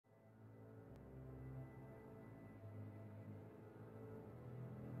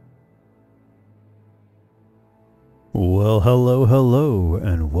Well, hello,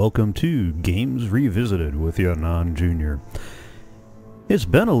 and welcome to Games Revisited with Yanan Jr. It's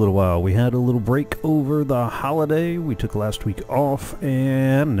been a little while. We had a little break over the holiday. We took last week off,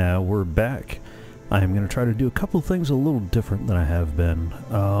 and now we're back. I am going to try to do a couple things a little different than I have been.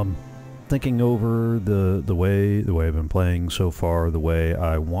 Thinking over the way I've been playing so far, the way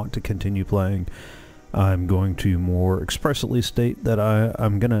I want to continue playing. I'm going to more expressly state that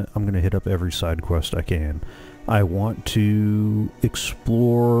I'm gonna hit up every side quest I can. I want to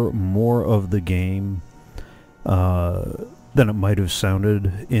explore more of the game than it might have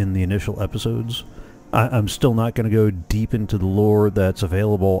sounded in the initial episodes. I'm still not going to go deep into the lore that's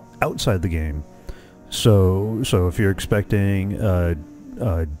available outside the game. So if you're expecting a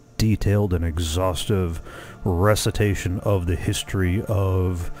detailed and exhaustive recitation of the history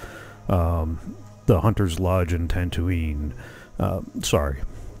of the Hunter's Lodge in Tatooine, sorry,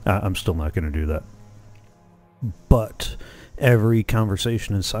 I'm still not going to do that. But every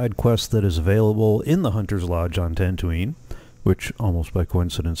conversation and side quest that is available in the Hunter's Lodge on Tatooine, which almost by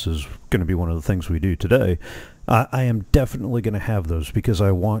coincidence is going to be one of the things we do today, I am definitely going to have those because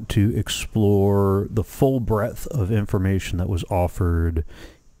I want to explore the full breadth of information that was offered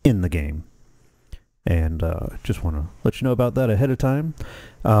in the game. And just want to let you know about that ahead of time.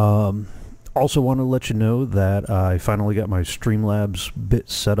 Also want to let you know that I finally got my Streamlabs bit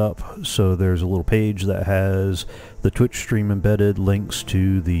set up, so there's a little page that has the Twitch stream embedded, links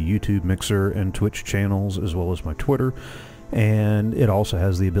to the YouTube Mixer and Twitch channels, as well as my Twitter, and it also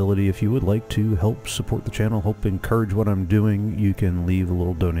has the ability, if you would like to help support the channel, help encourage what I'm doing, you can leave a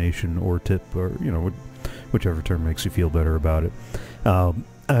little donation or tip, or, you know, whichever term makes you feel better about it.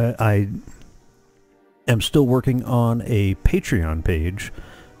 I am still working on a Patreon page.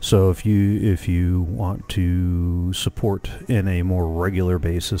 So if you want to support in a more regular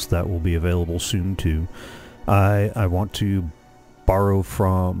basis, that will be available soon too. I want to borrow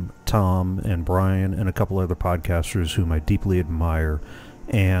from Tom and Brian and a couple other podcasters whom I deeply admire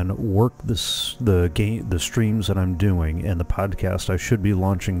and work the streams that I'm doing and the podcast I should be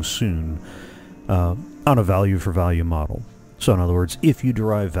launching soon on a value for value model. So in other words, if you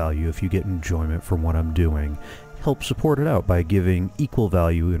derive value, if you get enjoyment from what I'm doing, help support it out by giving equal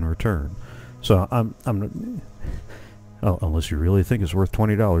value in return. So unless you really think it's worth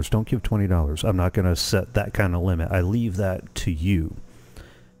 $20, don't give $20. I'm not going to set that kind of limit. I leave that to you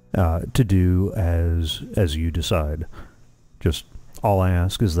to do as you decide. Just all I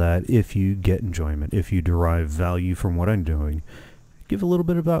ask is that if you get enjoyment, if you derive value from what I'm doing, give a little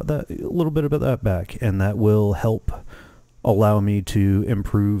bit about that back, and that will help allow me to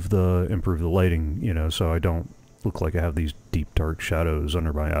improve the lighting, you know, so I don't look like I have these deep dark shadows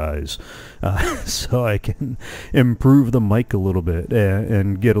under my eyes, so I can improve the mic a little bit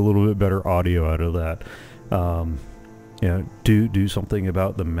and get a little bit better audio out of that. You know, do something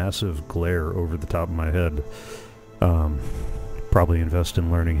about the massive glare over the top of my head. Probably invest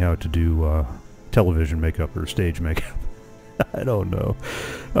in learning how to do television makeup or stage makeup. I don't know.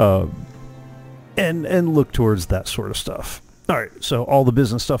 And look towards that sort of stuff. Alright, so all the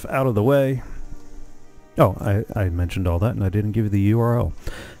business stuff out of the way. Oh, I mentioned all that and I didn't give you the URL.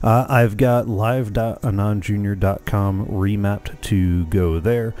 I've got live.anonjr.com remapped to go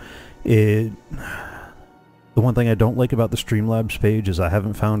there. The one thing I don't like about the Streamlabs page is I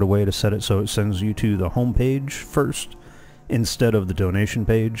haven't found a way to set it so it sends you to the home page first instead of the donation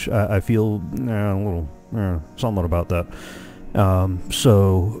page. I feel a little something about that.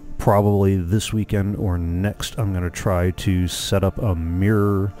 So probably this weekend or next I'm going to try to set up a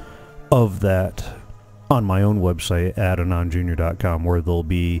mirror of that on my own website at anonjr.com, where there'll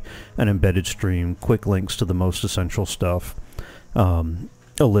be an embedded stream, quick links to the most essential stuff, a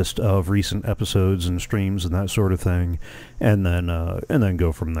list of recent episodes and streams and that sort of thing, and then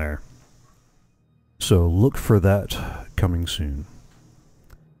go from there. So look for that coming soon.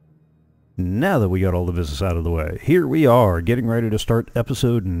 Now that we got all the business out of the way, here we are, getting ready to start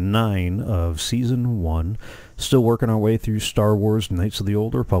episode 9 of Season 1. Still working our way through Star Wars Knights of the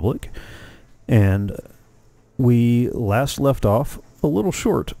Old Republic. And we last left off a little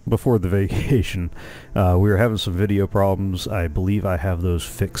short before the vacation. We were having some video problems. I believe I have those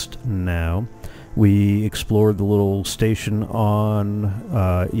fixed now. We explored the little station on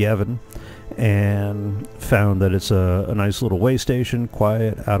Yavin and found that it's a nice little way station,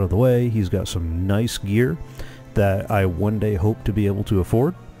 quiet, out of the way. He's got some nice gear that I one day hope to be able to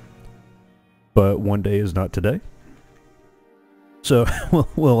afford, but one day is not today. So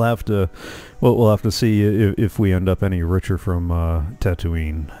we'll have to see if we end up any richer from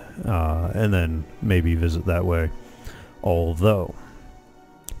Tatooine, and then maybe visit that way. Although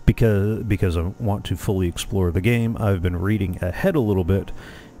because I want to fully explore the game, I've been reading ahead a little bit,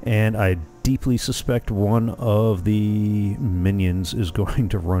 and I deeply suspect one of the minions is going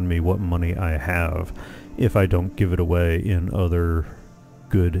to run me what money I have if I don't give it away in other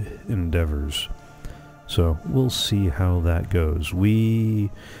good endeavors. So we'll see how that goes.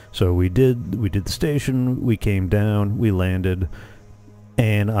 So we did the station, we came down, we landed,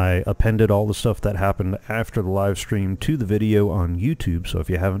 and I appended all the stuff that happened after the live stream to the video on YouTube. So if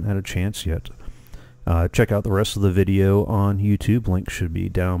you haven't had a chance yet, check out the rest of the video on YouTube. Link should be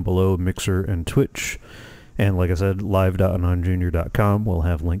down below, Mixer and Twitch. And like I said, live.anonjunior.com will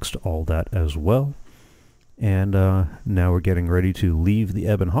have links to all that as well. And now we're getting ready to leave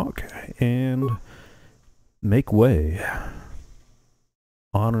the Ebon Hawk and make way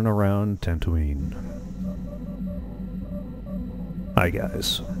on and around Tatooine. Hi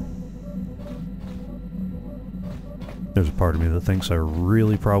guys. There's a part of me that thinks I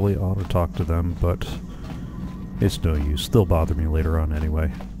really probably ought to talk to them, but it's no use. They'll bother me later on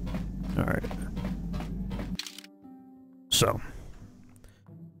anyway. Alright. So,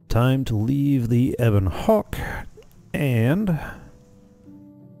 time to leave the Ebon Hawk, and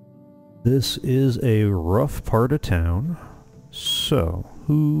this is a rough part of town. So,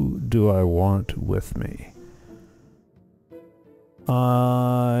 who do I want with me?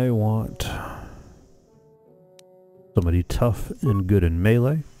 I want somebody tough and good in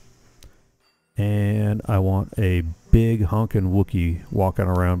melee, and I want a big honkin' Wookiee walking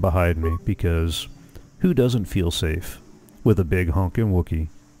around behind me, because who doesn't feel safe with a big honkin' Wookiee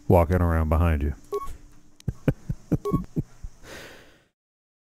walking around behind you?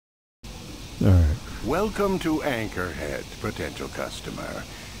 Alright. Welcome to Anchorhead, potential customer.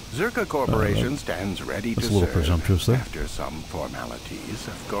 Zerka Corporation stands ready to serve. That's a little presumptuous there. After some formalities,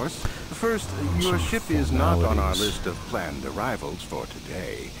 of course. First, your ship is not on our list of planned arrivals for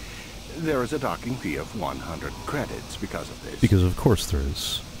today. There is a docking fee of 100 credits because of this. Because of course there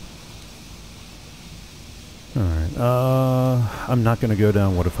is. Alright, I'm not going to go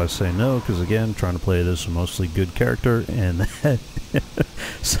down What If I Say No, because again, trying to play this a mostly good character, and that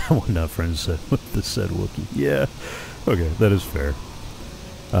someone not friends said with the said Wookiee. Yeah, okay, that is fair.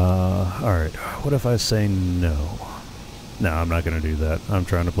 Alright, what if I say no? No, I'm not going to do that. I'm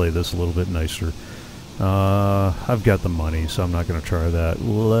trying to play this a little bit nicer. I've got the money, so I'm not going to try that.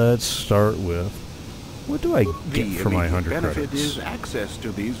 Let's start with, what do I get for my 100 credits? The benefit is access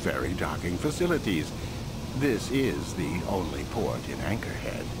to these very docking facilities. This is the only port in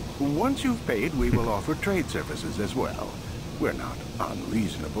Anchorhead. Once you've paid, we will offer trade services as well. We're not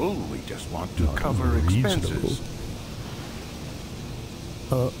unreasonable, we just want to cover expenses.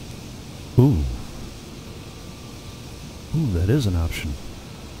 Ooh, that is an option.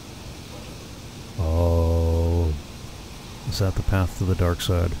 Oh, is that the path to the dark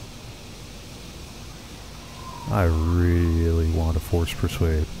side? I really want to force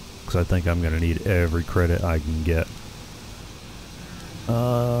persuade, because I think I'm going to need every credit I can get.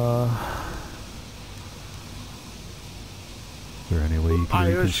 Is there any way you can I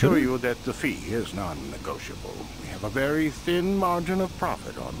reconsider? assure you that the fee is non-negotiable. We have a very thin margin of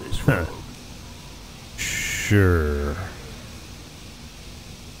profit on this road. Sure.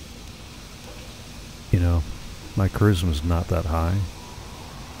 You know, my charisma's not that high,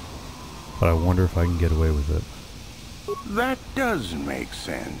 but I wonder if I can get away with it. That does make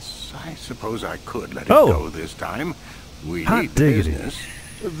sense. I suppose I could let it go this time. We Hot need diggity. business.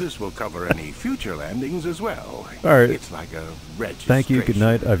 This will cover any future landings as well. All right. It's like a registration. Thank you, good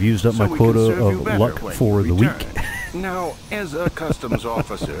night. I've used up So my we can quota serve you of better luck when for you the return. week. Now, as a customs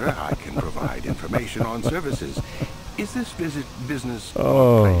officer, I can provide information on services. Is this visit business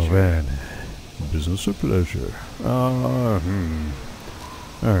or pleasure? Man. Business or pleasure?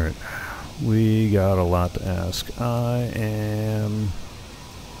 Alright. We got a lot to ask. I am...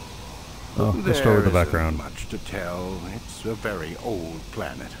 let's start with the background. There isn't much to tell. It's a very old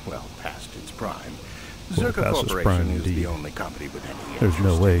planet, well past its prime. Well, Zerka past its Corporation prime, is indeed. the only company with any interest. There's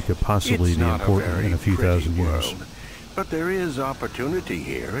no way it could possibly It's be not important in a few very thousand pretty years. world, but there is opportunity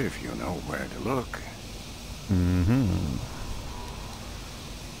here if you know where to look.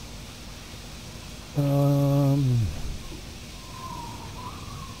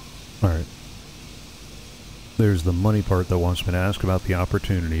 Alright. There's the money part that wants me to ask about the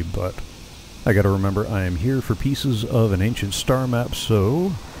opportunity, but I gotta remember I am here for pieces of an ancient star map,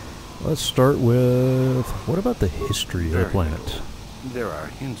 so let's start with, what about the history of the planet? There are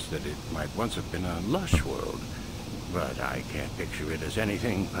hints that it might once have been a lush world, but I can't picture it as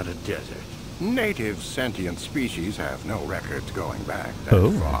anything but a desert. Native sentient species have no records going back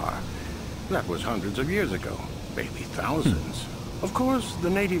that far. That was hundreds of years ago, maybe thousands. Of course, the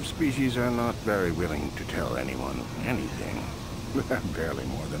native species are not very willing to tell anyone anything. They're barely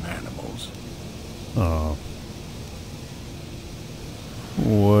more than animals.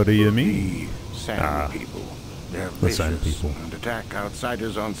 What do you mean? The sand people. They're the sand vicious people. and attack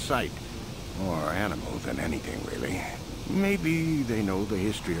outsiders on sight. More animals than anything, really. Maybe they know the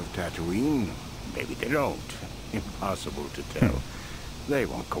history of Tatooine. Maybe they don't. Impossible to tell. They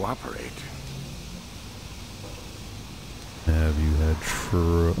won't cooperate. Have you had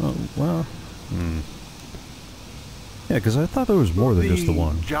oh, well, yeah, because I thought there was more than just the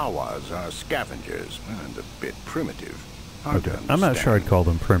one. Jawas are scavengers and a bit primitive. Hard to I'm not sure I'd call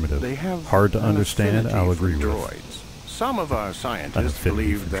them primitive. They have hard to an understand, affinity I'll for agree with. droids. Some of our scientists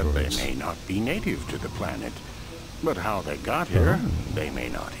believe that they droids. may not be native to the planet. But how they got here, they may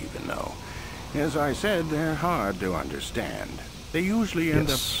not even know. As I said, they're hard to understand. They usually end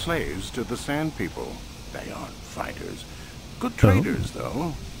up slaves to the sand people. They aren't fighters. Good traders,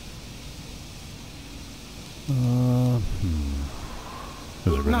 though.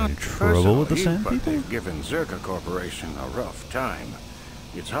 Has there been any trouble with the sand but people? they've given Zerka Corporation a rough time.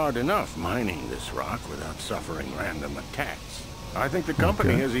 It's hard enough mining this rock without suffering random attacks. I think the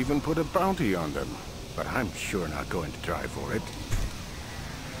company has even put a bounty on them, but I'm sure not going to try for it.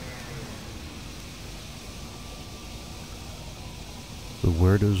 So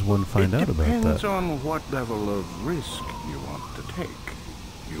where does one find out about that? It depends on what level of risk you want to take.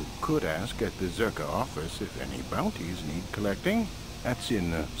 You could ask at the Zerka office if any bounties need collecting. That's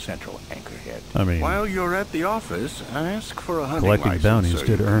in central Anchorhead. I mean, while you're at the office, ask for a hunting collecting license bounties so did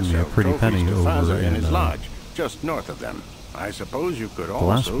you can earn me a sell pretty trophies penny to over Faza in his in, lodge, just north of them. I suppose you could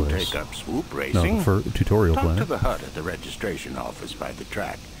also last place. take up swoop No, racing. for tutorial Talk to planet. the hut at the registration office by the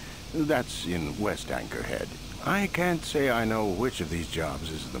track. That's in West Anchorhead. I can't say I know which of these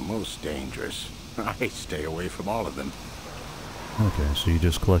jobs is the most dangerous. I stay away from all of them. Okay, so you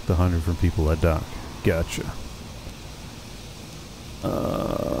just collect the 100 from people that dock. Gotcha.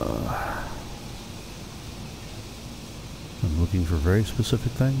 I'm looking for very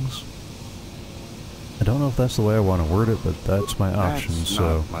specific things. I don't know if that's the way I want to word it, but that's my option, That's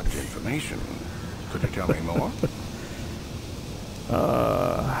so... not much information. Could you tell me more?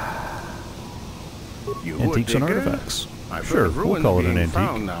 You Antiques and digger? artifacts. I've Sure, heard of we'll ruins call it an being antique.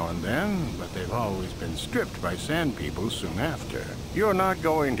 found now and then, but they've always been stripped by sand people soon after. You're not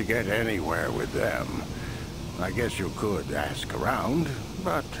going to get anywhere with them. I guess you could ask around,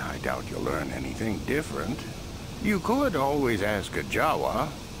 but I doubt you'll learn anything different. You could always ask a Jawa.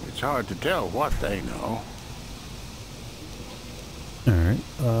 It's hard to tell what they know. Alright,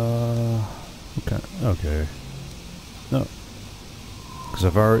 okay. No.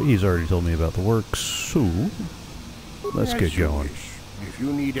 Because he's already told me about the works, so... Let's get going. Wish. If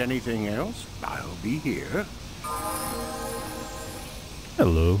you need anything else, I'll be here.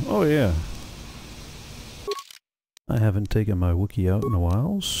 Hello. Oh, yeah. I haven't taken my Wookiee out in a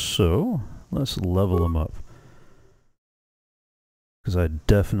while, so let's level him up. Because I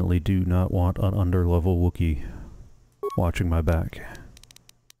definitely do not want an underlevel Wookiee watching my back.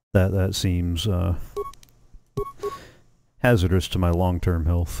 That seems hazardous to my long-term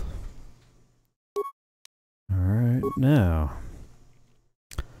health. Alright, now.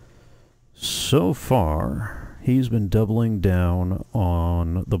 So far, he's been doubling down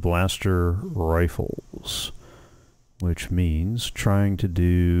on the blaster rifles, which means trying to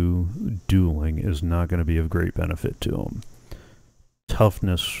do dueling is not going to be of great benefit to him.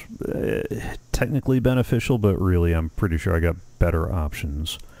 Toughness, technically beneficial, but really I'm pretty sure I got better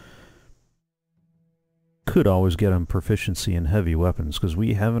options. Could always get him proficiency in heavy weapons, because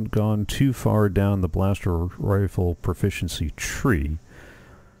we haven't gone too far down the blaster rifle proficiency tree.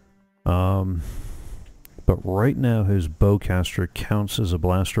 But right now his bowcaster counts as a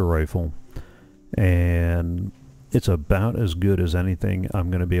blaster rifle, and it's about as good as anything I'm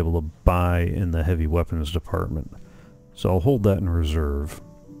going to be able to buy in the heavy weapons department. So I'll hold that in reserve.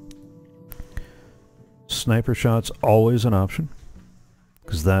 Sniper shot's always an option,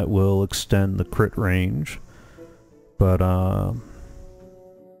 because that will extend the crit range. But,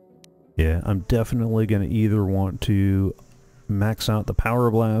 yeah, I'm definitely going to either want to max out the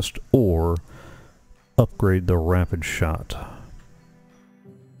power blast or upgrade the rapid shot.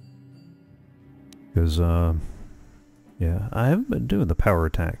 Because, yeah, I haven't been doing the power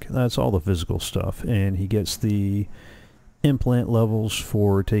attack. That's all the physical stuff. And he gets the implant levels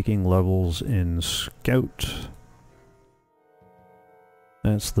for taking levels in Scout.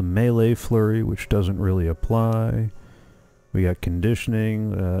 That's the melee flurry, which doesn't really apply. We got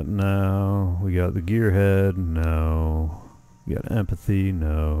conditioning, no. We got the gearhead, no. We got empathy,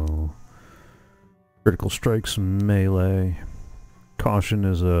 no. Critical strikes, melee. Caution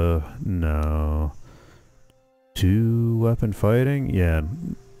is a no. 2-weapon fighting? Yeah,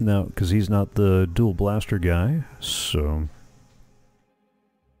 no, because he's not the dual blaster guy, so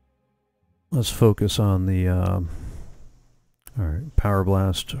let's focus on the alright, power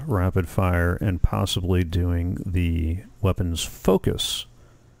blast, rapid fire, and possibly doing the weapons focus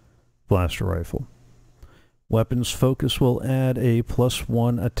blaster rifle. Weapons focus will add a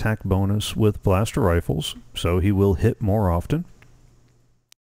 +1 attack bonus with blaster rifles, so he will hit more often.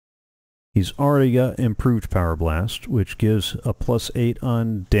 He's already got improved power blast, which gives a +8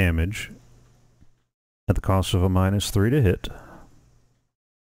 on damage at the cost of a -3 to hit,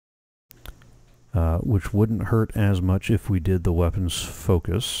 which wouldn't hurt as much if we did the weapons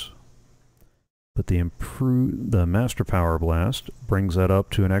focus. But the master power blast brings that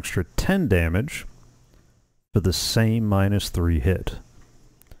up to an extra 10 damage for the same -3 hit.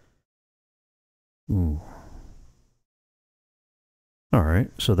 Ooh.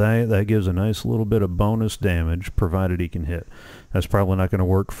 Alright, so that gives a nice little bit of bonus damage, provided he can hit. That's probably not going to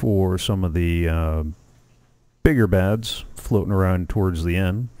work for some of the bigger bads floating around towards the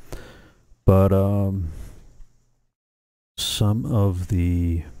end. But some of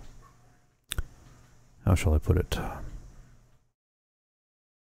the... how shall I put it?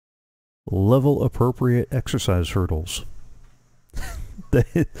 Level-appropriate exercise hurdles.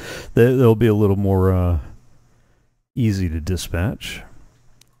 They'll be a little more... easy to dispatch.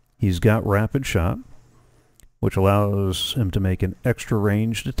 He's got rapid shot, which allows him to make an extra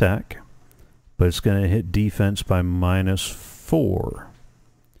ranged attack, but it's going to hit defense by -4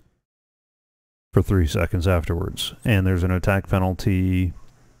 for 3 seconds afterwards. And there's an attack penalty,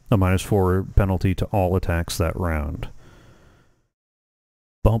 a -4 penalty to all attacks that round.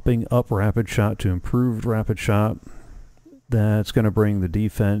 Bumping up rapid shot to improved rapid shot, that's going to bring the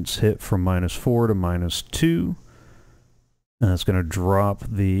defense hit from -4 to -2. And that's going to drop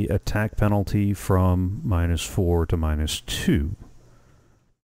the attack penalty from -4 to -2.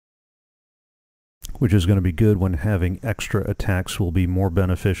 Which is going to be good when having extra attacks will be more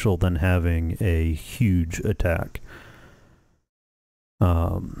beneficial than having a huge attack.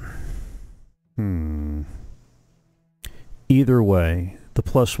 Either way, the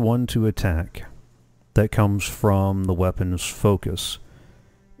 +1 to attack that comes from the weapon's focus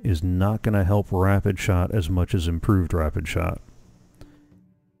is not going to help rapid shot as much as improved rapid shot.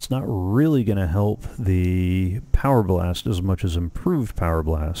 It's not really going to help the power blast as much as improved power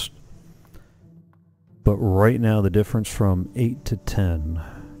blast. But right now the difference from 8 to 10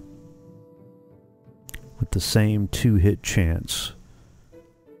 with the same 2-hit chance.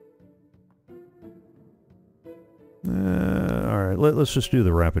 Alright, let's just do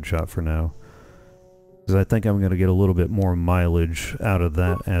the rapid shot for now. Because I think I'm going to get a little bit more mileage out of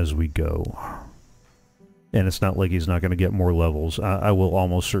that as we go. And it's not like he's not going to get more levels. I will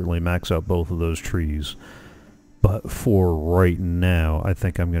almost certainly max out both of those trees. But for right now, I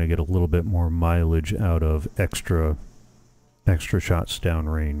think I'm going to get a little bit more mileage out of extra shots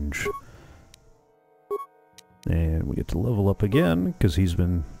downrange. And we get to level up again, because he's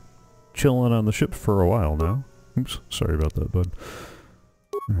been chilling on the ship for a while now. Oops, sorry about that, bud.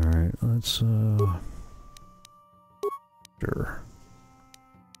 Alright, let's... Sure.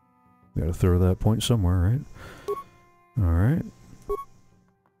 Gotta throw that point somewhere, right? Alright.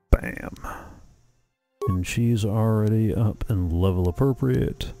 Bam. And she's already up and level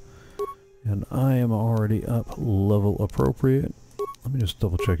appropriate. And I am already up level appropriate. Let me just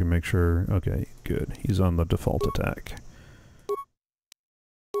double check and make sure. Okay, good. He's on the default attack.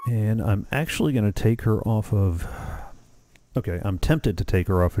 And I'm actually going to take her off of... Okay, I'm tempted to take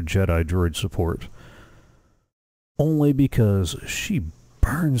her off of Jedi droid support. Only because she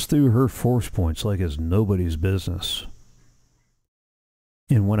burns through her force points like it's nobody's business.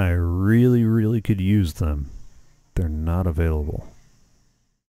 And when I really, really could use them, they're not available.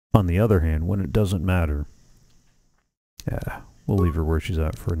 On the other hand, when it doesn't matter, yeah, we'll leave her where she's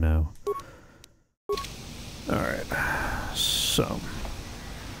at for now. Alright, so...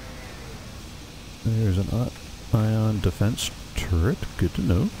 There's an ion defense turret, good to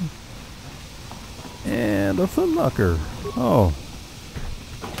know. And a footlocker. Oh,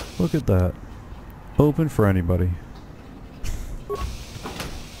 look at that. Open for anybody.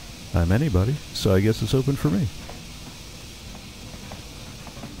 I'm anybody, so I guess it's open for me.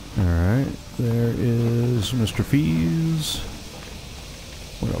 Alright, there is Mr. Fees.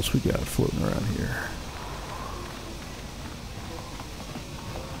 What else we got floating around here?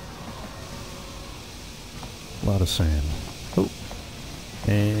 A lot of sand. Oh,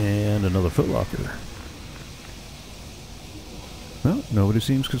 and another footlocker. Well, nobody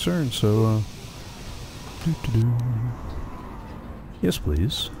seems concerned, so, Yes,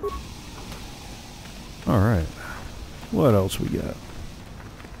 please. Alright. What else we got?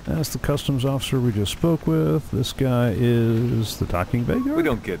 That's the customs officer we just spoke with. This guy is the docking bay guard? We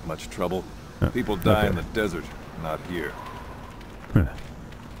don't get much trouble. People die in the desert, not here.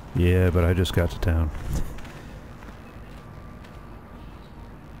 Yeah, but I just got to town.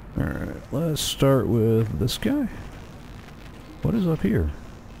 Alright, let's start with this guy. What is up here?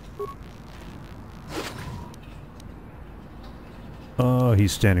 Oh,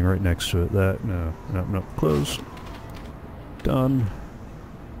 he's standing right next to it. No. Close. Done.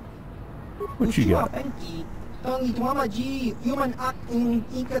 What you got?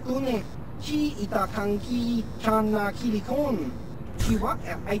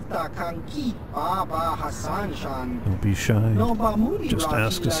 Don't be shy. Just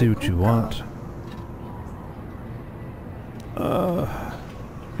ask to see what you want.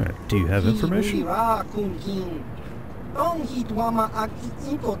 Alright, do you have information? Well,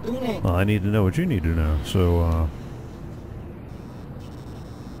 I need to know what you need to know, so,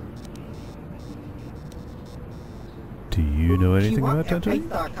 do you know anything about Tatooine?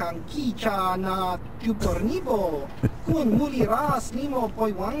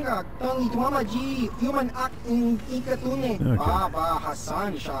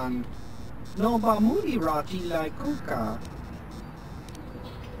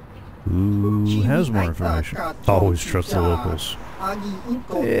 Who has more information? Always trust the locals.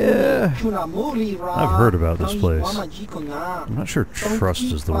 Yeah, I've heard about this place. I'm not sure trust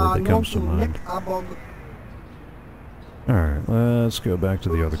is the word that comes to mind. Alright, let's go back to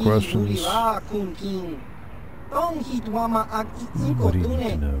the other questions. What do you need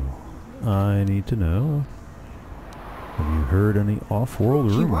to know? I need to know. Have you heard any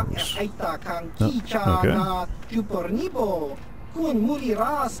off-world rumors? No? Okay.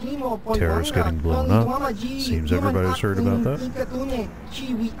 Terrorists getting blown up. Seems everybody's heard about that.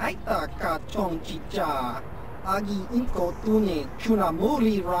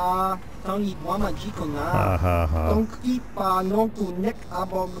 Ha ha ha.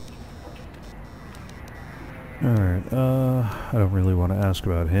 Alright, I don't really want to ask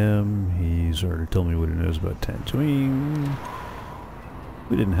about him. He's already told me what he knows about Tatooine.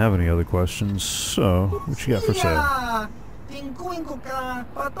 We didn't have any other questions, so what you got for sale?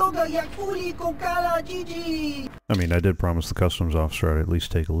 I mean, I did promise the customs officer I'd at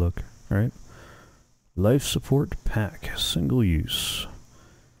least take a look, right? Life support pack, single use.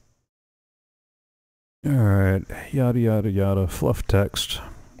 Alright, yada yada yada, fluff text.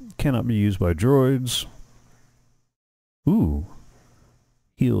 Cannot be used by droids. Ooh.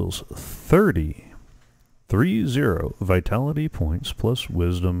 Heals 30 vitality points plus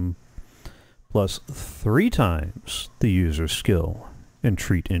wisdom plus 3 times the user's skill and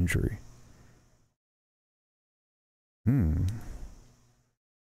treat injury.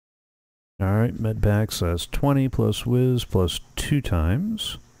 Alright, med pack says 20 plus whiz plus 2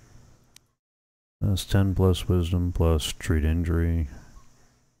 times. That's 10 plus wisdom plus treat injury.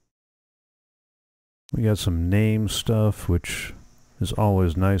 We got some name stuff, which is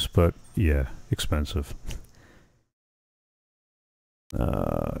always nice, but yeah, expensive.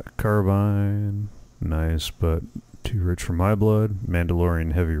 Carbine, nice, but too rich for my blood.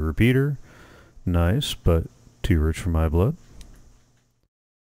 Mandalorian heavy repeater, nice, but too rich for my blood.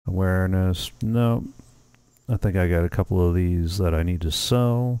 Awareness, no. I think I got a couple of these that I need to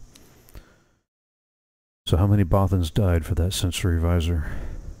sell. So how many Bothans died for that sensory visor?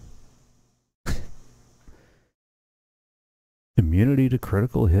 Immunity to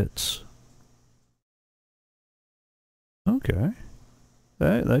critical hits. Okay.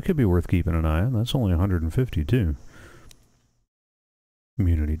 That could be worth keeping an eye on. That's only 150 too.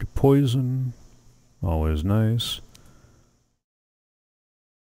 Immunity to poison. Always nice.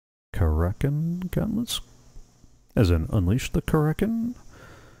 Karakan gauntlets? As in, unleash the Karakan?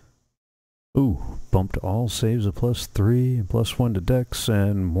 Ooh, bumped all saves a +3 and +1 to dex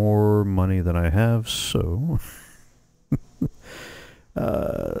and more money than I have, so...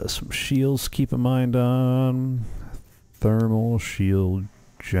 some shields to keep in mind on. Thermal shield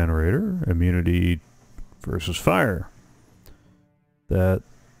generator. Immunity versus fire. That...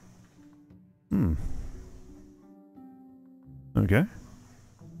 Okay.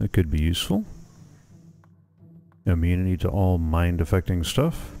 That could be useful. Immunity to all mind-affecting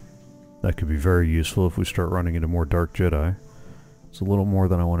stuff. That could be very useful if we start running into more Dark Jedi. It's a little more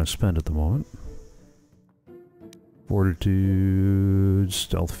than I want to spend at the moment. Fortitude,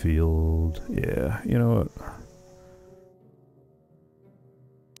 stealth field. Yeah, you know what?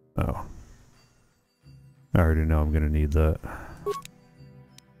 Oh. I already know I'm going to need that.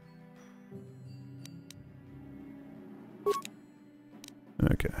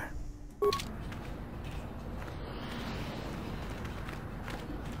 Okay.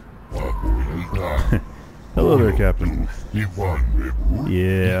 Hello there, Captain.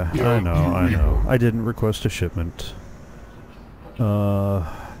 Yeah, I know. I didn't request a shipment.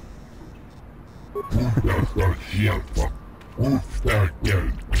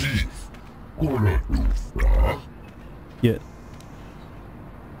 Yeah.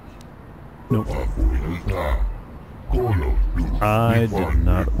 Nope. I did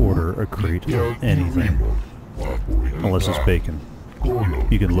not order a crate of anything. Unless it's bacon.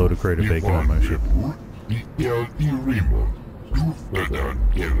 You can load a crate of bacon on my ship.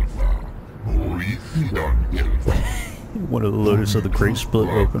 One of the loaders of the crate split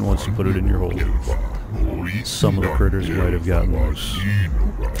open once you put it in your hole. Some of the critters might have gotten loose.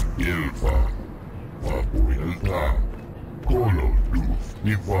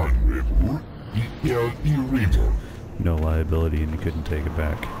 No liability and you couldn't take it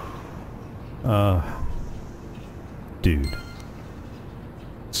back. Dude.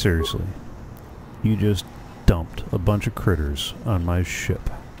 Seriously. You just dumped a bunch of critters on my ship.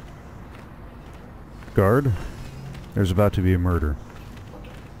 Guard, there's about to be a murder.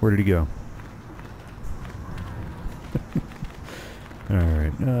 Where did he go?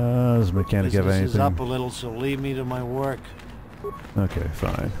 Alright, does the mechanic have anything? Business is up a little, so leave me to my work. Okay,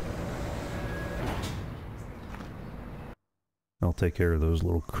 fine. I'll take care of those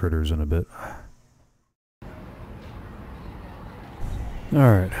little critters in a bit.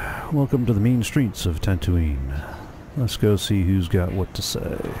 Alright, welcome to the mean streets of Tatooine. Let's go see who's got what to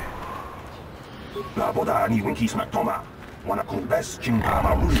say.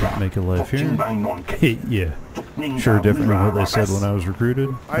 Make a life here? Yeah. Sure different than what they said when I was recruited.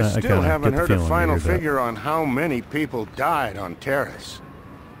 I still haven't heard a final figure figure on how many people died on Terrace.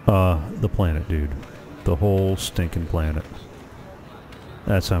 The planet, dude. The whole stinking planet.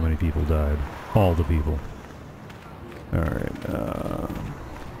 That's how many people died. All the people. Alright,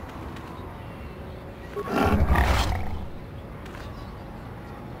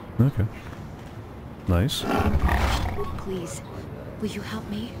 okay. Nice. Please, will you help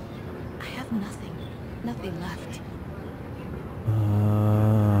me? I have nothing. Nothing left.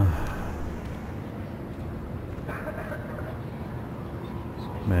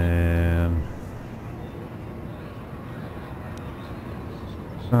 Man.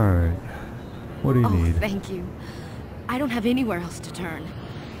 Alright. What do you need? Thank you. I don't have anywhere else to turn.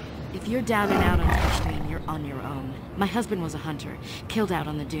 If you're down and out on Tatooine, you're on your own. My husband was a hunter, killed out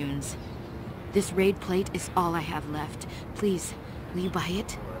on the dunes. This raid plate is all I have left. Please, will you buy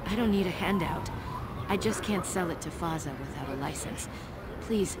it? I don't need a handout. I just can't sell it to Faza without a license.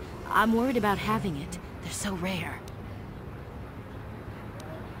 Please, I'm worried about having it. They're so rare.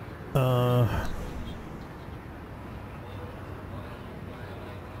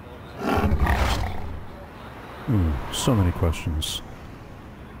 So many questions.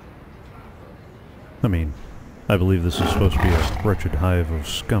 I mean, I believe this is supposed to be a wretched hive of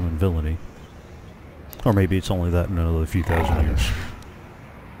scum and villainy. Or maybe it's only that in another few thousand years.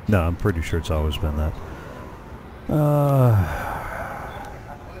 No, I'm pretty sure it's always been that.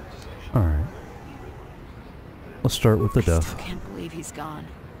 Alright. Let's start with the death. I can't believe he's gone.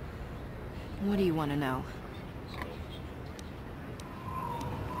 What do you want to know?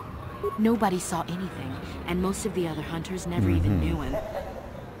 Nobody saw anything, and most of the other hunters never even knew him.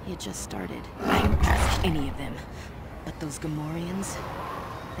 He had just started. I don't trust any of them. But those Gamorreans,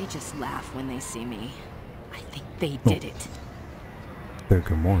 they just laugh when they see me. I think they did it. They're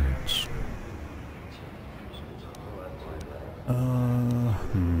Gamorreans.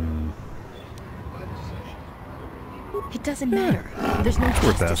 It doesn't matter. There's no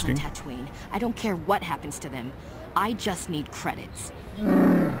justice asking. on Tatooine. I don't care what happens to them. I just need credits.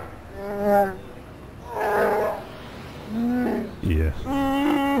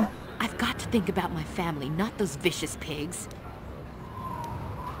 Yeah. I've got to think about my family, not those vicious pigs.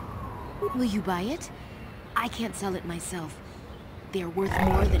 Will you buy it? I can't sell it myself. They're worth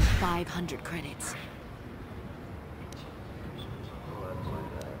more than 500 credits.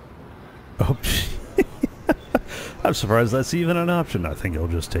 Oh, I'm surprised that's even an option. I think he'll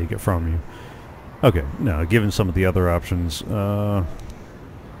just take it from you. Okay, now, given some of the other options, alright,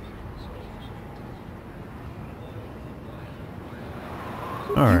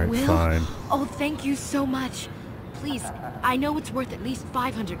 fine. Oh, thank you so much. Please, I know it's worth at least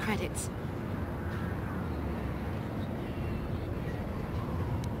 500 credits.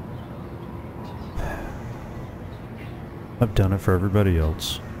 I've done it for everybody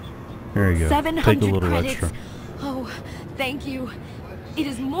else. There you go. 700 Take a little credits. extra. Oh, thank you. It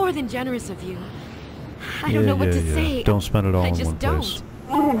is more than generous of you. I don't know what to say. Don't spend it all I in just one don't. place.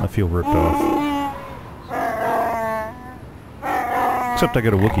 I feel ripped off. Except I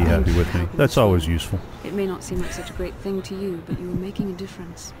got a Wookiee happy with me. That's always useful. It may not seem like such a great thing to you, but you are making a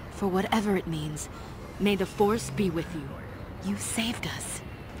difference. For whatever it means, may the Force be with you. You saved us.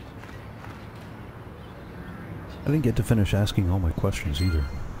 I didn't get to finish asking all my questions either.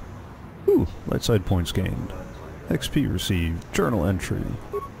 Ooh, light side points gained. XP received. Journal entry.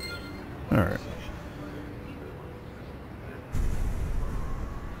 Alright.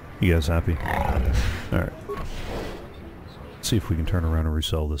 You guys happy? Alright. Let's see if we can turn around and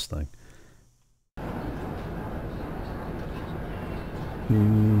resell this thing.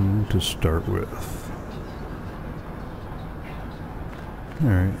 Who to start with?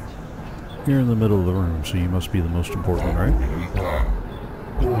 Alright. You're in the middle of the room, so you must be the most important, right?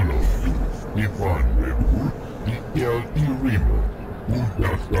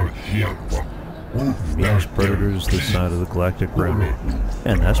 Meanest predators this side of the galactic rim.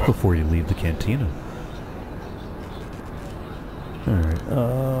 And that's before you leave the cantina. Alright,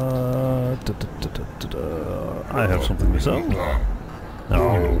 I have something to sell.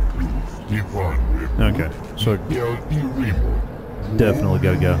 Oh. Okay, so definitely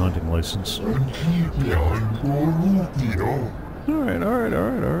gotta get a hunting license. Alright.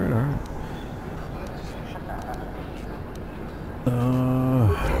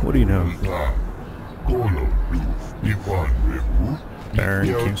 What do you know? Baron,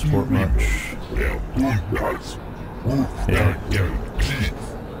 Kingsport much. Yeah.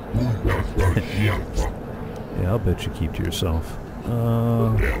 Yeah, I'll bet you keep to yourself.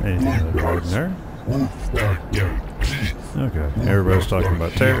 Anything ordinary? Okay, everybody's talking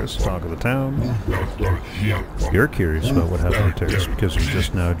about Terrace, talk of the town. You're curious about what happened to Terrace because you're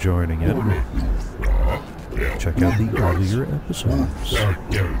just now joining it. Check out the earlier episodes.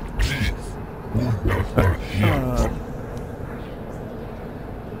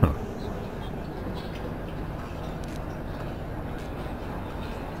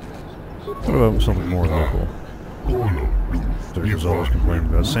 What about something more local? There's always complaining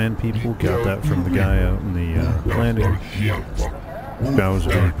about sand people. Got that from the guy out in the landing. Bows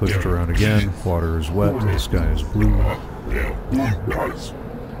are being pushed around again. Water is wet. The sky is blue.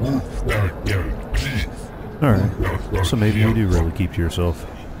 Alright. So maybe you do really keep to yourself.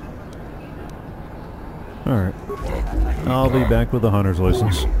 Alright. I'll be back with a hunter's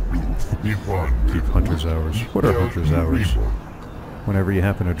license. Keep hunter's hours. What are hunter's hours? Whenever you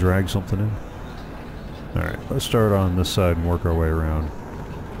happen to drag something in. Alright, let's start on this side and work our way around.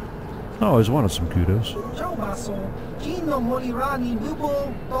 I always wanted some kudos. Are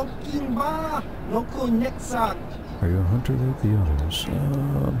you a hunter like the others?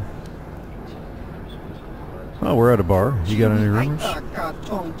 Oh, we're at a bar. You got any rumors?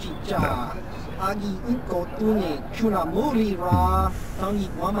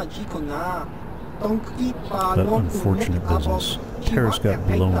 That unfortunate business. Terrace got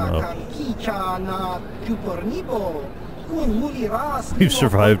blown up. We've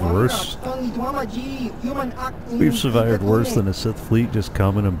survived worse. We've survived worse than a Sith fleet just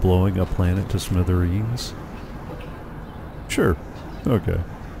coming and blowing a planet to smithereens. Sure. Okay.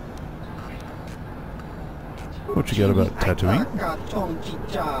 What you got about Tatooine?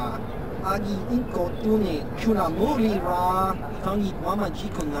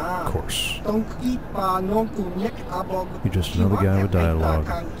 Of course. You're just another guy with dialogue.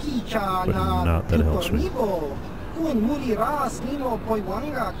 But not that helps me.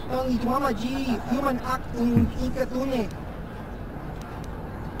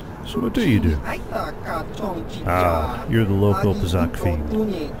 So what do you do? Ah, you're the local Pazak fiend.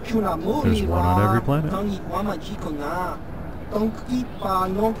 There's one on every planet. I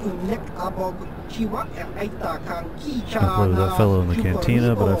play with that fellow in the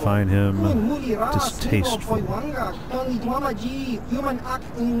cantina, but I find him distasteful.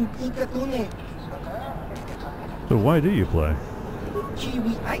 So why do you play?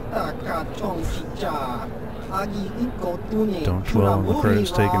 Don't dwell on the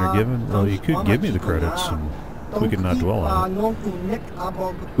credits taken or given. Well, you could give me the credits and we could not dwell on it.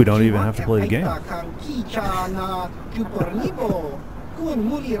 We don't even have to play the game. Alright,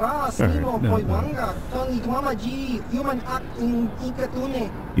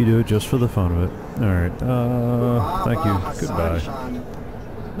 you do it just for the fun of it. Alright, thank you. Goodbye.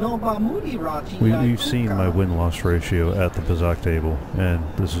 We've seen my win-loss ratio at the Pazak table, and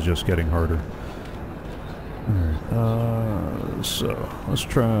this is just getting harder. Alright, so, let's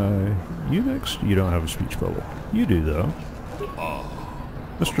try you next. You don't have a speech bubble. You do, though.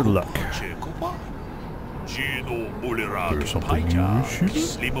 Mr. Luck. There's something you shoot.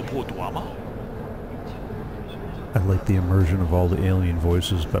 I like the immersion of all the alien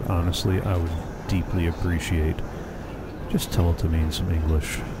voices, but honestly, I would deeply appreciate just tell it to me in some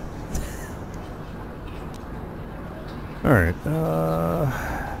English. Alright,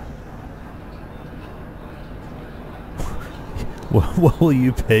 what will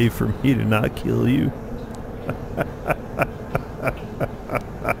you pay for me to not kill you?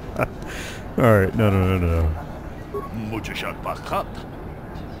 Alright, no.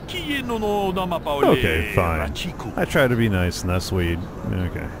 Okay, fine. I try to be nice, and that's the way you...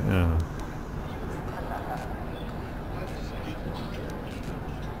 Okay, yeah.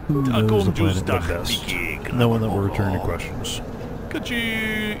 Who knows the planet the best? No one that will return your questions.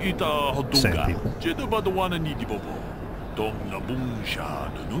 Same people. They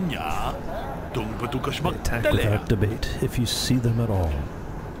attack without debate, if you see them at all.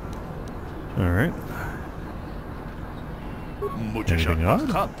 Alright. Anything odd?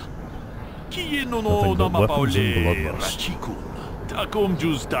 Nothing but weapons and bloodlust.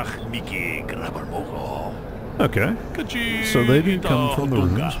 Okay. So they do come from the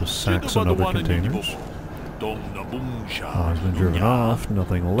rooms with sacks and other containers. Has been driven off,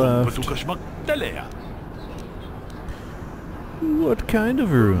 nothing left. What kind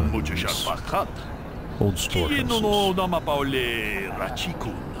of rooms? Old storehouses.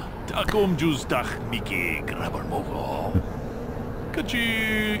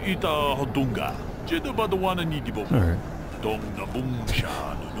 Alright.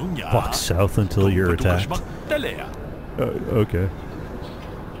 Walk south until you're attacked. Okay.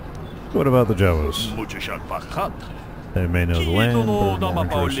 What about the Jawas? They may know the land, but are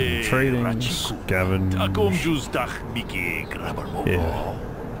more interested in trading, scavenge. Yeah.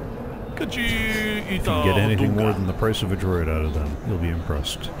 If you can get anything more than the price of a droid out of them, you'll be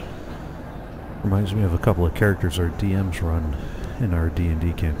impressed. Reminds me of a couple of characters our DMs run in our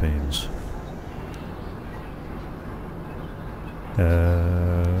D&D campaigns.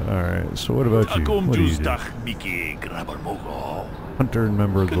 Alright, so what about you? What do you do? Hunter and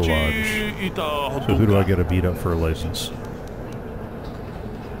member of the Lodge. So who do I get to beat up for a license?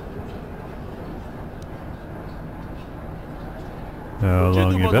 How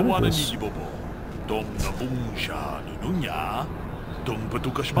long you been at this?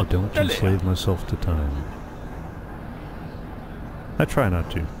 I don't enslave myself to time. I try not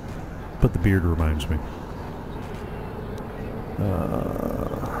to, but the beard reminds me.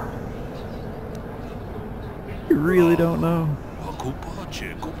 You really don't know?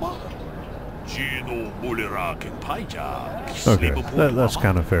 Okay, that's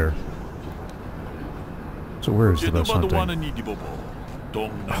kind of fair. So where is the best hunting?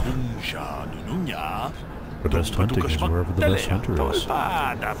 The best hunting is wherever the best hunter is.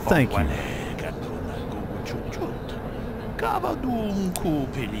 Thank you.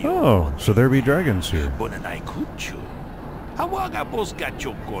 Oh, so there be dragons here.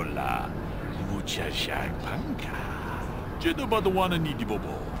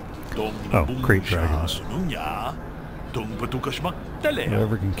 Oh, crate dragons.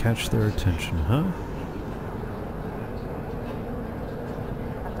 Whoever can catch their attention, huh?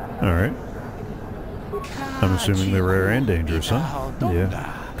 Alright. I'm assuming they're rare and dangerous, huh?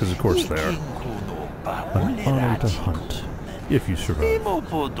 Yeah, because of course they are. An honor to hunt, if you survive. Well,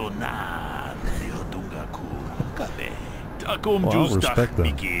 I'll respect them.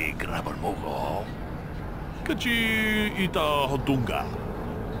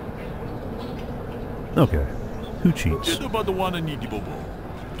 Okay, who cheats?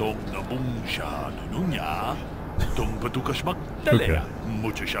 Okay.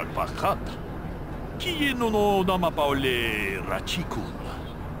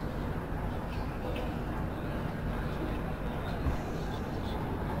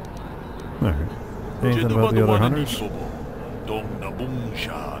 Alright. Anything about the other hunters? Okay.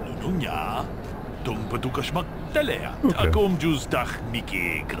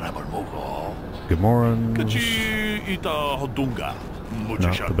 Gamorreans.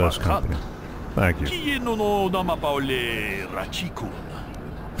 Not the best company. Thank you.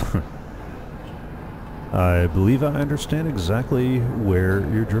 I believe I understand exactly where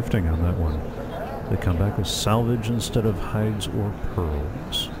you're drifting on that one. They come back with salvage instead of hides or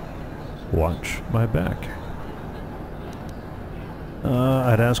pearls. Watch my back.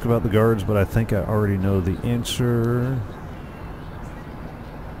 I'd ask about the guards, but I think I already know the answer.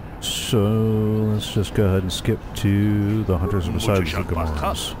 So let's just go ahead and skip to the hunters besides the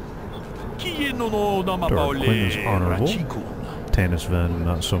Gamorreans. Dark Queen is honorable. Tanis Ven,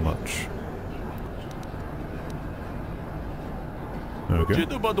 not so much. Okay.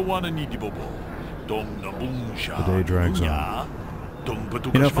 The day drags on.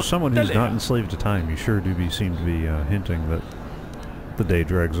 You know, for someone who's not enslaved to time, you sure do seem to be hinting that the day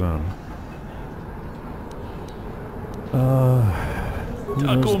drags on. Who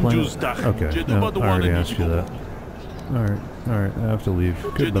knows the planet? Okay, no, I already asked you that. Alright, I have to leave.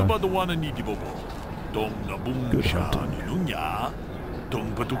 Goodbye. Good hunting.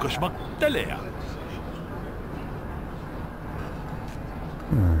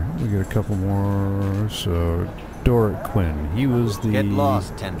 Alright, we got a couple more. So, Doric Quinn, he was the... Get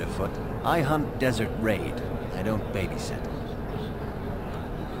lost, Tenderfoot. I hunt Desert Raid. I don't babysit.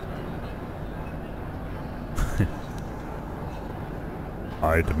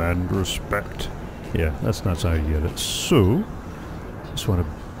 I demand respect. Yeah, that's not how you get it. So, just want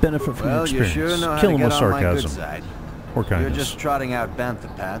to benefit from your experience. You sure know how Kill to him get with on my good sarcasm. side. Or kindness. You're just trotting out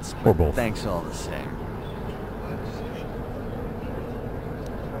bantha pats, Or but both. thanks all the same.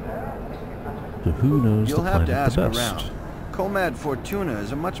 So who knows You'll the have planet to ask the best? around. Comad Fortuna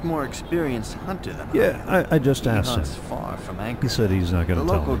is a much more experienced hunter than I am. Yeah, I just asked He him. hunts far from Anchorhead. He said he's not going The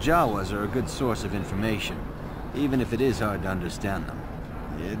to tell local me. Jawas are a good source of information, even if it is hard to understand them.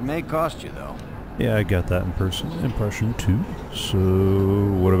 It may cost you, though. Yeah, I got that impression too. So,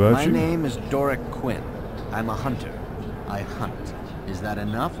 what about My you? name is Doric Quinn. I'm a hunter. I hunt. Is that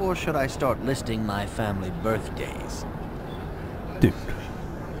enough, or should I start listing my family birthdays? Dude,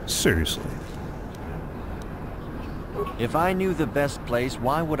 seriously. If I knew the best place,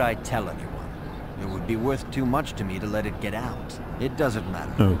 why would I tell anyone? It would be worth too much to me to let it get out. It doesn't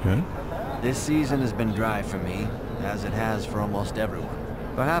matter. Okay. This season has been dry for me, as it has for almost everyone.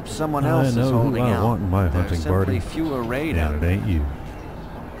 Perhaps someone else is I know holding who I out. want in my There's hunting simply party. fewer raid out And it ain't you.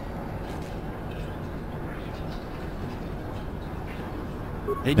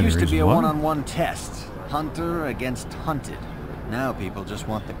 It Any used to be reason a why? one-on-one test. Hunter against hunted. Now people just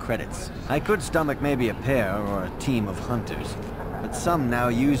want the credits. I could stomach maybe a pair or a team of hunters. But some now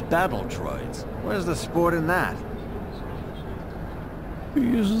use battle droids. Where's the sport in that? Who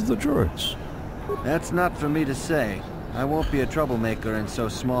uses the droids? That's not for me to say. I won't be a troublemaker in so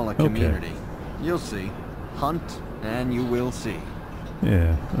small a community. You'll see. Hunt, and you will see.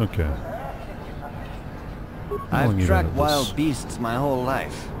 Yeah, okay. How long I've you tracked been at this? wild beasts my whole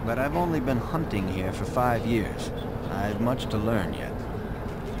life, but I've only been hunting here for 5 years. I've much to learn yet.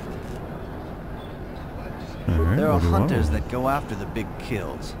 Alright, There are what do you want? hunters that go after the big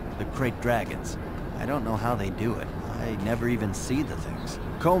kills, the great dragons. I don't know how they do it. I never even see the things.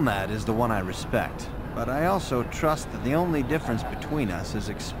 Comad is the one I respect, but I also trust that the only difference between us is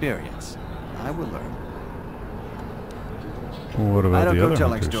experience. I will learn. What about I don't the go other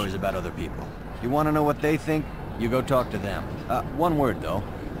telling hunters? stories about other people. You want to know what they think? You go talk to them. One word though.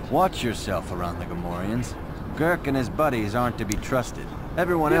 Watch yourself around the Gamorreans. Gurk and his buddies aren't to be trusted.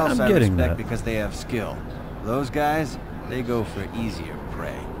 Everyone Yeah, else I'm I getting respect that. because they have skill. Those guys, they go for easier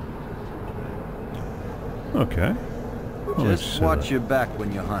prey. Okay. I'll let you Just say watch that. your back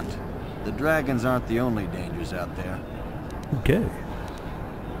when you hunt. The dragons aren't the only dangers out there. Okay.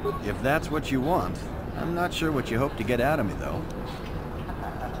 If that's what you want, I'm not sure what you hope to get out of me though.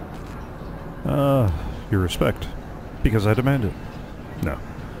 Your respect. Because I demand it. No.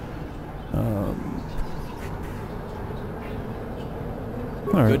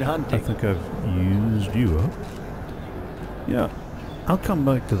 Alright, Good hunting. I think I've used you up. Yeah. I'll come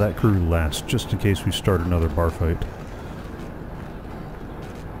back to that crew last, just in case we start another bar fight.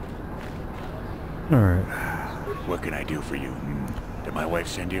 Alright. What can I do for you? Did my wife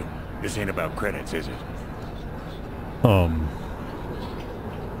send you? This ain't about credits, is it?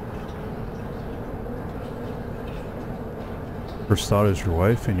 First thought is your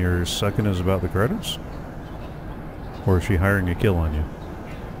wife, and your second is about the credits? Or is she hiring a kill on you?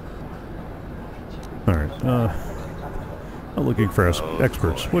 Alright, I'm looking for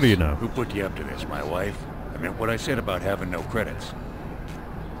experts. What do you know? Who put you up to this, my wife? I meant what I said about having no credits.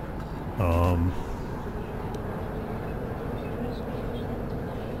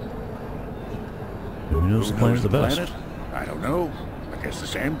 Who knows the planet the best? planet? I don't know. I guess the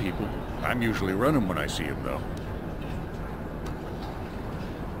sand people. I'm usually running when I see them, though.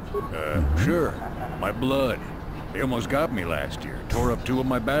 Sure. My blood. They almost got me last year. Tore up 2 of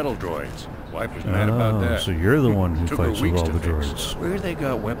my battle droids. Wife was mad about that. So you're the one who Took her fights with weeks all to the fix. droids. Where they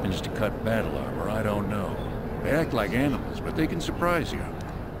got weapons to cut battle armor, I don't know. They act like animals, but they can surprise you.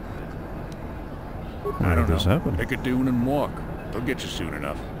 How I did don't this know. happen? Pick a dune and walk. They'll get you soon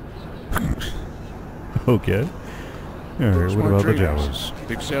enough. Okay. Alright, what Smart about the traders. Jawas?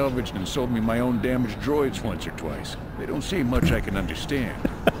 They've salvaged and sold me my own damaged droids once or twice. They don't say much I can understand.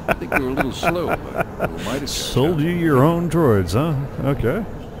 I think they were a little slow, but who might have Sold you your own droids, huh? Okay.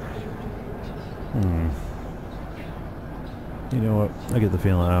 You know what? I get the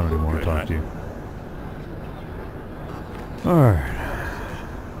feeling I don't even want to talk to you. Alright.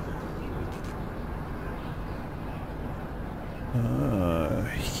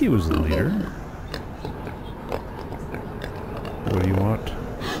 He was the leader. What do you want?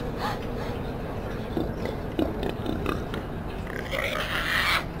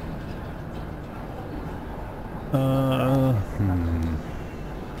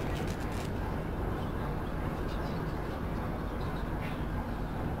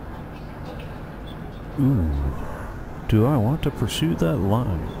 Ooh. Do I want to pursue that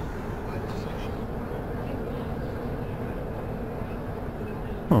line?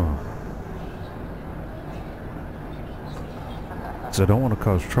 Huh. Because I don't want to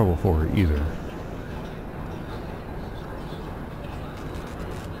cause trouble for her either.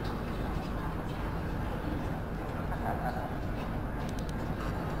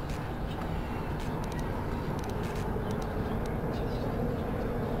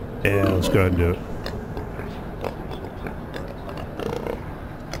 Yeah, let's go ahead and do it.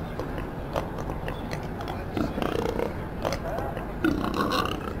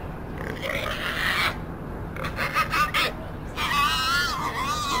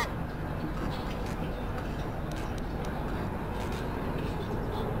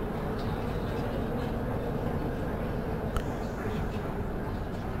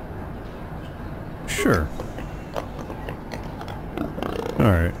 Sure.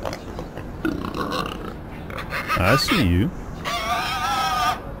 Alright. I see you.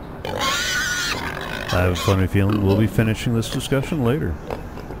 I have a funny feeling we'll be finishing this discussion later.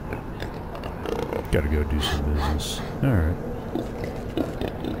 Gotta go do some business. Alright.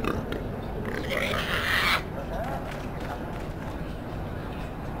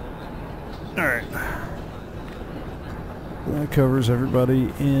 Alright. That covers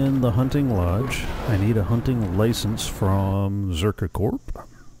everybody in the hunting lodge. I need a hunting license from Zerka Corp.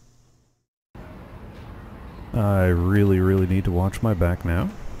 I really need to watch my back now.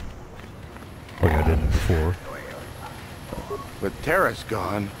 Like I didn't before. With Terrace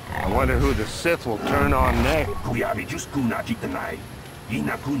gone, I wonder who the Sith will turn on next.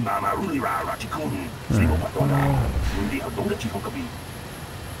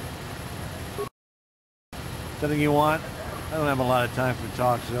 Something you want? I don't have a lot of time for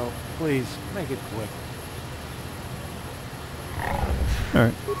talk, so please, make it quick.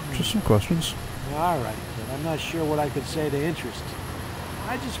 Alright, just some questions. Alright, but I'm not sure what I could say to interest you.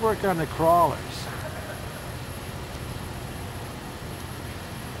 I just work on the crawlers.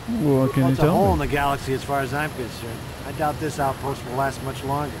 What can you It's a tell hole in me? the galaxy as far as I'm concerned. I doubt this outpost will last much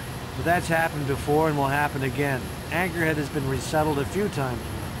longer. But that's happened before and will happen again. Anchorhead has been resettled a few times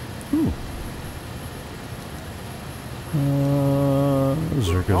now. Ooh.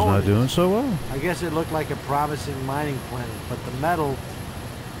 Zerka's not doing so well. I guess it looked like a promising mining planet, but the metal,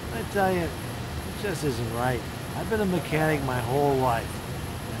 I tell you, it just isn't right. I've been a mechanic my whole life.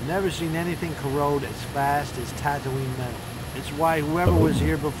 I've never seen anything corrode as fast as Tatooine metal. It's why whoever was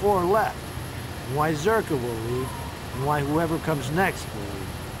here before left, and why Zerka will leave, and why whoever comes next will leave.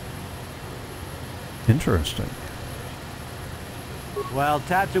 Interesting. Well,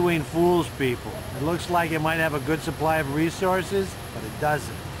 Tatooine fools people. It looks like it might have a good supply of resources, but it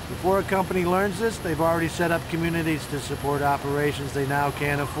doesn't. Before a company learns this, they've already set up communities to support operations they now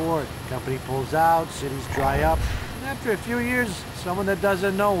can't afford. The company pulls out, cities dry up, and after a few years, someone that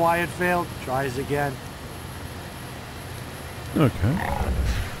doesn't know why it failed tries again. Okay.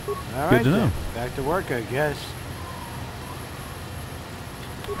 All Good right, to know. then. Back to work, I guess.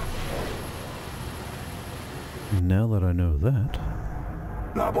 Now that I know that.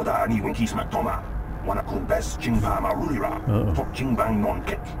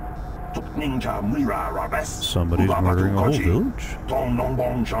 Somebody's murdering a whole village?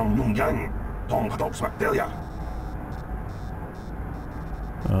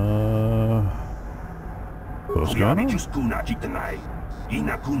 What's going on?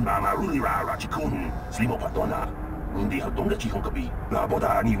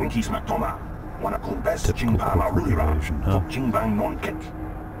 Typical corporate evasion, huh?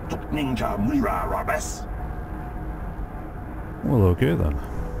 Well, okay then.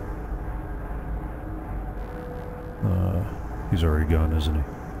 He's already gone, isn't he?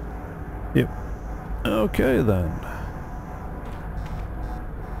 Yep. Okay then.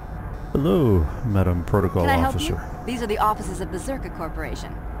 Hello, Madam Protocol Can I help Officer. you? These are the offices of Berserker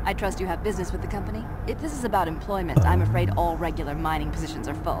Corporation. I trust you have business with the company. If this is about employment, I'm afraid all regular mining positions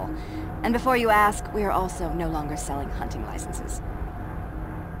are full. And before you ask, we are also no longer selling hunting licenses.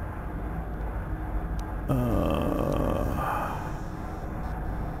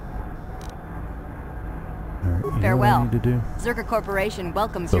 Alright, what I Farewell. need to do? Zerka Corporation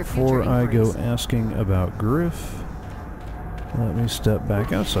welcomes your future Before I go inquiries. asking about Griff, let me step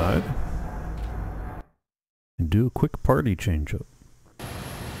back outside and do a quick party change-up.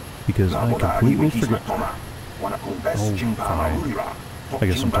 Because I completely forget. Oh, fine. I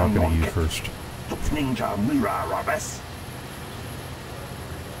guess I'm talking to you first. What are you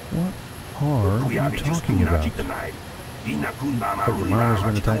talking about? But Ramirez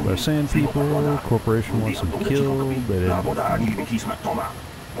been attacked by sand people, corporation wants him killed, they're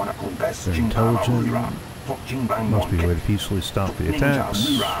intelligent, must be a way to peacefully stop the attacks.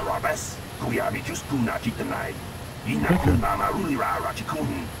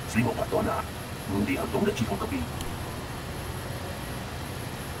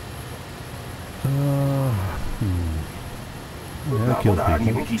 Yeah, I killed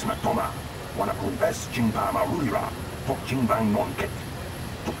people.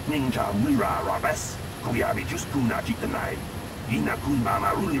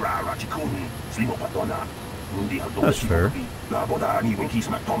 That's fair.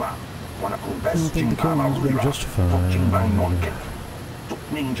 I don't think the killing has been justified.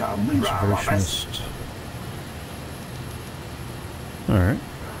 Conservationist. Alright.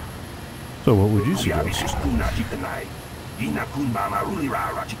 So what would you suggest?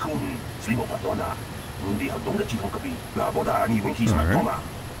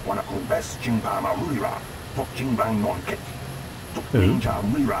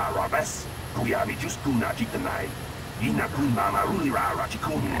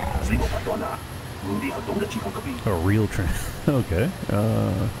 A real train. Okay.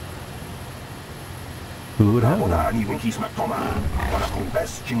 Who would have one?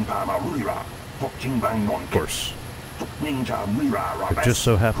 Of course. It just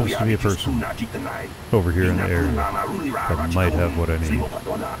so happens to be a person over here in the area that might have what I need.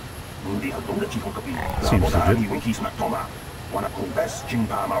 Seems legit.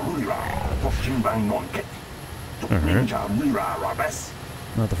 Alright.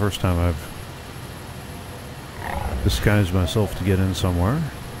 Not the first time I've disguised myself to get in somewhere.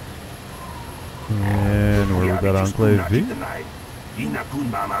 And where we got Enclave V?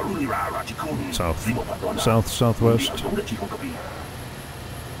 Southwest.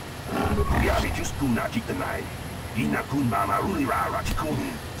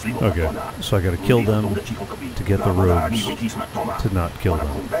 Okay, so I gotta kill them to get the robes to not kill them.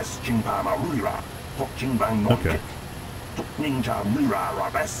 Okay.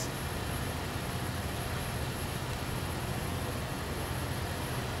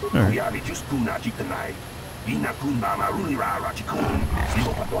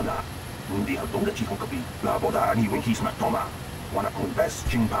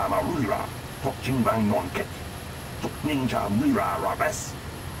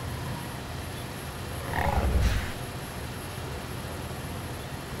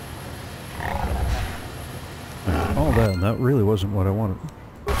 All that, and that really wasn't what I wanted.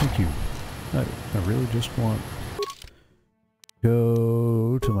 Thank you. I really just want...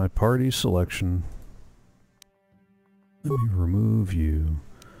 Go to my party selection. Let me remove you.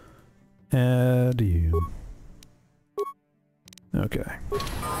 Add you. Okay.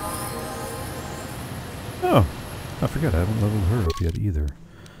 Oh, I forgot I haven't leveled her up yet either.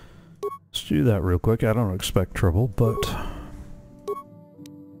 Let's do that real quick. I don't expect trouble, but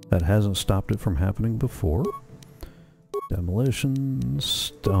that hasn't stopped it from happening before. Demolition,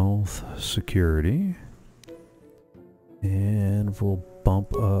 stealth, security. And we'll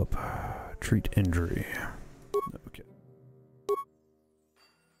bump up treat injury. Okay.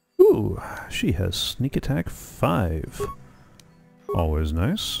 Ooh, she has sneak attack 5. Always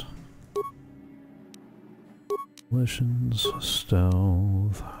nice. Missions,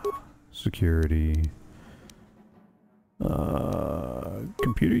 stealth, security,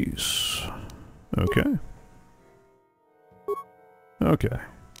 computer use. Okay. Okay.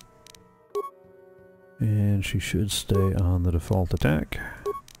 And she should stay on the default attack.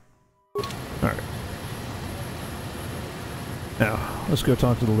 Alright. Now, let's go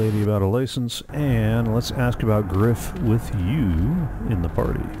talk to the lady about a license, and let's ask about Griff with you in the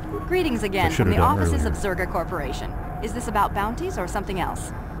party. Greetings again from the offices of Zerka Corporation. Is this about bounties or something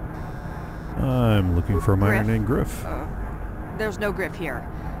else? I'm looking for a miner named Griff. There's no Griff here.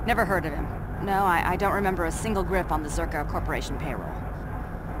 Never heard of him. No, I don't remember a single Griff on the Zerka Corporation payroll.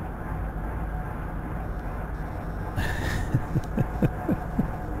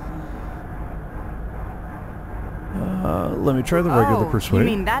 Let me try the regular persuade. You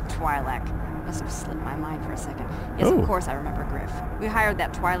mean that Twi'lek? Must have slipped my mind for a second. Yes, of course I remember Griff. We hired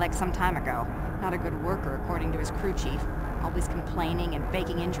that Twi'lek some time ago. Not a good worker, according to his crew chief. Always complaining and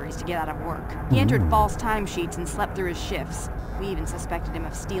faking injuries to get out of work. He entered false timesheets and slept through his shifts. We even suspected him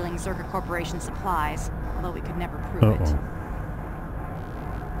of stealing Zerka Corporation supplies, although we could never prove it.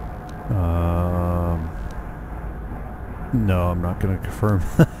 No, I'm not going to confirm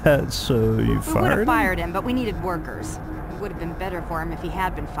that, so you fired him? We would have fired him, but we needed workers. It would have been better for him if he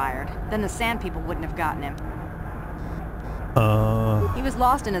had been fired. Then the Sand People wouldn't have gotten him. He was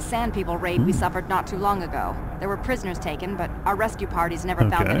lost in a Sand People raid we suffered not too long ago. There were prisoners taken, but our rescue parties never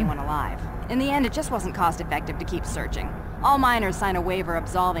found anyone alive. In the end, it just wasn't cost-effective to keep searching. All miners sign a waiver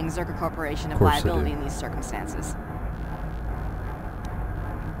absolving Zerka Corporation of liability in these circumstances.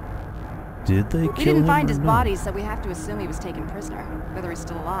 Did they kill him? We didn't find his body, so we have to assume he was taken prisoner. Whether he's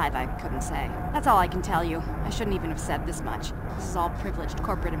still alive, I couldn't say. That's all I can tell you. I shouldn't even have said this much. This is all privileged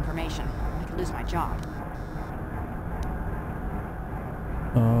corporate information. I could lose my job.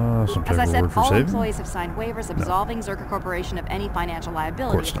 As I said, all employees have signed waivers absolving Zerka Corporation of any financial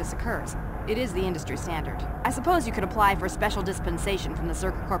liability if this occurs. It is the industry standard. I suppose you could apply for special dispensation from the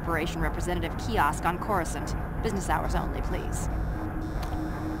Zerka Corporation representative kiosk on Coruscant. Business hours only, please.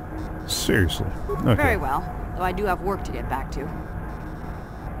 Seriously? Okay. Very well, though I do have work to get back to.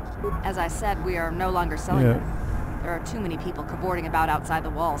 As I said, we are no longer selling them. There are too many people cavorting about outside the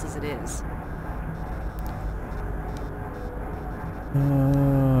walls as it is.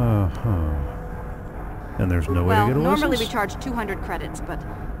 And there's no way to get a license? Normally we charge 200 credits, but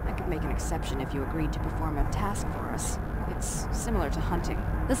I could make an exception if you agreed to perform a task for us. It's similar to hunting.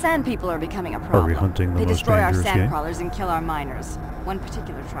 The Sand People are becoming a problem. Are we hunting the They most destroy our dangerous sand game? crawlers and kill our miners. One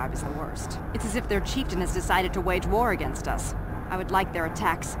particular tribe is the worst. It's as if their chieftain has decided to wage war against us. I would like their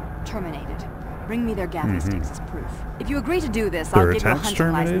attacks terminated. Bring me their gaffy sticks as proof. If you agree to do this, I'll give you a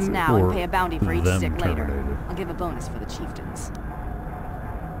hunting license now and pay a bounty for each stick later. I'll give a bonus for the chieftains.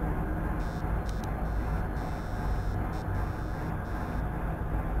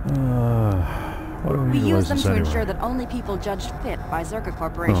 What do We use them to ensure that only people judged fit by Zerka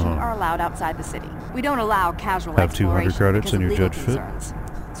Corporation are allowed outside the city. We don't allow casual Have 200 exploration credits because and of you legal judge fit? concerns.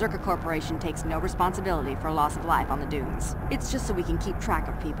 Zerka Corporation takes no responsibility for loss of life on the dunes. It's just so we can keep track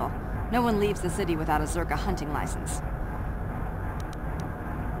of people. No one leaves the city without a Zerka hunting license.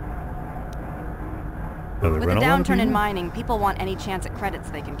 With the downturn in mining, people want any chance at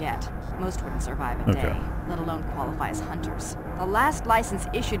credits they can get. Most wouldn't survive a day, let alone qualify as hunters. The last license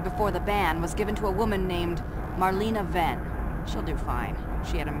issued before the ban was given to a woman named Marlena Venn. She'll do fine.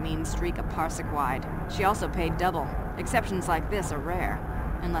 She had a mean streak a parsec wide. She also paid double. Exceptions like this are rare,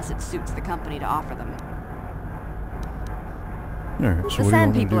 unless it suits the company to offer them. Alright, so The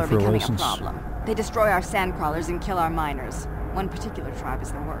Sand People are becoming a problem. They destroy our sand crawlers and kill our miners. One particular tribe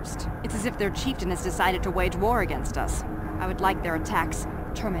is the worst. It's as if their chieftain has decided to wage war against us. I would like their attacks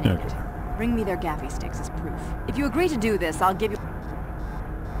terminated. Bring me their gaffy sticks as proof. If you agree to do this, I'll give you...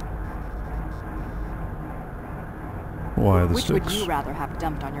 Why the Which sticks? would you rather have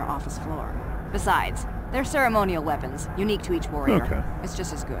dumped on your office floor? Besides, they're ceremonial weapons, unique to each warrior. Okay. It's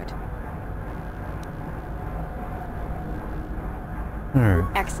just as good. Alright.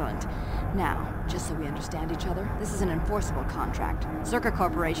 Excellent. Now, just so we understand each other, this is an enforceable contract. Zerka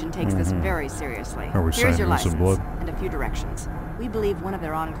Corporation takes this very seriously. Are we Here's your signing some license, blood? and a few directions. We believe one of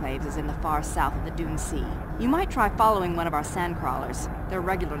their enclaves is in the far south of the Dune Sea. You might try following one of our sand crawlers. They're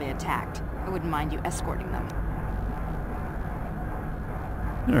regularly attacked. I wouldn't mind you escorting them.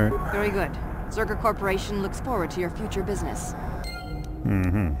 Alright. Very good. Zerka Corporation looks forward to your future business.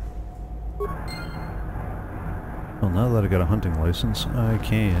 Well, now that I got a hunting license, I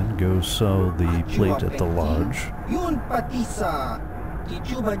can go sell the plate at the lodge. You're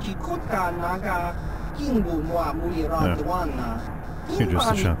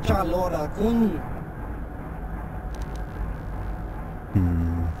just a shopkeeper.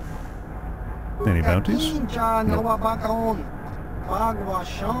 Any bounties? Nope.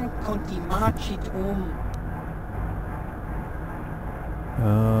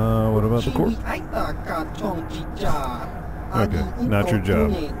 What about the corp? Okay, not your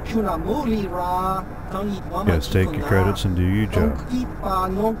job. Yes, take your credits and do your job.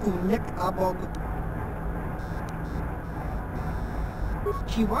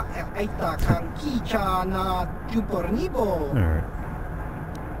 Alright.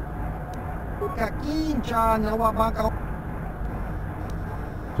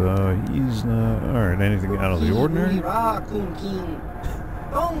 So he's not... Alright, anything out of the ordinary?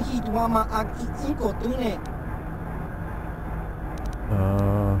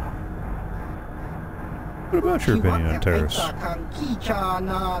 What about your opinion on terrorists?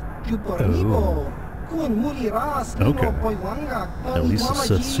 Oh. Okay. At least the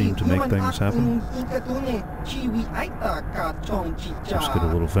Sith seem to make things happen. Just get a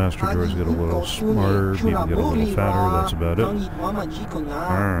little faster, droids get a little smarter, people get a little fatter, that's about it.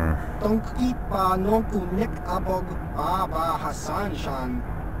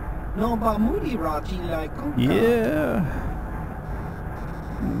 Yeah.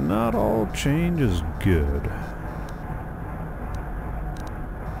 Not all change is good.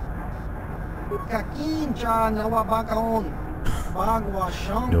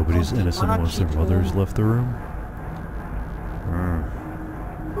 Nobody's innocent once their mother's left the room.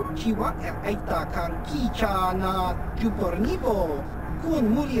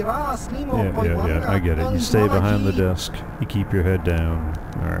 Yeah, I get it. You stay behind the desk, you keep your head down.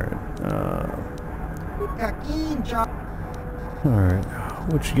 Alright,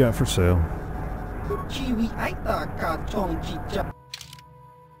 what you got for sale?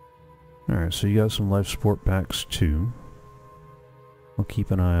 Alright, so you got some life support packs too. I'll keep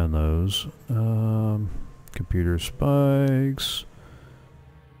an eye on those. Computer spikes.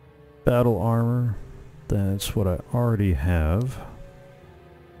 Battle armor. That's what I already have.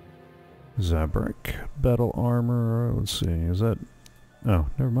 Zabrak. Battle armor. Let's see, is that... Oh,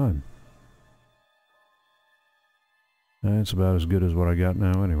 never mind. That's about as good as what I got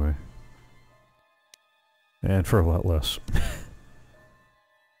now anyway. And for a lot less.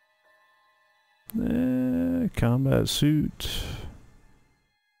 Combat suit.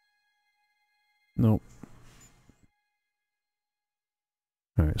 Nope.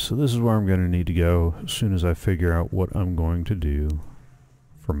 Alright, so this is where I'm going to need to go as soon as I figure out what I'm going to do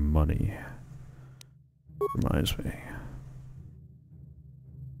for money. Reminds me.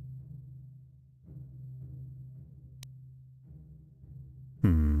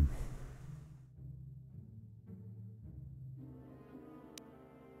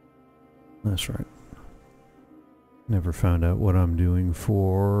 That's right. Never found out what I'm doing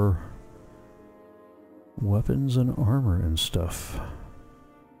for weapons and armor and stuff.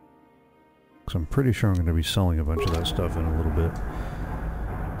 Because I'm pretty sure I'm going to be selling a bunch of that stuff in a little bit.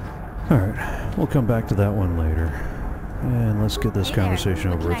 Alright, we'll come back to that one later. And let's get this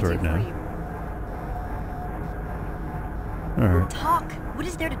conversation over with right now. Alright. Talk? What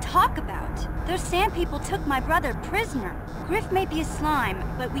is there to talk about? Those sand people took my brother prisoner. Griff may be a slime,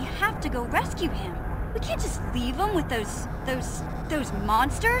 but we have to go rescue him. We can't just leave him with those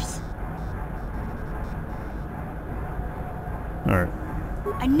monsters. Alright.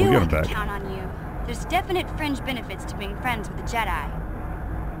 I knew I could count on you. There's definite fringe benefits to being friends with a Jedi.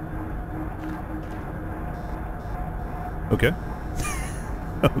 Okay.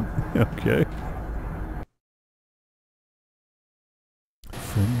 Okay.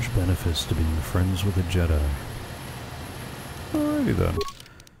 Fringe benefits to being friends with a Jedi. Alrighty then.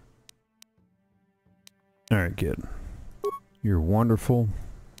 Alright, kid. You're wonderful,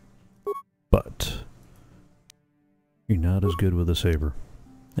 but you're not as good with a saber,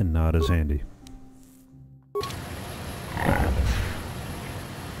 and not as handy. Alright.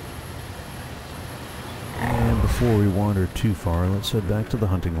 And before we wander too far, let's head back to the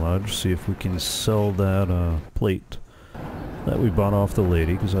hunting lodge, see if we can sell that plate that we bought off the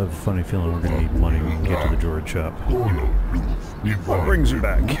lady, because I have a funny feeling we're going to need money when we get to the droid shop. What brings you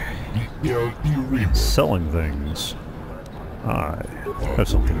back? Selling things. I have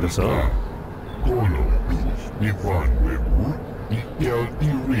something to sell.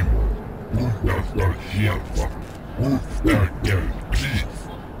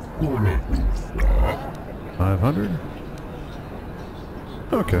 $500?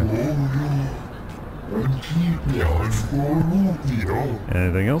 Okay.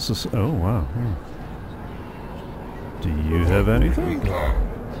 Anything else? Oh, wow. Do you have anything?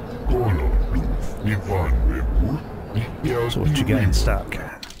 So what you got in stock?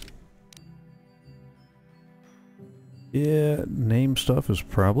 Yeah, name stuff is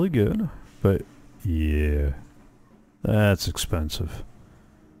probably good, but yeah, that's expensive.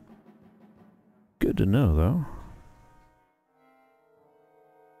 Good to know, though.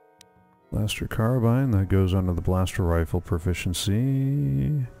 Blaster carbine, that goes under the blaster rifle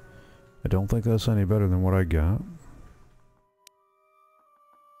proficiency. I don't think that's any better than what I got.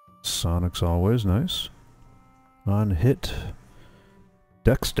 Sonic's always nice. On hit,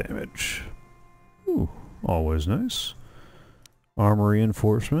 dex damage. Ooh, always nice. Armor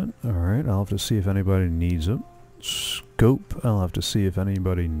reinforcement, alright, I'll have to see if anybody needs it. Scope, I'll have to see if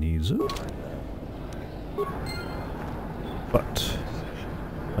anybody needs it. But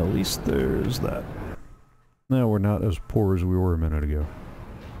at least there's that. Now we're not as poor as we were a minute ago.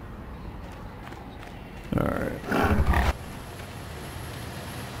 Alright.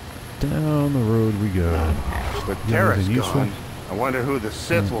 Down the road we go. With You Terrace anything useful? gone, I wonder who the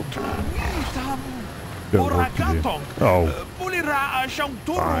Sith will turn. Got work to do. Oh.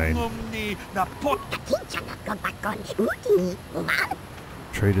 Fine.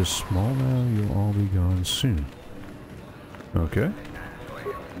 Trade is small now, you'll all be gone soon. Okay.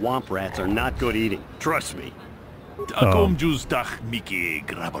 Womp rats are not good eating. Trust me.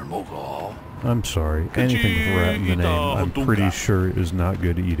 I'm sorry. Anything with rat in the name, I'm pretty sure is not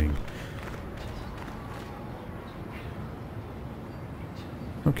good eating.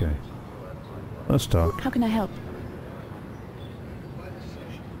 Okay. Let's talk. How can I help?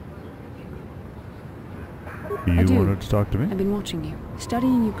 You wanted to talk to me? I've been watching you,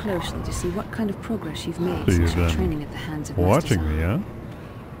 studying you closely to see what kind of progress you've made So since you've your been training at the hands of watching me, huh?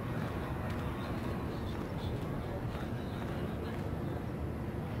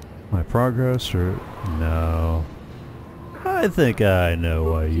 My progress, or no? I think I know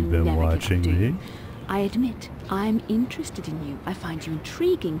why you've been watching me. I admit, I'm interested in you. I find you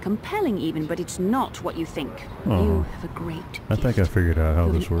intriguing, compelling even, but it's not what you think. You have a great gift. I think I figured out how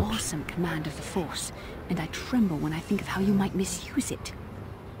this You have an works. awesome command of the Force, and I tremble when I think of how you might misuse it.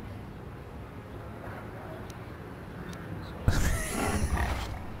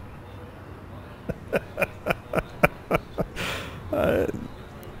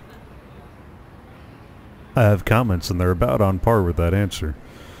 I have comments, and they're about on par with that answer.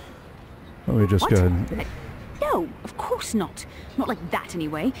 Let me just go ahead and... No, of course not. Not like that,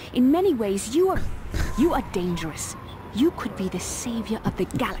 anyway. In many ways, you are dangerous. You could be the savior of the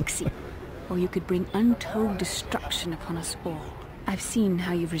galaxy, or you could bring untold destruction upon us all. I've seen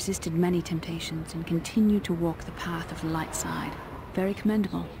how you've resisted many temptations and continue to walk the path of the light side. Very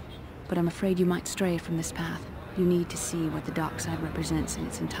commendable. But I'm afraid you might stray from this path. You need to see what the dark side represents in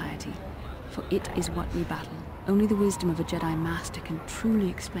its entirety. For it is what we battle. Only the wisdom of a Jedi Master can truly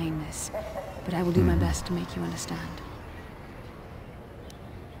explain this. But I will do my best to make you understand.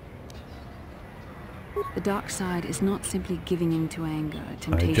 The dark side is not simply giving in to anger,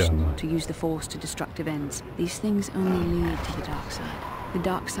 temptation, or to use the Force to destructive ends. These things only lead to the dark side. The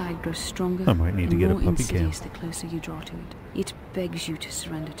dark side grows stronger I might need to and get a more puppy cam. insidious the closer you draw to it. It begs you to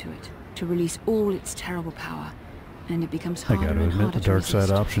surrender to it, to release all its terrible power, and it becomes harder gotta and admit, harder the to dark side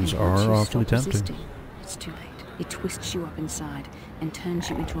resist. options And once are you awfully stop tempting. resisting, it's too late. It twists you up inside and turns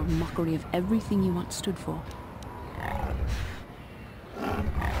you into a mockery of everything you once stood for.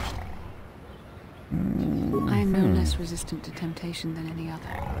 I am no less resistant to temptation than any other.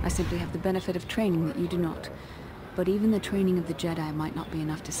 I simply have the benefit of training that you do not. But even the training of the Jedi might not be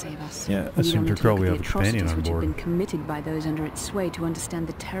enough to save us. Yeah, I You seem only to recall take we the have a companion atrocities on which have board. been committed by those under its sway to understand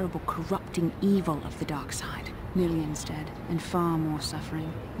the terrible, corrupting evil of the dark side. Millions dead, and far more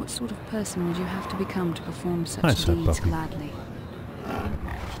suffering. What sort of person would you have to become to perform such Nice, deeds puppy. gladly?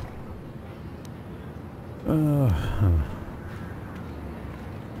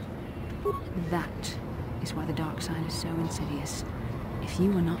 That is why the dark side is so insidious. If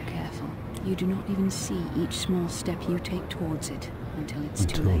you are not careful, you do not even see each small step you take towards it until it's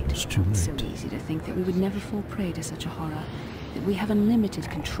too late. It's too It's so late. easy to think that we would never fall prey to such a horror, that we have unlimited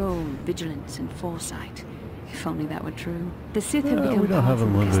control, vigilance, and foresight. If only that were true. The Sith have become we don't have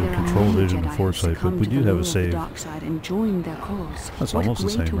powerful because unlimited there are control, many vision, and Jedi who foresight, but succumb we to do the have a lure of the save. dark side and join their cause. That's What almost the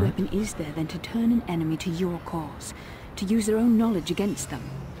greater same, right? weapon is there than to turn an enemy to your cause? To use their own knowledge against them?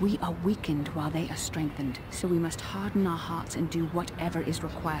 We are weakened while they are strengthened, so we must harden our hearts and do whatever is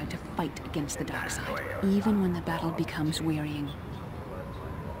required to fight against the dark side, even when the battle becomes wearying.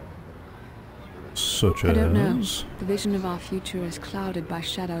 Such I don't know. as... The vision of our future is clouded by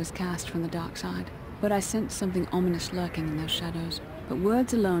shadows cast from the dark side. But I sense something ominous lurking in those shadows. But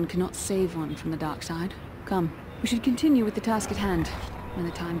words alone cannot save one from the dark side. Come, we should continue with the task at hand. When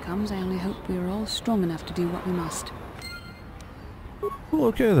the time comes, I only hope we are all strong enough to do what we must. Well,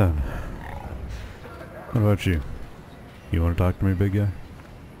 okay then. What about you? You want to talk to me, big guy?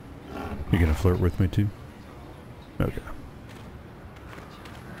 You gonna flirt with me too? Okay.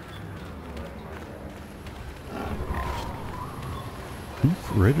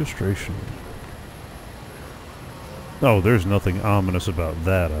 Proof registration. Oh, there's nothing ominous about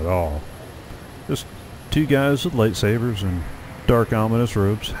that at all. Just two guys with lightsabers and dark ominous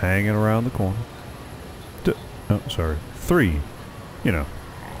robes hanging around the corner. Oh, sorry. Three. You know,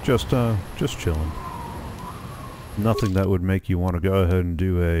 just chilling. Nothing that would make you want to go ahead and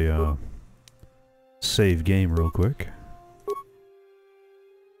do a save game real quick.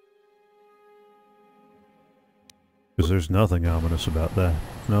 Because there's nothing ominous about that.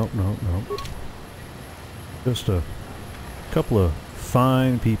 Nope, nope, nope. Just a couple of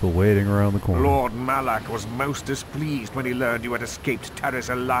fine people waiting around the corner. Lord Malak was most displeased when he learned you had escaped Terrace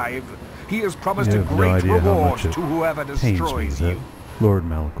alive. He has promised a have no great idea how reward much it to whoever pains me destroys that you. Lord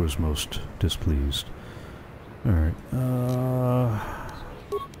Malak was most displeased. Alright,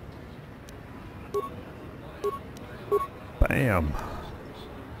 bam.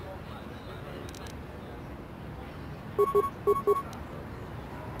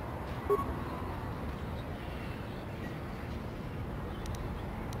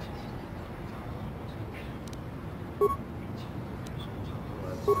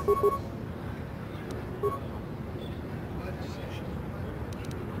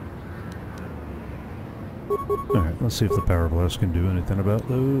 Alright, let's see if the power blast can do anything about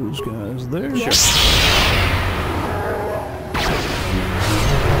those guys there.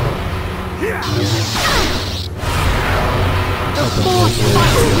 The force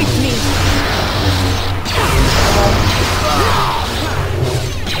fights with me.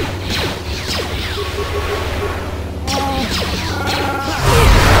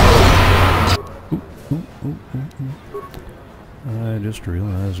 I just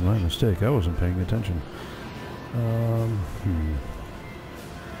realized my mistake. I wasn't paying attention.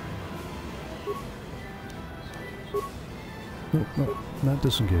 Nope, nope, not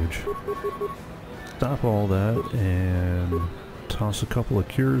disengage. Stop all that and toss a couple of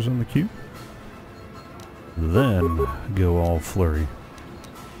cures on the cube. Then go all flurry.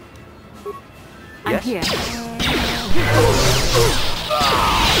 I'm here.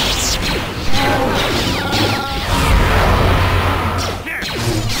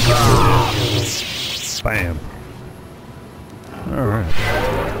 Bam. Alright.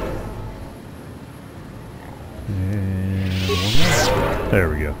 And one more. There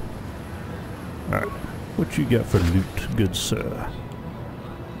we go. Alright. What you got for loot, good sir?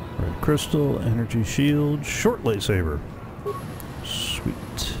 Red crystal, energy shield, short lightsaber.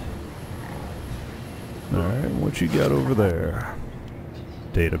 Sweet. Alright, what you got over there?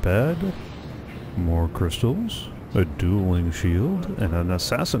 Data pad, more crystals, a dueling shield, and an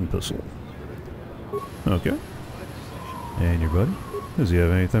assassin pistol. Okay. And your buddy? Does he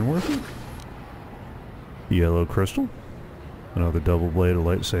have anything worth it? Yellow crystal, another double-bladed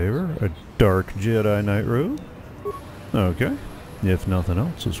lightsaber, a dark Jedi Knight robe. Okay. If nothing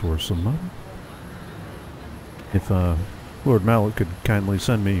else, it's worth some money. If Lord Malak could kindly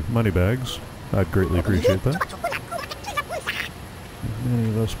send me money bags, I'd greatly appreciate that. Many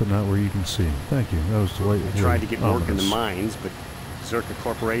of us, but not where you can see. Thank you. That was delightful. I tried to get work in the mines, but Zerka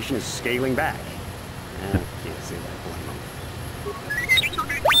Corporation is scaling back. I can't say that blame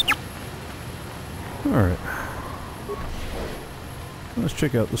them. Alright. Let's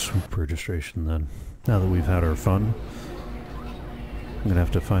check out the swoop registration then. Now that we've had our fun, I'm gonna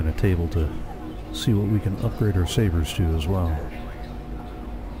have to find a table to see what we can upgrade our sabers to as well.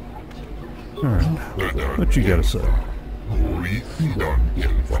 Alright. What you gotta say? You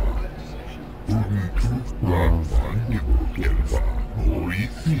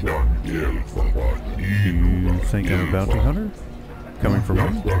think I'm a bounty hunter? Coming from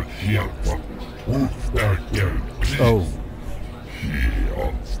home? Oh.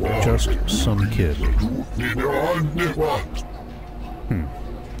 Just some kid.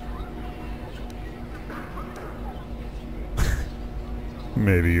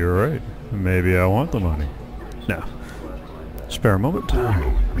 Maybe you're right. Maybe I want the money. Now, spare a moment.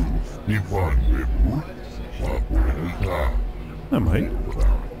 I might.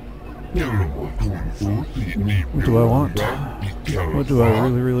 What do I want? What do I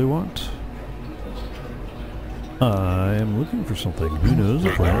really want? I am looking for something. Who knows the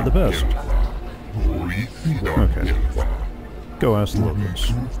planet the best? Okay. Go ask the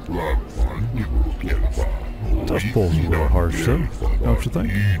locals. Tough pull's a little harsh, though. Don't you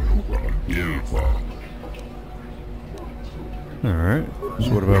think? Alright. So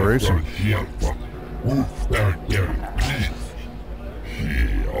what about racing?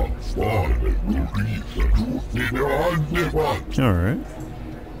 Alright.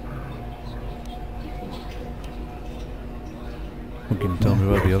 What can you tell me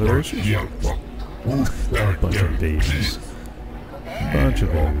about the other racers? Bunch of babies. Bunch of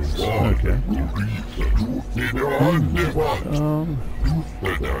babies. Okay.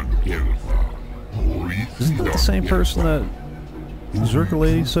 Isn't that the same person that Zerka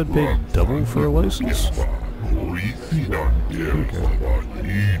lady said paid double for a license? Okay.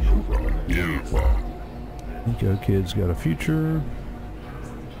 Eco kid's got a future.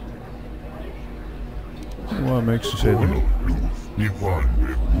 What makes you say that?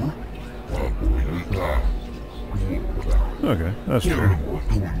 Okay, that's fair.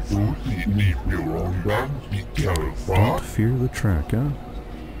 Don't fear the track, huh?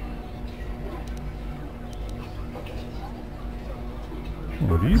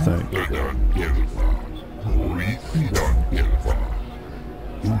 What do you think?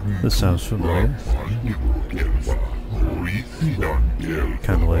 This sounds familiar.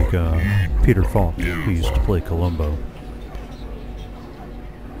 Kind of like Peter Falk, who used to play Columbo.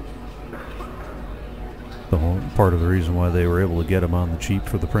 The whole part of the reason why they were able to get him on the cheap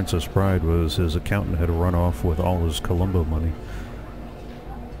for The Princess Bride was his accountant had run off with all his Columbo money.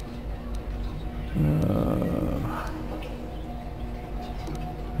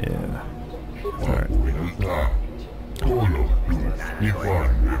 Yeah. Alright.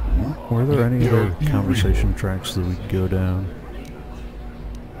 Were there any other conversation tracks that we could go down?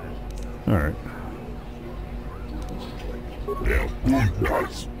 Alright.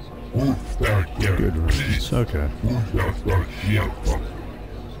 Good riddance. Okay.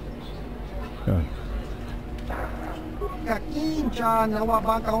 Good.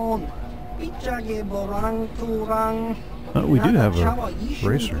 We do have a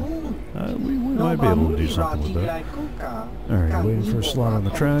racer. We might be able to do something with that. Alright, waiting for a slot on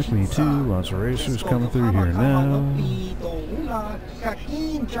the track. Me too. Lots of racers coming through here now.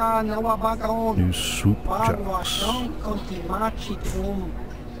 New swoop jocks.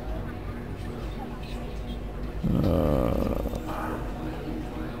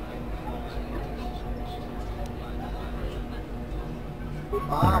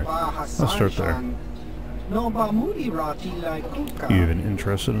 Alright, let's start there. You even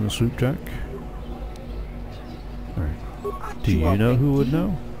interested in a swoop jack? Alright. Do you know who would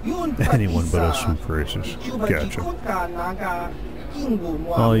know? Anyone but us swoop racers. Gotcha.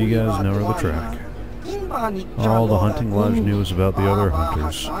 All you guys know are the track. All the hunting lodge knew was about the other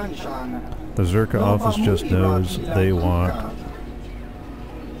hunters. The Zerka office just knows they want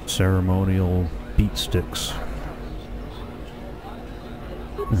ceremonial beat sticks.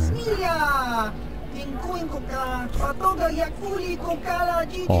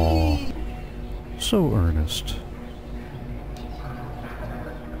 Aw, so earnest.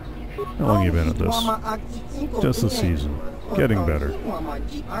 How long you been at this? Just the season. Getting better.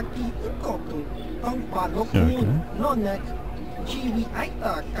 Okay.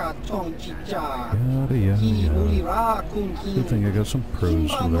 Yada yada. Good thing I got some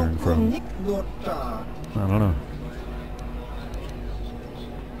pros to learn from. I don't know.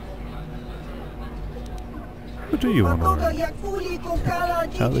 What do you want to learn?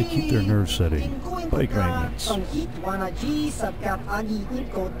 How they keep their nerves steady. Bike maintenance.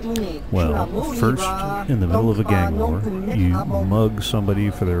 Well, first, in the middle of a gang war, you mug somebody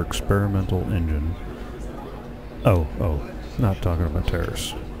for their experimental engine. Oh, not talking about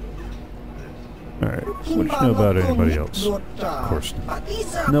terrorists. Alright, what do you know about anybody else? Of course not.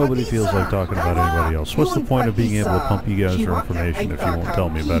 Nobody feels like talking about anybody else. What's the point of being able to pump you guys for information if you won't tell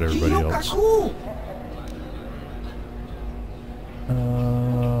me about everybody else?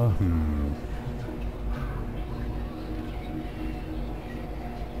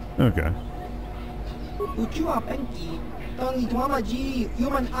 Okay.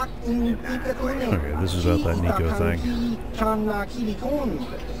 Okay, this is about that Nico thing.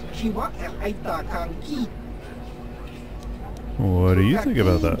 What do you think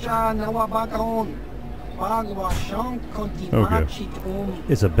about that? Okay.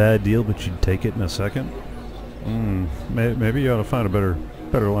 It's a bad deal, but you'd take it in a second? Maybe you ought to find a better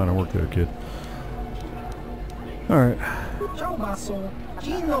line of work there, kid. Alright.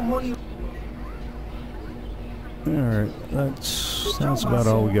 Alright, that's about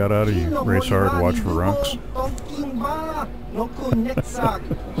all we got out of you. Race hard, watch for rocks.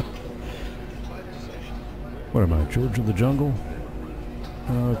 What am I, George of the Jungle?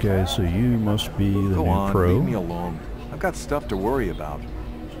 Okay, so you must be the new pro. Leave me alone. I've got stuff to worry about.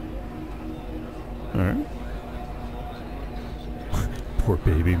 Alright. Poor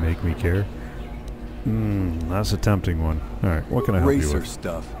baby, make me care. That's a tempting one. Alright, what can I help you with? Racer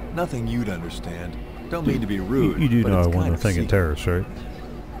stuff. Nothing you'd understand. Don't mean to be rude. You do know I won the thing in terrorists, right?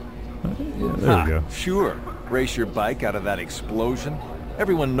 Yeah, there we go. Sure. Race your bike out of that explosion.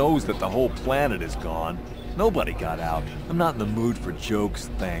 Everyone knows that the whole planet is gone. Nobody got out. I'm not in the mood for jokes,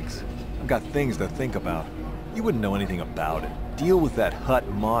 thanks. I've got things to think about. You wouldn't know anything about it. Deal with that Hut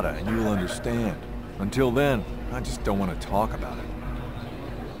Mata and you'll understand. Until then, I just don't want to talk about it.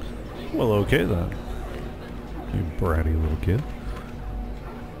 Well, okay then. You bratty little kid.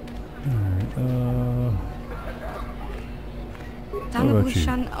 Alright, what about you?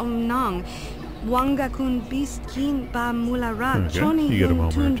 Wanga kun biskin ba mulara Okay, you get a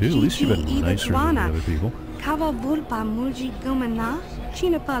moment or two. At least you've been nicer than the other people. Kava vulpa mulji gumana,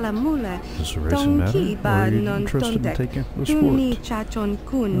 chinapala mula, Does the racing matter? Or are you interested in taking the sport? I'm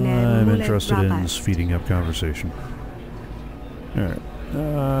interested in speeding up conversation. Alright,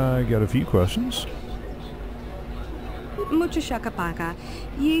 I got a few questions. Mucho shakapaka,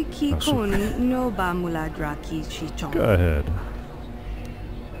 ye ki kun no ba mula draki chichon. Go ahead.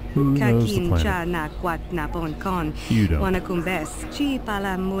 Who knows the planet? You don't.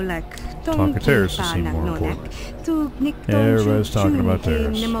 Talk of terrorists seem more important. Everybody's talking about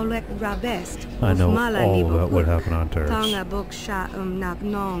terrorists. I know all about what happened on terrorists.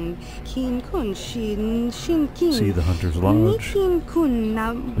 See the Hunter's Lodge,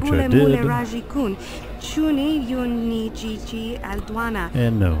 which I did.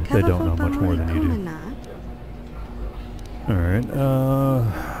 And no, they don't know much more than you do. Alright,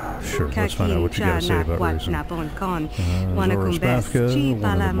 sure, let's find out what you gotta say about racing. Zora Spafka, one of the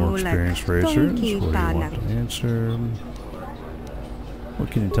more experienced racers. What do you want to answer? What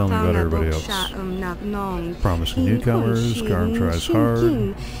can you tell me about everybody else? Promising newcomers, Garm tries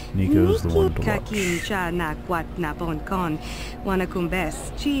hard, Nico's the one to watch.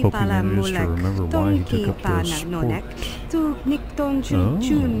 Hoping managed to remember why he took up the sport. Oh.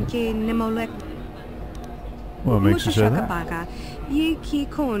 What makes you say that?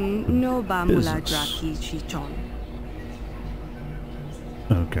 Business.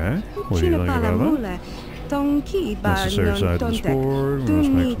 Okay. What do you think about that? Necessary side of the sport. We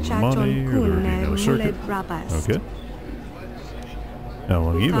must make some money. Or there would be no circuit. Okay. How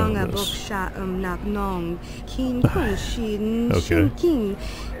long have you been on this? Okay.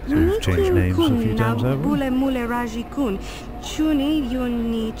 So you've changed names a few times, haven't you?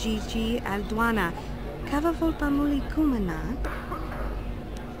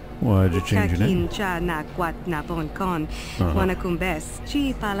 Why'd you change your name? Okay.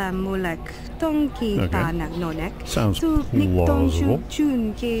 Sounds plausible.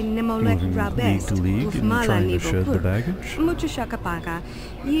 Moving league to league and trying to shed the baggage.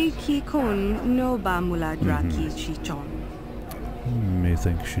 May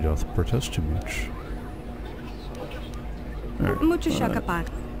think she doth protest too much. Right.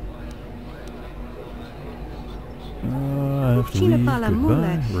 I have to leave.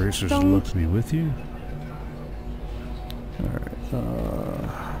 Goodbye. Racers would love to be with you. Alright,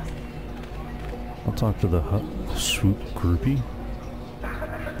 I'll talk to the swoop groupie.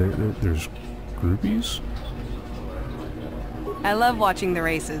 There's groupies? I love watching the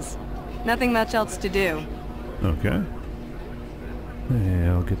races. Nothing much else to do. Okay.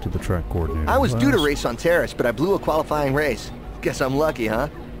 Yeah, I'll get to the track coordinator. I was due to race on Terrace, but I blew a qualifying race. Guess I'm lucky, huh?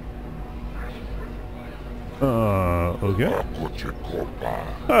 Okay.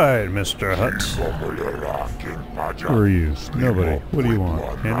 Alright, Mr. Hutt. Who are you? Nobody. What do you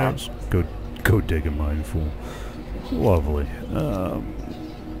want? Handouts? Go dig a mine, fool. Lovely.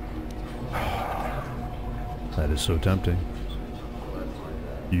 That is so tempting.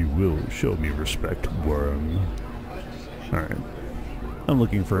 You will show me respect, worm. Alright. I'm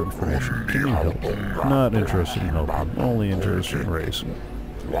looking for information. Can you help? Not interested in helping. Only interested in racing.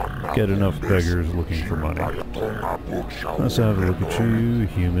 Get enough beggars looking for money. Let's have a look at you,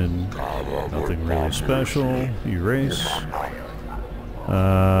 human. Nothing really special. You race.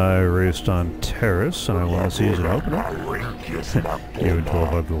 I raced on Terrace, and I want to see as an opener. You and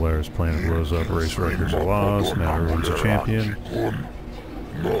 12 other players planet blows up, race records are lost, now everyone's a champion.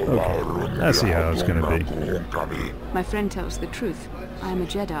 Okay, I see how it's going to be. My friend tells the truth. I am a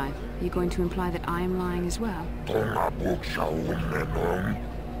Jedi. Are you going to imply that I am lying as well?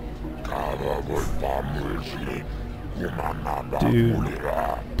 Dude,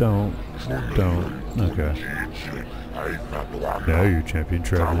 don't. Okay. Now you're champion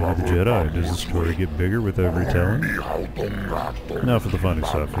traveling with the Jedi. Does the story get bigger with every telling? Enough of the funny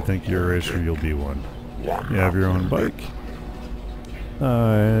stuff. You think you're a racer, you'll be one. You have your own bike?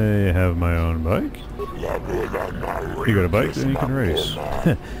 I have my own bike. You got a bike, then you can race.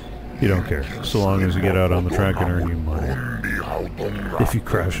 You don't care, so long as you get out on the track and earn you money. If you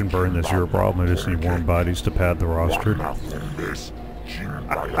crash and burn, that's your problem. I just need warm bodies to pad the roster.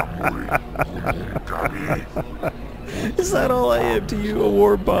 Is that all I am to you, a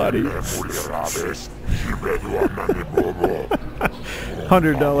warm body?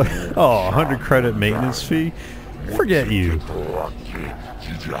 $100, oh, 100 credit maintenance fee? Forget you.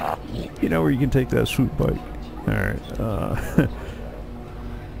 You know where you can take that swoop bike? Alright,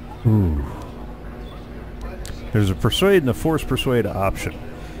 ooh. There's a persuade and a force persuade option.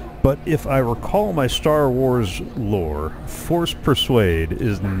 But if I recall my Star Wars lore, Force Persuade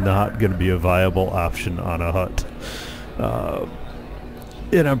is not going to be a viable option on a hut.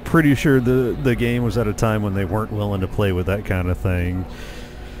 And I'm pretty sure the game was at a time when they weren't willing to play with that kind of thing.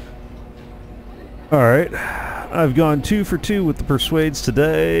 Alright, I've gone 2 for 2 with the Persuades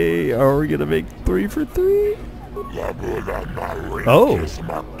today. Are we going to make 3 for 3? Oh!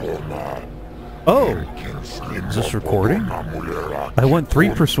 Oh! Is this recording? I went 3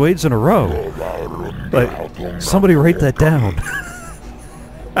 Persuades in a row. Like, somebody write that down.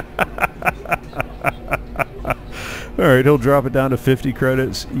 Alright, he'll drop it down to 50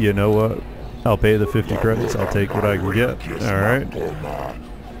 credits. You know what? I'll pay the 50 credits. I'll take what I can get. Alright.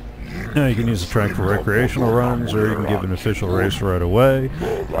 Now you can use the track for recreational runs, or you can give an official race right away.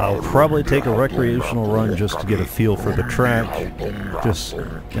 I'll probably take a recreational run just to get a feel for the track. Just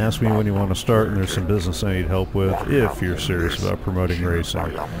ask me when you want to start, and there's some business I need help with if you're serious about promoting racing.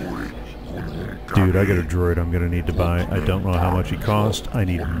 Dude, I got a droid I'm going to need to buy. I don't know how much he costs. I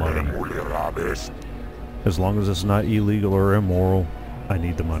need money. As long as it's not illegal or immoral, I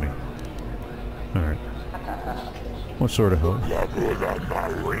need the money. Alright. What sort of help?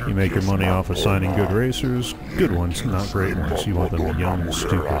 You make your money off of signing good racers. Good ones, not great ones. You want them young and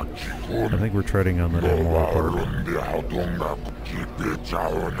stupid. I think we're treading on that immoral part.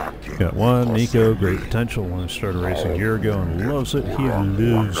 Got one, Nico, great potential. When I started racing a year ago and loves it, he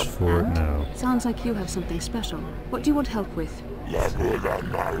lives for it now. Sounds like you have something special. What do you want help with? You want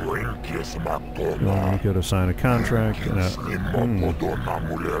Nico to sign a contract, and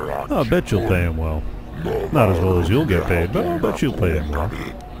I'll bet you'll pay him well. Not as well as you'll get paid, but I'll bet you'll pay him well.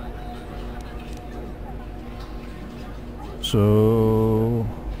 So,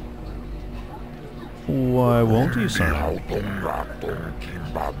 why won't he sign?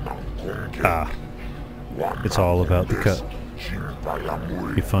 Ah, it's all about the cut.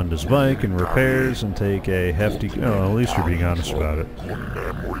 You fund his bike and repairs and take a hefty... Oh, at least you're being honest about it.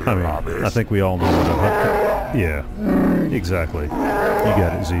 I mean, I think we all know what a hut cut... Yeah, exactly. You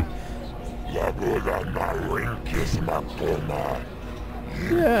got it, Z. Yeah,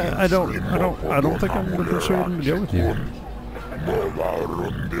 I don't think I'm going to persuade him to go with you.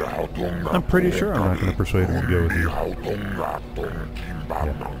 I'm pretty sure I'm not going to persuade him to go with you.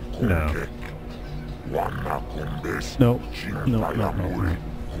 Yeah. No. Nope. No.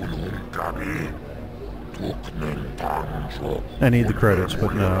 I need the credits,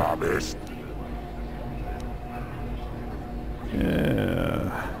 but no.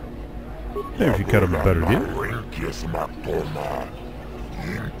 Yeah. Maybe if you cut him a better deal.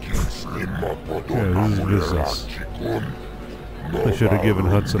 Yeah, this is business. They should have given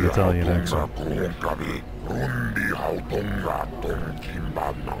Hutz an Italian accent.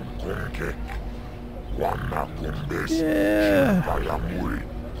 Yeah.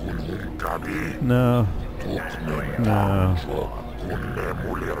 No. No.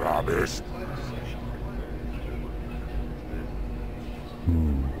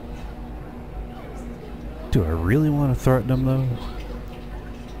 Do I really want to threaten him, though?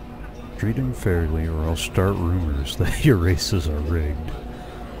 Treat him fairly, or I'll start rumors that your races are rigged.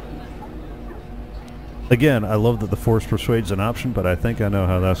 Again, I love that the Force Persuade's an option, but I think I know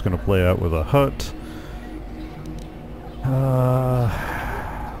how that's going to play out with a hut.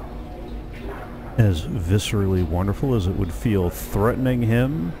 As viscerally wonderful as it would feel threatening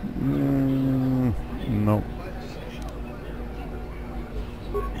him, nope.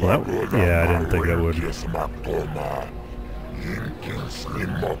 Well, yeah, I didn't think I would.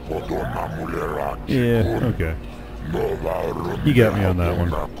 Yeah, okay. You got me on that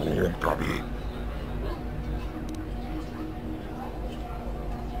one.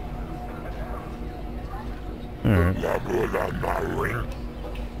 Alright.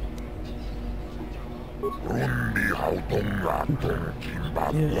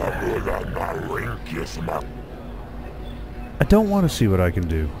 Yeah. I don't want to see what I can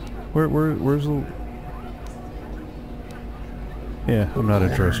do. Where's the... Yeah, I'm not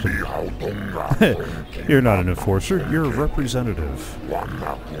interested. You're not an enforcer, you're a representative.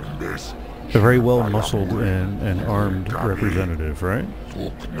 A very well-muscled and armed representative, right?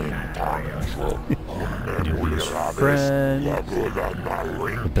 And you'll be his friend.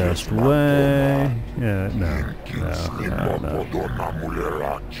 The best way... Yeah, no.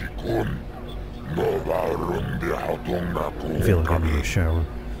 I feel like I need a shower.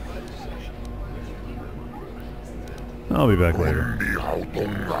 I'll be back later.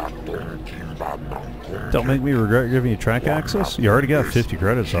 Don't make me regret giving you track access. You already got 50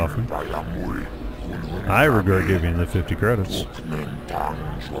 credits off me. I regret giving you the 50 credits.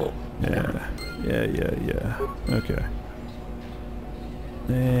 Yeah. Okay.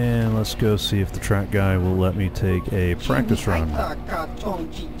 And let's go see if the track guy will let me take a practice run.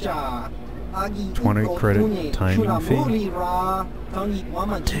 20 credit timing fee.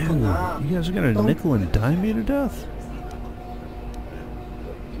 Dude, you guys are gonna nickel and dime me to death?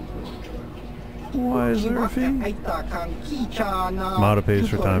 Why is there a fee? Mata pays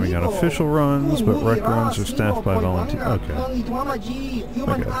for timing on official runs, but rec runs are staffed by volunteers. Okay.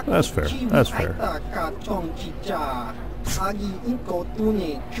 Okay, that's fair. That's fair.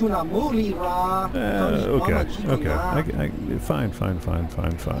 Okay. Okay.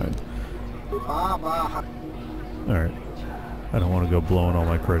 Fine. Alright. I don't want to go blowing all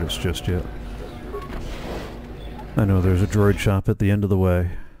my credits just yet. I know there's a droid shop at the end of the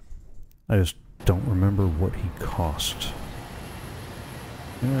way. I just don't remember what he cost.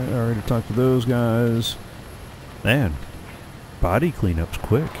 Alright, I already talked to those guys. Man, body cleanup's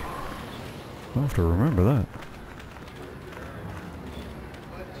quick. I'll have to remember that.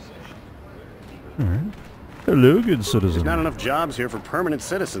 Alright. Hello, good citizen. There's not enough jobs here for permanent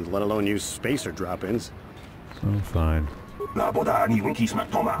citizens, let alone use spacer drop-ins. Oh, fine. Yeah.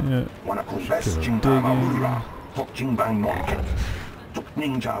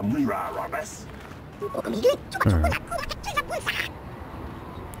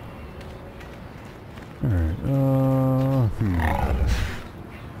 Alright,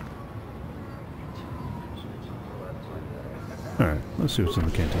 Alright, let's see what's in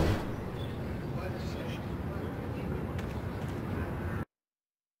the canteen.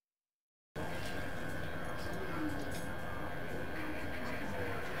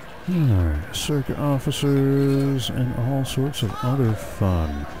 Alright, circuit officers and all sorts of other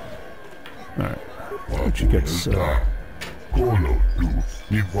fun. Alright, what you got to say? Alright,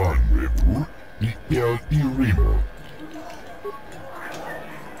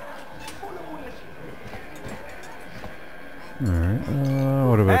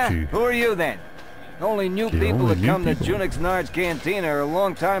 what about you? Who are you then? Only new people that come to Junix Nard's Cantina are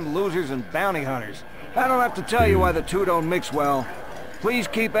long-time losers and bounty hunters. I don't have to tell you why the two don't mix well. Please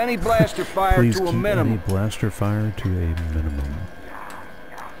keep any blaster fire to a minimum. Any blaster fire to a minimum.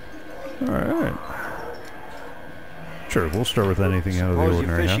 Alright. Sure, we'll start with anything out of the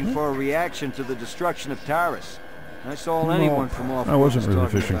ordinary. You're fishing for a reaction to the destruction of Taris. That's all anyone from off. I wasn't really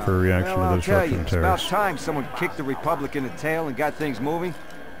fishing for a reaction to the destruction of Taris. It's about time someone kicked the Republic in the tail and got things moving.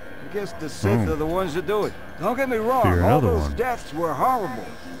 I guess the Sith are the ones that do it. Don't get me wrong, all those deaths were horrible.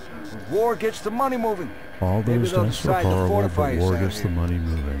 The war gets the money moving. All those deaths were horrible, but war gets the money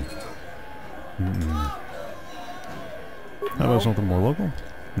moving. How about something more local?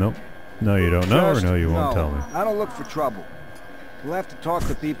 Nope. No, you don't know, or no, you won't tell me. I don't look for trouble. You'll have to talk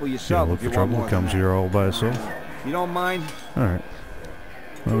to people yourself. You don't look for trouble? It comes here all by itself? You don't mind? Alright.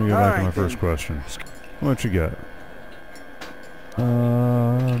 Let me go back to my first question. What you got?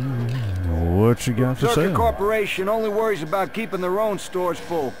 What you got to say? The corporation only worries about keeping their own stores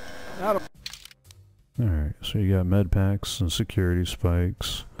full. Alright, so you got med packs and security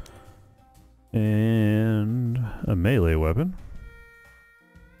spikes. And a melee weapon.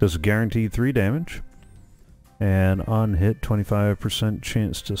 Does guarantee 3 damage. And on hit, 25%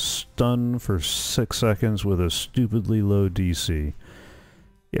 chance to stun for 6 seconds with a stupidly low DC.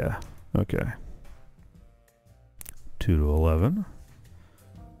 Yeah, okay. 2 to 11.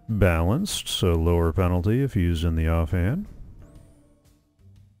 Balanced, so lower penalty if used in the offhand.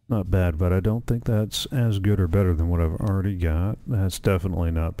 Not bad, but I don't think that's as good or better than what I've already got. That's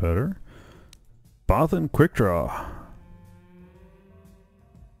definitely not better. Bothan Quick Draw.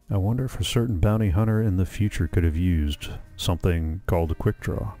 I wonder if a certain bounty hunter in the future could have used something called a Quick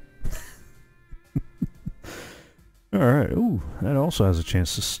Draw. Alright, ooh, that also has a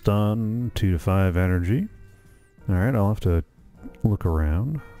chance to stun, 2 to 5 energy. Alright, I'll have to look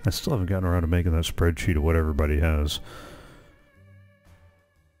around. I still haven't gotten around to making that spreadsheet of what everybody has.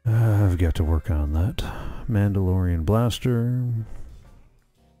 I've got to work on that. Mandalorian Blaster.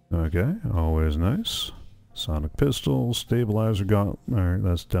 Okay, always nice. Sonic Pistol, Stabilizer Gauntlet. Alright,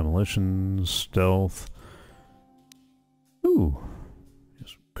 that's Demolition, Stealth. Ooh.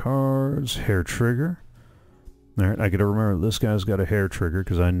 Some cards, Hair Trigger. Alright, I gotta remember this guy's got a hair trigger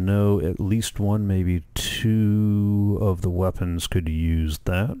because I know at least 1, maybe 2 of the weapons could use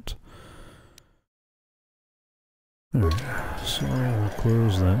that. Alright, so we'll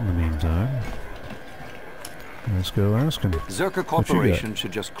close that in the meantime. Let's go ask him. Zerka Corporation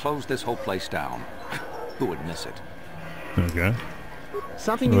should just close this whole place down. Who would miss it? Okay.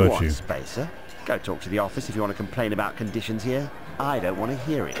 Something you want, Spacer? Go talk to the office if you want to complain about conditions here. I don't want to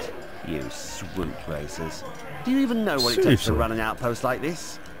hear it. You swoop racers. Do you even know what it takes to run an outpost like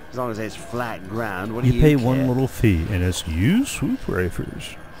this? As long as there's flat ground, what do You you pay care? one little fee, and it's you swoop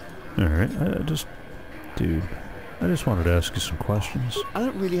rafers. Alright, Dude, I just wanted to ask you some questions. I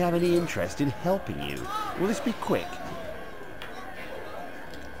don't really have any interest in helping you. Will this be quick?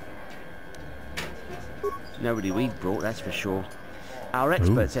 Nobody we've brought, that's for sure. Our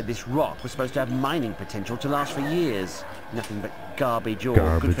expert said this rock was supposed to have mining potential to last for years. Nothing but garbage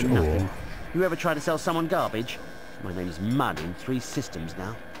ore, good for nothing. You ever try to sell someone garbage? My name's Mud in 3 systems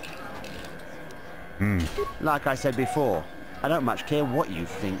now. Like I said before, I don't much care what you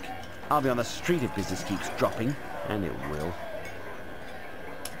think. I'll be on the street if business keeps dropping, and it will.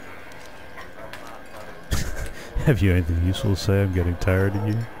 Have you anything useful to say? I'm getting tired of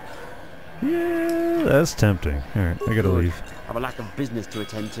you. Yeah, that's tempting. Alright, I gotta leave. I have a lack of business to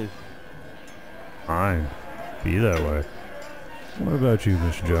attend to. Fine. Be that way. What about you,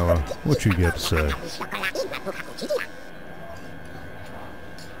 Miss Jella? What you got to say?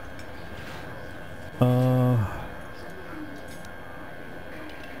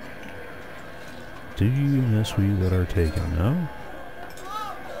 Do you miss we that are taken? No?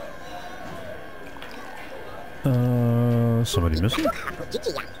 Somebody missing?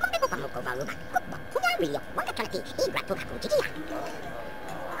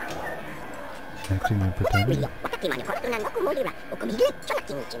 Acting and pretending?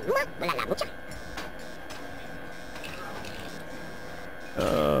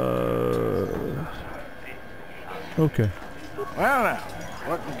 Okay. Well now,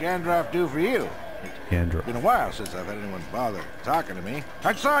 what can Gandalf do for you? Gandalf. It's been a while since I've had anyone bother talking to me.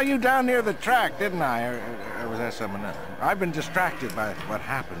 I saw you down near the track, didn't I? Or was that someone else? I've been distracted by what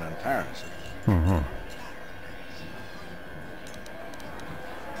happened on Taris.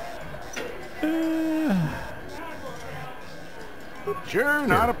 Sure,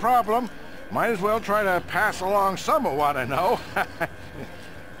 not a problem. Might as well try to pass along some of what I know.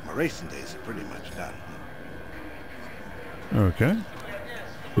 My racing days are pretty much done. Okay.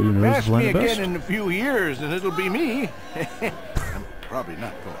 Who knows Ask the me land again best? in a few years and it'll be me. I'm probably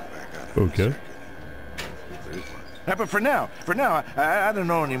not going back out. Okay. But for now, I don't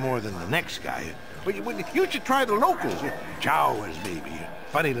know any more than the next guy. But you should try the locals. Chow is maybe.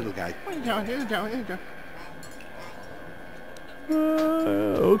 Funny little guy.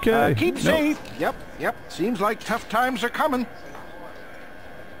 Okay. Keep safe. Yep. Seems like tough times are coming.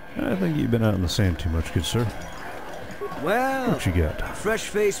 I think you've been out in the sand too much, good sir. Well, what you got? Fresh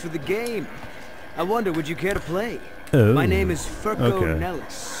face for the game. I wonder, would you care to play? Oh, my name is Furco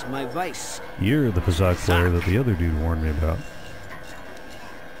Nellis. My vice. You're the Pizzac player that the other dude warned me about.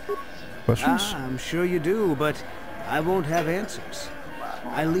 Questions? I'm sure you do, but I won't have answers.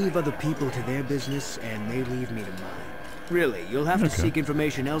 I leave other people to their business, and they leave me to mine. Really, you'll have to seek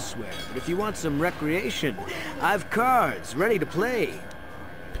information elsewhere, but if you want some recreation, I've cards ready to play.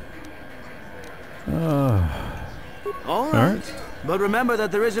 All right. But remember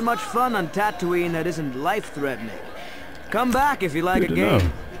that there isn't much fun on Tatooine that isn't life-threatening. Come back if you like a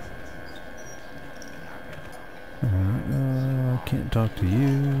game. Can't talk to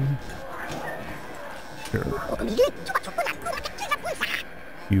you. Sure.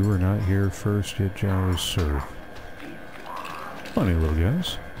 You were not here first, yet Jawas serve. Funny little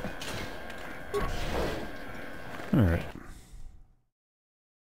guys. Alright.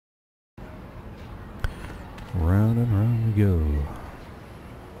 Round and round we go.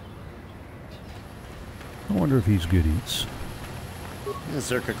 I wonder if he's good eats. The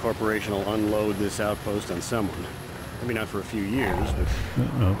Zerka Corporation will unload this outpost on someone. Maybe not for a few years, but...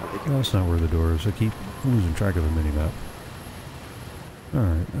 No, that's not where the door is. I keep losing track of the mini-map.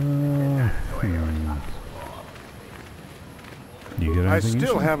 Alright, You got anything I still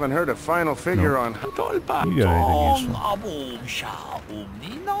useful? haven't heard a final figure on... You got anything useful?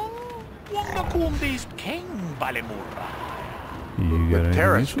 You got anything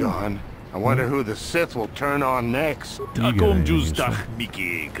Terra's useful? gone. I wonder who the Sith will turn on next. You got anything useful?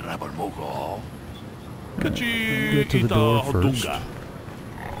 Get to the door first.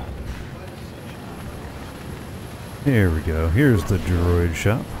 Here we go. Here's the droid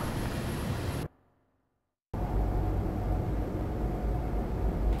shop.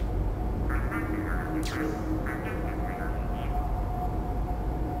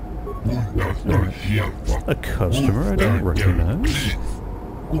 A customer I don't recognize.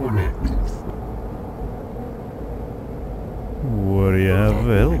 What do you have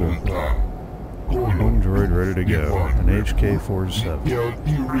available? Home droid ready to go. An HK-47.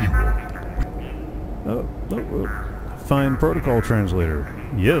 Oh. Find protocol translator.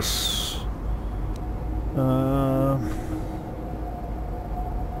 Yes.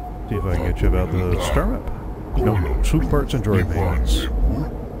 See if I can get you about the star map. Nope. Swoop parts and droid maintenance.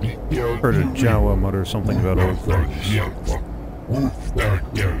 Heard a Jawa mutter something about old things.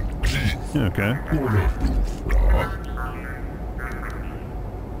 Okay.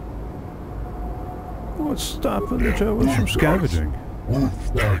 What's stopping the Jawas from scavenging?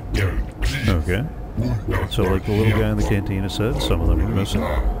 Okay. So like the little guy in the cantina said, some of them are missing.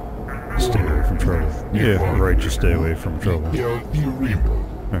 Stay away from trouble. Yeah, right, just stay away from trouble.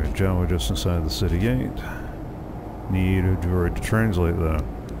 Alright, Jawa just inside the city gate. Need a droid to translate that.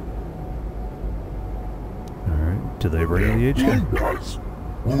 Alright, do they bring in the HK?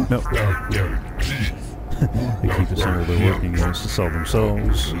 Nope. They keep assembled their working units to sell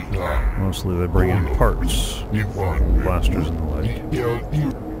themselves. Mostly they bring in parts, blasters and the like.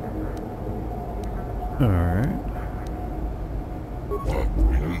 Alright.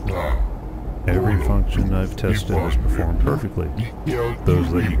 Every function I've tested has performed perfectly. Those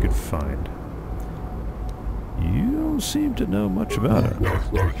that you could find. You don't seem to know much about it.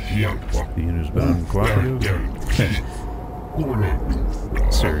 The unit's been uncooperative.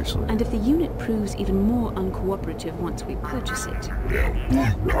 Seriously. And if the unit proves even more uncooperative once we purchase it?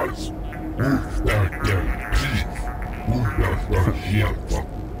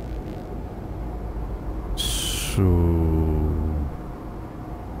 So...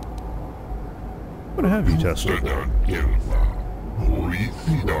 what have you tested?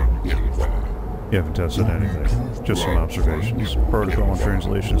 You haven't tested anything, just some observations, protocol and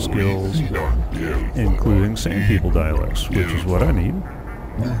translation skills, including sand people dialects, which is what I need.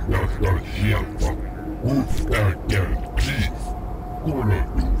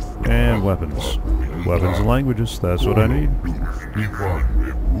 And weapons. Weapons and languages, that's what I need.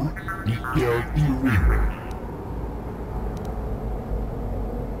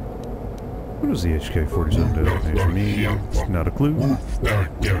 What does the HK-47 designation mean? Not a clue.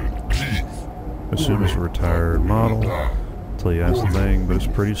 Assume it's a retired model. Until you ask the thing, but it's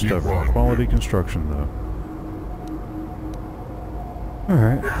pretty stubborn. Quality construction, though.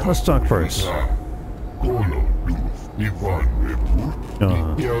 Alright, let's talk price.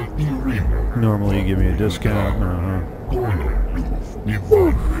 Normally you give me a discount.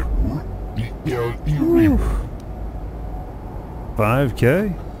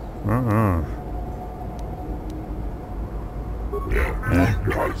 5K?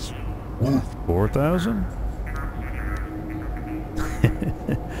 4,000?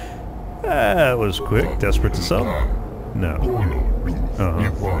 That was quick. Desperate to sell? No.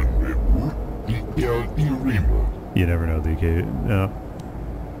 You never know the occasion. No.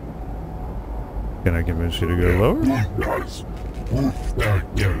 Can I convince you to go lower?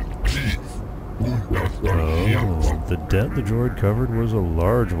 Oh, the debt the droid covered was a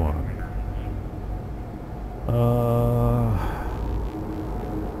large one.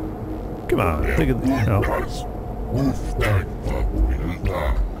 Come on, think of the... No.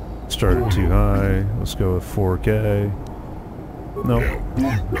 Started too high. Let's go with 4K. Nope.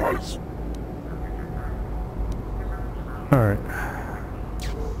 Alright.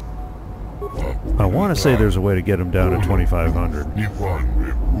 I want to say there's a way to get them down to 2,500.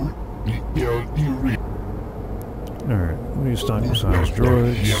 Alright, what do you stock besides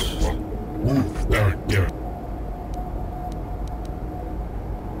droids?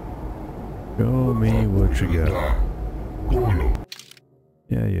 Show me what you got.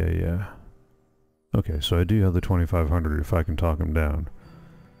 Yeah. Okay, so I do have the 2,500 if I can talk them down.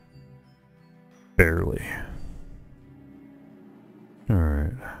 Barely.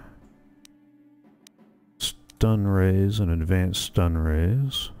 Alright. Stun rays and advanced stun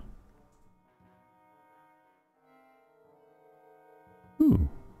rays. Ooh,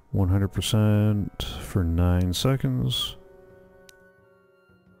 100% for 9 seconds.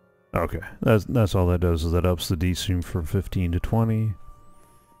 Okay, that's all that does, is that ups the desume from 15 to 20.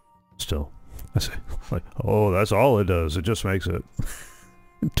 Still, I say, like, oh, that's all it does. It just makes it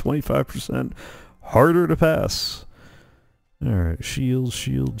 25% harder to pass. Alright, shields.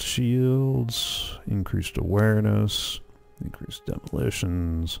 Increased awareness. Increased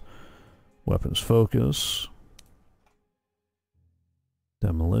demolitions. Weapons focus.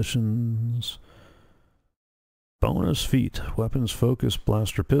 Demolitions. Bonus feat. Weapons focus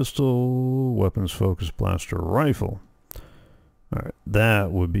blaster pistol. Weapons focus blaster rifle. Alright,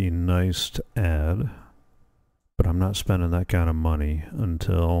 that would be nice to add. But I'm not spending that kind of money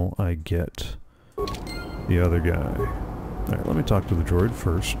until I get the other guy. Alright, let me talk to the droid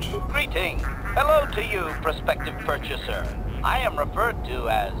first. Greetings. Hello to you, prospective purchaser. I am referred to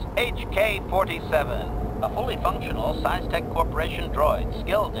as HK-47, a fully functional Science-Tech Corporation droid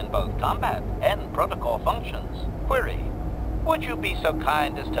skilled in both combat and protocol functions. Query, would you be so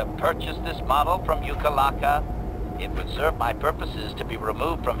kind as to purchase this model from Yukalaka? It would serve my purposes to be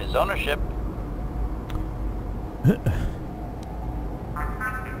removed from his ownership.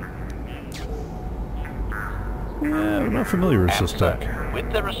 Yeah, I'm not familiar with this tech.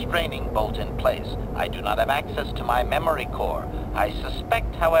 With the restraining bolt in place, I do not have access to my memory core. I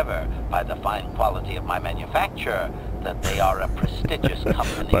suspect, however, by the fine quality of my manufacture, that they are a prestigious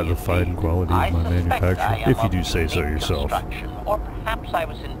company. By the fine quality of my manufacture, if you do say so yourself. Or perhaps I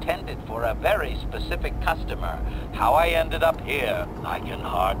was intended for a very specific customer. How I ended up here, I can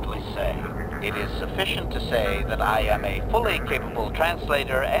hardly say. It is sufficient to say that I am a fully capable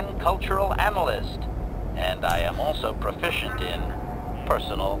translator and cultural analyst. And I am also proficient in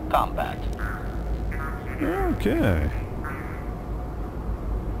personal combat. Okay.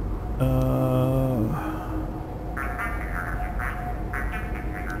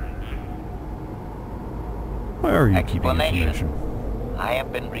 Why are you keeping information? I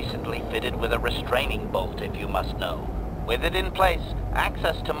have been recently fitted with a restraining bolt, if you must know. With it in place,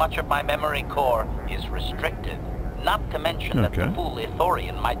 access to much of my memory core is restricted. Not to mention that the fool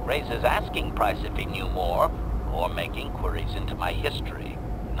Ithorian might raise his asking price if he knew more, or make inquiries into my history.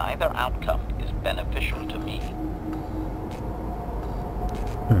 Neither outcome is beneficial to me.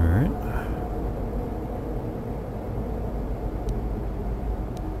 Alright.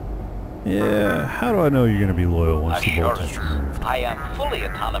 Yeah, how do I know you're going to be loyal once the bolt is removed? I am fully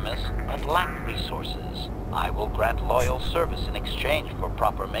autonomous, but lack resources. I will grant loyal service in exchange for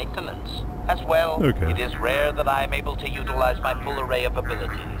proper maintenance. As well, it is rare that I am able to utilize my full array of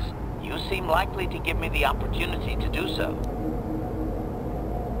abilities. You seem likely to give me the opportunity to do so.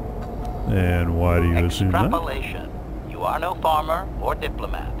 And why do you assume that? Extrapolation. You are no farmer or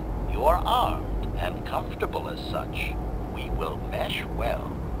diplomat. You are armed and comfortable as such. We will mesh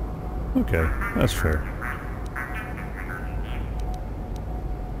well. Okay, that's fair.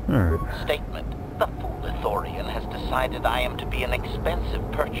 Alright. Statement. The fool Ithorian has decided I am to be an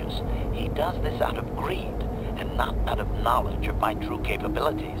expensive purchase. He does this out of greed, and not out of knowledge of my true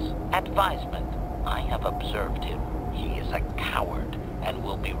capabilities. Advisement. I have observed him. He is a coward, and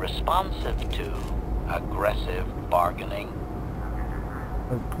will be responsive to aggressive bargaining.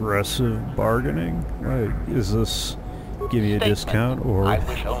 Aggressive bargaining? Right, is this give you a discount, or...? I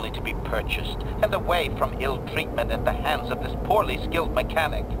wish only to be purchased, and away from ill treatment at the hands of this poorly skilled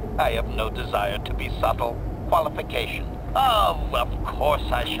mechanic. I have no desire to be subtle. Qualification. Oh, of course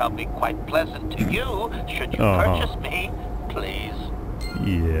I shall be quite pleasant to you, should you purchase me, please.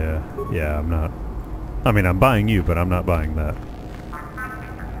 Yeah, I'm not... I mean, I'm buying you, but I'm not buying that.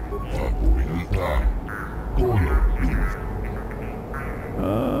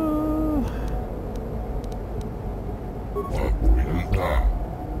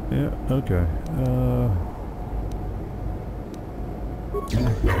 Yeah, okay.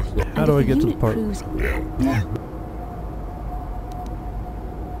 How do I get to the part?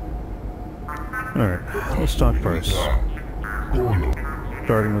 Alright, let's talk price.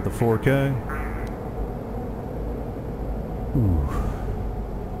 Starting with the 4K. Ooh.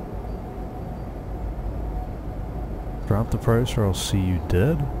 Drop the price or I'll see you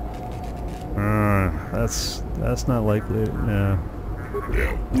dead? That's not likely. Yeah.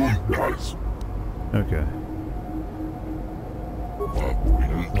 Okay.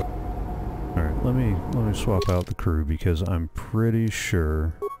 Alright, let me swap out the crew because I'm pretty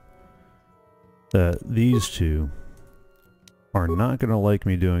sure that these two are not going to like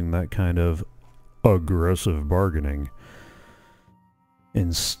me doing that kind of aggressive bargaining.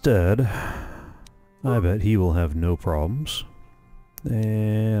 Instead, I bet he will have no problems.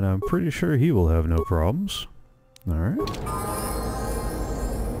 And I'm pretty sure he will have no problems. Alright.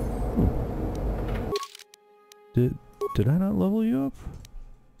 Did I not level you up?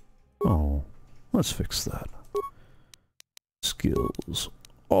 Oh, let's fix that. Skills.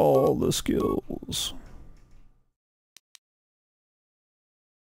 All the skills.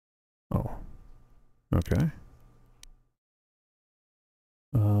 Oh. Okay.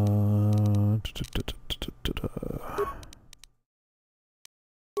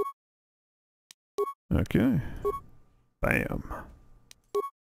 Okay. Bam.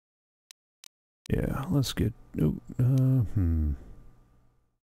 Yeah, let's get...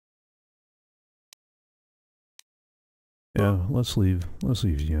 Yeah, let's leave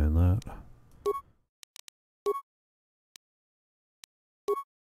you in that.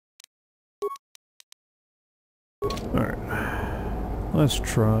 Alright. Let's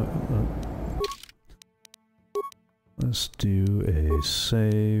try... let's do a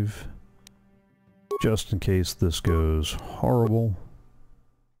save. Just in case this goes horrible.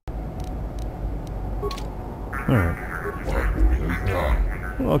 Alright.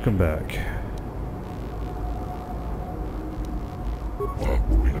 Welcome back.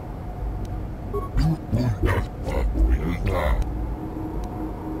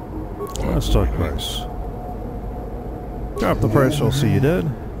 Let's talk price. Drop the price, I'll see you dead.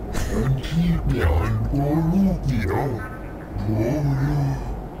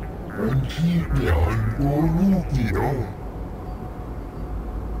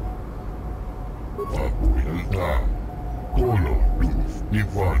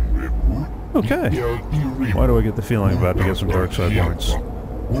 Okay. Why do I get the feeling I'm about to get some dark side points?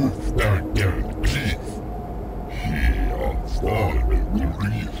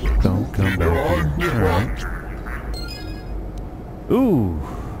 Don't come back here. Alright. Ooh!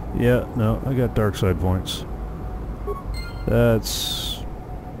 Yeah, no, I got dark side points. That's...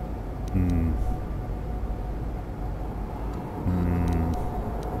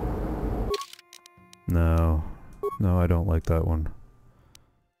 No. No, I don't like that one.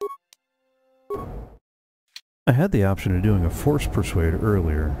 I had the option of doing a force persuade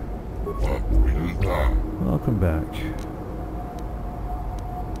earlier. Welcome back.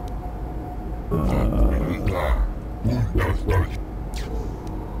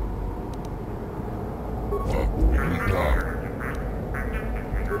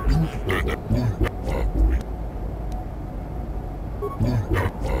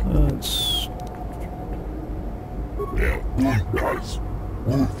 Let's...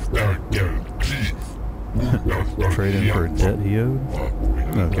 Trade in for a debt he owed?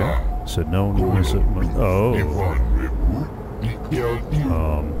 Okay. Said no one will miss it. Oh.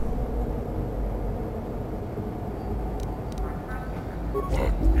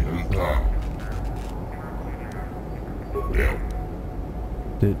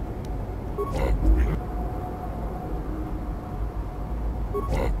 Did...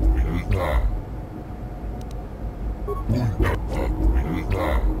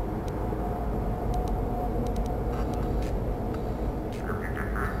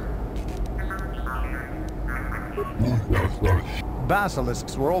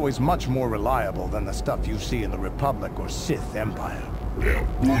 Basilisks were always much more reliable than the stuff you see in the Republic or Sith Empire.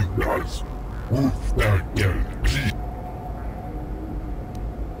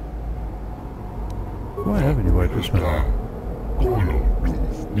 Why haven't you wiped this man?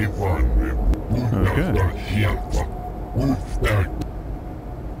 Okay.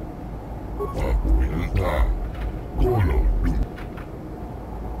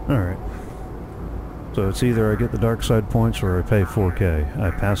 Alright. So it's either I get the dark side points or I pay 4K.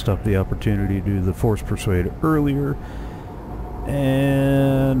 I passed up the opportunity to do the Force Persuade earlier,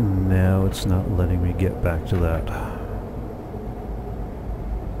 and now it's not letting me get back to that.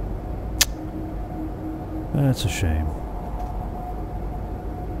 That's a shame.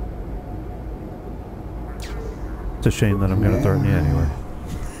 It's a shame that I'm going to threaten you anyway.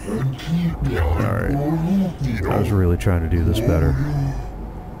 Alright. I was really trying to do this better.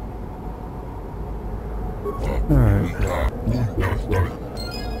 Alright.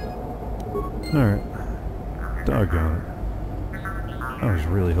 Alright. Doggone it. I was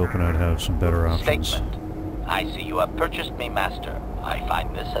really hoping I'd have some better options. Statement. I see you have purchased me, Master. I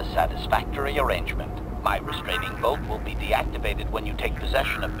find this a satisfactory arrangement. My restraining bolt will be deactivated when you take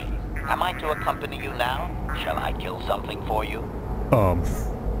possession of me. Am I to accompany you now? Shall I kill something for you?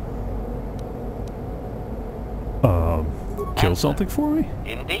 Kill something for me?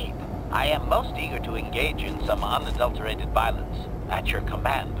 Indeed. I am most eager to engage in some unadulterated violence. At your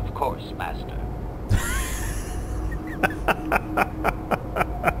command, of course, Master.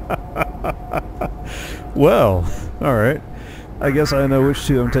 Well, alright. I guess I know which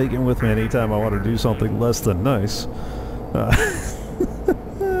two I'm taking with me anytime I want to do something less than nice.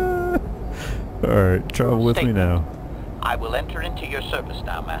 Alright, travel with me now. I will enter into your service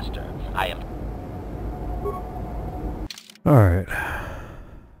now, Master. I am... Alright.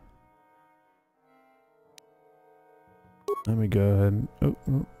 Let me go ahead and...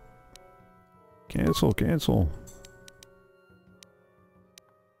 Oh. Cancel.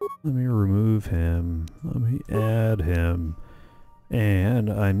 Let me remove him. Let me add him. And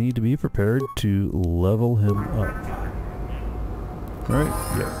I need to be prepared to level him up. Right?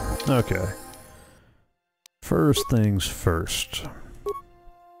 Yeah. Okay. First things first.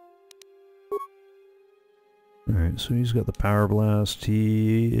 Alright, so he's got the power blast.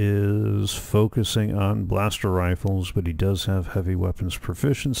 He is focusing on blaster rifles, but he does have heavy weapons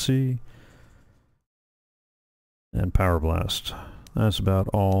proficiency. And power blast. That's about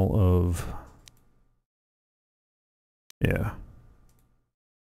all of... Yeah.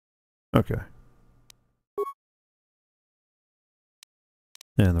 Okay.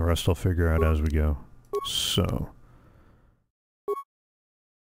 And the rest I'll figure out as we go. So...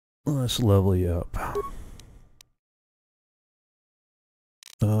 let's level you up.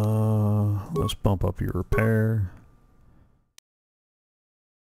 Let's bump up your repair.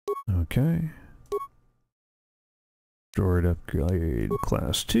 Okay. Droid upgrade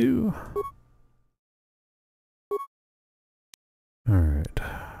class 2. Alright.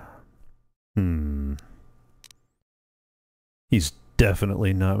 He's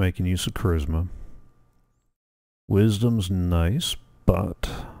definitely not making use of charisma. Wisdom's nice, but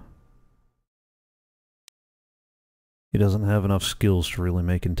he doesn't have enough skills to really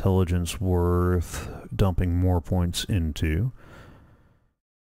make intelligence worth dumping more points into.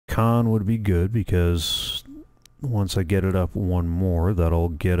 Con would be good because once I get it up one more, that'll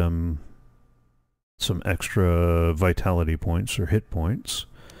get him some extra vitality points or hit points.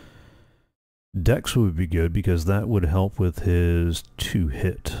 Dex would be good because that would help with his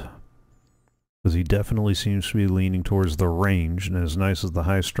 2-hit. Because he definitely seems to be leaning towards the range, and as nice as the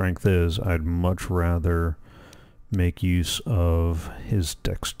high strength is, I'd much rather make use of his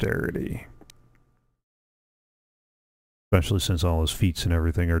dexterity. Especially since all his feats and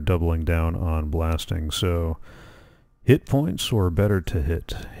everything are doubling down on blasting, so hit points or better to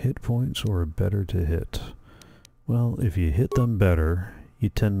hit? Hit points or better to hit? Well, if you hit them better, you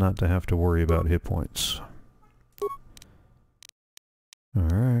tend not to have to worry about hit points.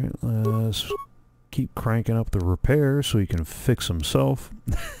 Alright, let's keep cranking up the repair so he can fix himself.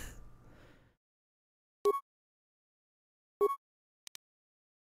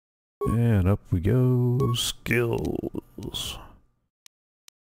 And up we go. Skills.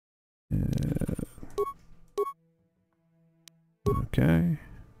 Okay.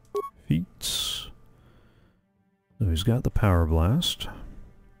 Feats. So he's got the power blast.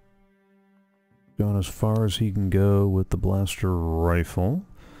 Gone as far as he can go with the blaster rifle.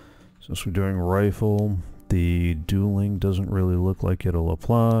 Since we're doing rifle, the dueling doesn't really look like it'll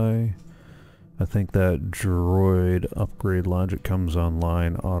apply. I think that droid upgrade logic comes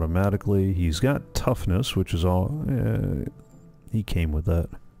online automatically. He's got toughness, which is all... he came with that.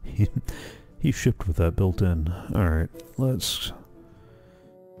 He shipped with that built in. Alright, let's...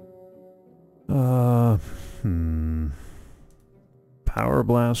 Power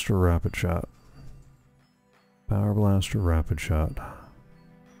blast or rapid shot? Power blast or rapid shot?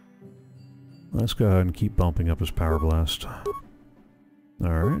 Let's go ahead and keep bumping up his power blast.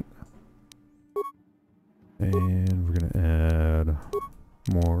 Alright. And we're going to add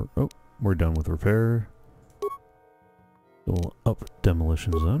more... Oh, we're done with repair. We'll up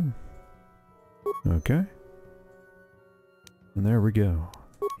demolition zone. Okay. And there we go.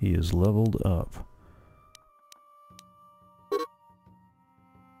 He is leveled up.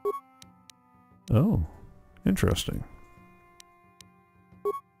 Oh, interesting.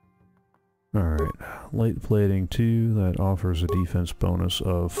 Alright, light plating 2, that offers a defense bonus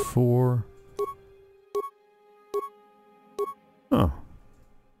of 4. Oh.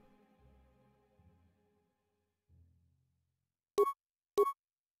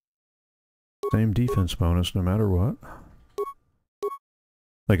 Same defense bonus no matter what.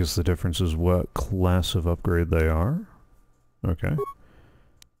 I guess the difference is what class of upgrade they are. Okay.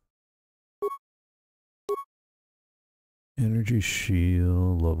 Energy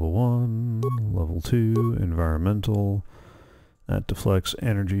shield, level 1, level 2, environmental. That deflects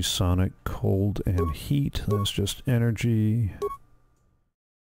energy, sonic, cold, and heat. That's just energy.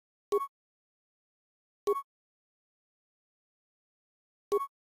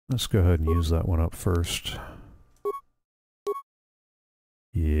 Let's go ahead and use that one up first.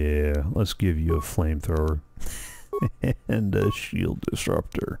 Yeah, let's give you a flamethrower and a shield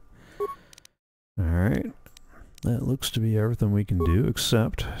disruptor. Alright. That looks to be everything we can do,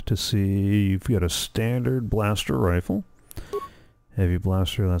 except to see you've got a standard blaster rifle. Heavy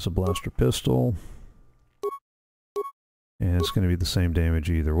blaster, that's a blaster pistol. And it's going to be the same damage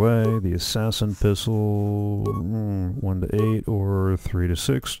either way. The assassin pistol, 1 to 8 or 3 to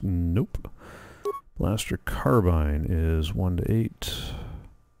 6. Nope. Blaster carbine is 1 to 8.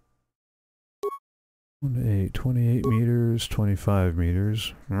 1 to 8, 28 meters, 25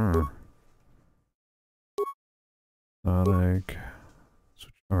 meters. Sonic. That's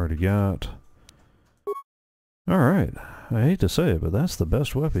what you already got. Alright. I hate to say it, but that's the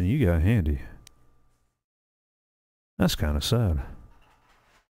best weapon you got handy. That's kind of sad.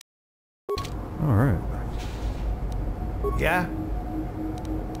 Alright. Yeah?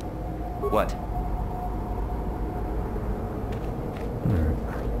 What?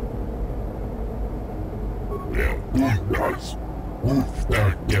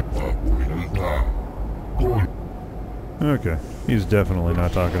 Okay, he's definitely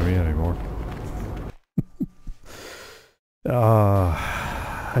not talking to me anymore.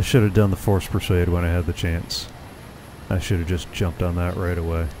 I should have done the Force Persuade when I had the chance. I should have just jumped on that right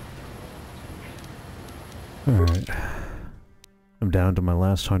away. Alright. I'm down to my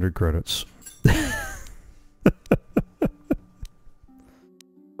last 100 credits.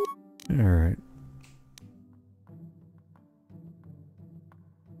 Alright.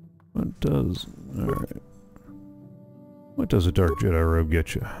 Alright. What does a Dark Jedi robe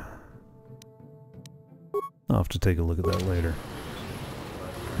get you? I'll have to take a look at that later.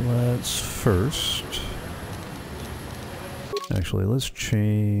 Let's first... Actually, let's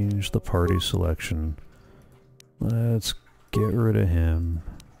change the party selection. Let's get rid of him.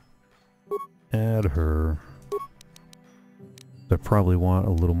 Add her. I probably want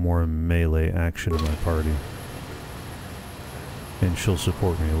a little more melee action in my party. And she'll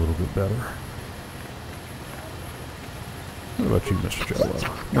support me a little bit better. What about you, Mr. Jello?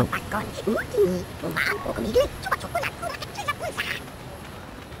 Nope.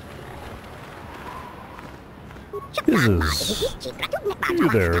 Izzes. You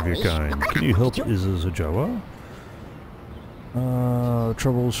there of your kind. Can you help Izzes Ajawa?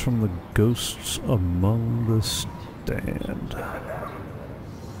 Troubles from the ghosts among the stand.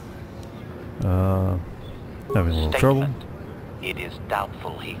 Having a little trouble. It is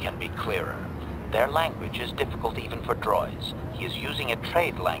doubtful he can be clearer. Their language is difficult even for droids. He is using a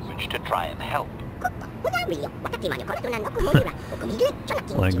trade language to try and help.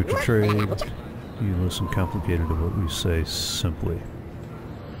 Language of trade. You listen complicated to what we say simply.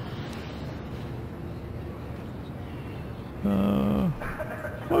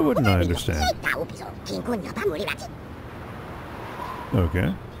 Why wouldn't I understand?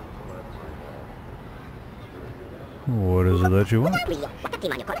 Okay. What is it that you want?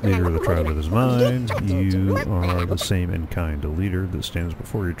 Leader of the tribe that is mine. You are the same in kind. A leader that stands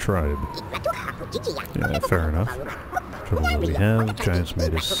before your tribe. Yeah, fair enough. Trouble that we have. Giants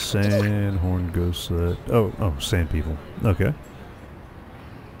made of sand. Horned ghosts that... Oh, sand people. Okay.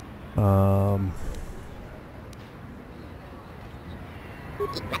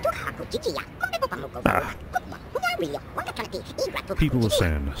 People of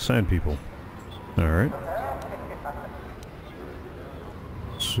sand. Sand people. Alright.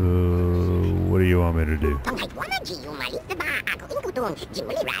 So, what do you want me to do?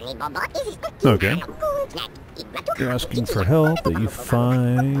 Okay. You're asking for help, that you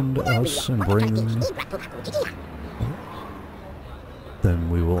find us and bring them. Then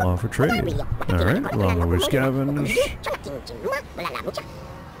we will offer trade. Alright, long way we scavenge.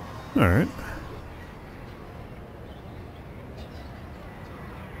 Alright.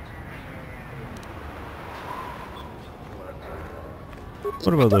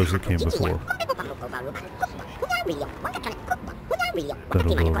 What about those that came before?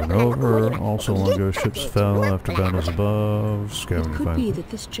 Battled over and over. Also long ago ships fell after battles above. It could be that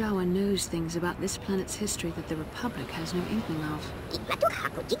this Jawa knows things about this planet's history that the Republic has no inkling of.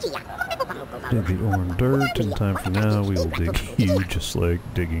 Dig the ore and dirt. In time from now, we will dig you just like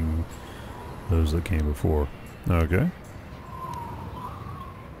digging those that came before. Okay.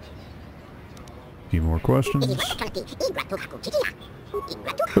 Few more questions.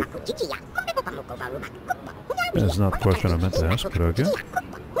 That's not the question I meant to ask, but okay.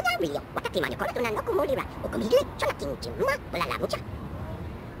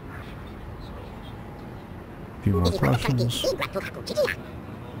 Few more questions.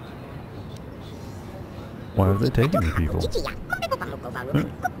 Why are they taking the people?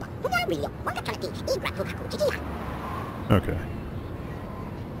 Okay.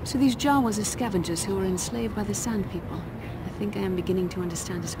 So these Jawas are scavengers who were enslaved by the Sand People. I think I am beginning to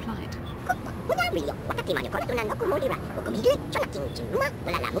understand his plight.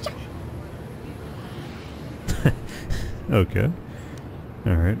 Okay.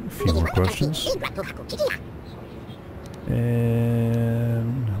 Alright, a few more questions.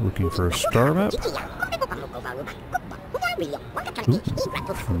 And looking for a star map. Ooh,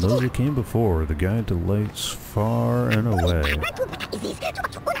 from those that came before, the guide to lights far and away.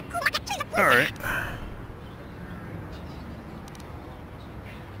 Alright.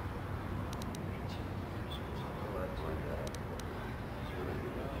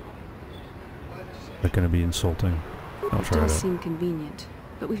 Is that going to be insulting? I'll try it does that. Seem convenient,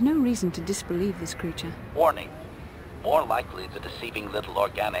 but we've no reason to disbelieve this creature. Warning. More likely, the deceiving little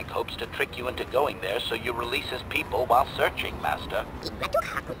organic hopes to trick you into going there so you release his people while searching, Master.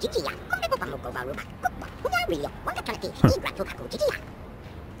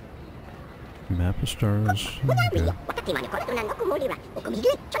 Map of stars. Okay.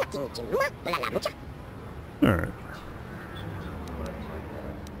 Alright.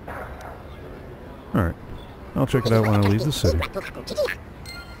 Alright. I'll check it out when I leave the city.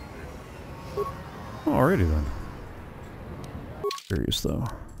 Alrighty then. Curious though.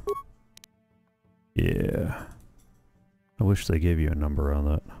 Yeah. I wish they gave you a number on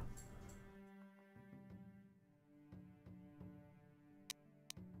that.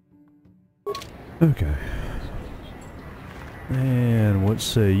 Okay. And what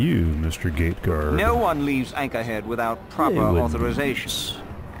say you, Mr. Gate Guard? No one leaves Anchorhead without proper authorization.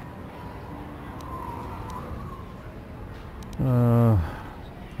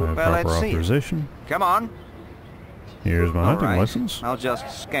 Proper authorization. Come on. Here's my hunting license. I'll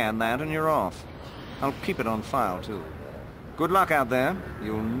just scan that and you're off. I'll keep it on file, too. Good luck out there.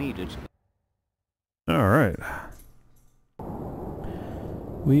 You'll need it. All right.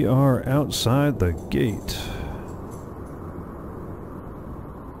 We are outside the gate.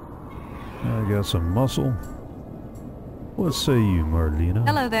 I got some muscle. What say you, Marlena?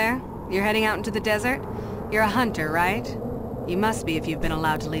 Hello there. You're heading out into the desert? You're a hunter, right? You must be if you've been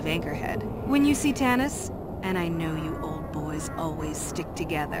allowed to leave Anchorhead. When you see Tanis, and I know you old boys always stick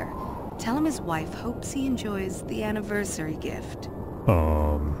together, tell him his wife hopes he enjoys the anniversary gift.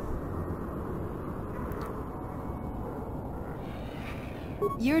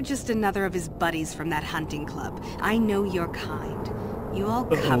 You're just another of his buddies from that hunting club. I know your kind. You all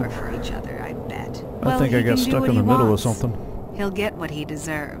cover for each other, I bet. I think I got stuck in the middle of something. He'll get what he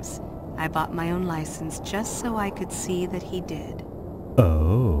deserves. I bought my own license just so I could see that he did.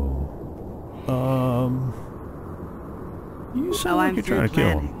 Oh. You sound like you're trying to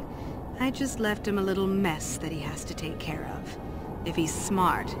kill him. I just left him a little mess that he has to take care of. If he's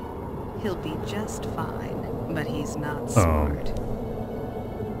smart, he'll be just fine. But he's not smart.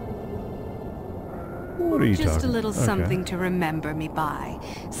 What are you talking about? Just a little something to remember me by.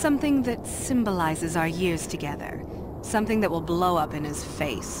 Something that symbolizes our years together. Something that will blow up in his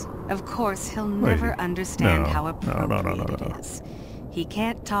face. Of course, he'll never understand how appropriate it is. He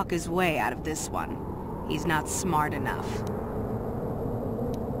can't talk his way out of this one. He's not smart enough.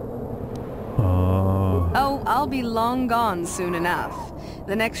 Oh, I'll be long gone soon enough.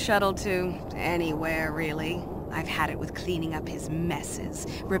 The next shuttle to anywhere, really. I've had it with cleaning up his messes,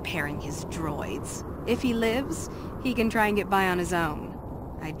 repairing his droids. If he lives, he can try and get by on his own.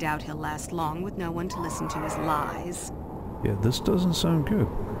 I doubt he'll last long with no one to listen to his lies. Yeah, this doesn't sound good.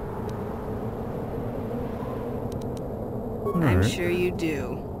 I'm sure you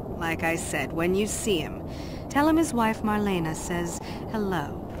do. Like I said, when you see him, tell him his wife Marlena says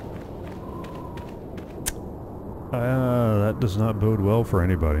hello. That does not bode well for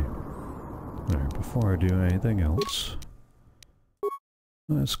anybody. Alright, before I do anything else,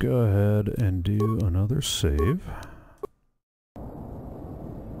 let's go ahead and do another save.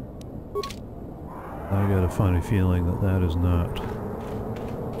 I got a funny feeling that that is not...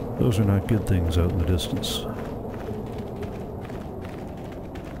 Those are not good things out in the distance.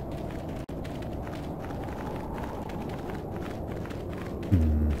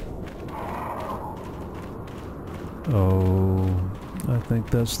 Oh, I think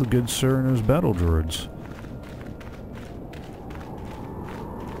that's the good sir and his battle droids.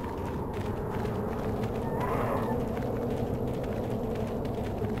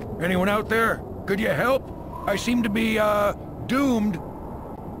 Anyone out there? Could you help? I seem to be, doomed.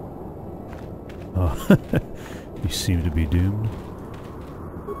 Oh, you seem to be doomed.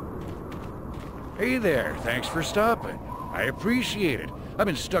 Hey there, thanks for stopping. I appreciate it. I've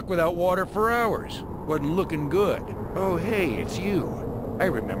been stuck without water for hours. Wasn't looking good. Oh, hey, it's you. I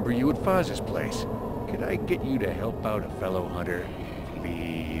remember you at Foz's place. Could I get you to help out a fellow hunter,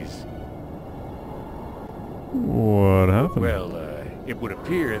 please? What happened? Well, it would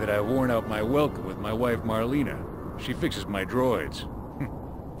appear that I've worn out my welcome with my wife Marlena. She fixes my droids.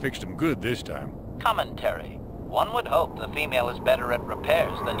 Fixed them good this time. Commentary. One would hope the female is better at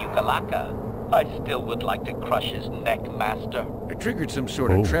repairs than Yukalaka. I still would like to crush his neck, Master. I triggered some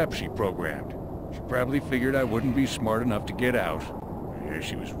sort of trap she programmed. She probably figured I wouldn't be smart enough to get out. Yeah,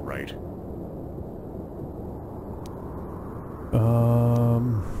 she was right.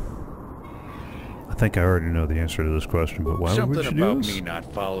 I think I already know the answer to this question, but why would you do this? Something about me not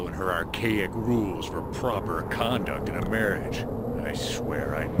following her archaic rules for proper conduct in a marriage. I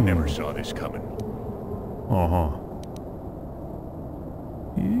swear I never saw this coming.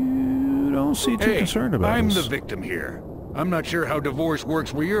 You don't seem too concerned about I'm this. the victim here. I'm not sure how divorce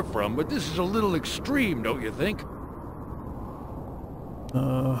works where you're from, but this is a little extreme, don't you think?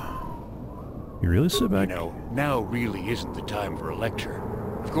 You really sit back? You know, now really isn't the time for a lecture.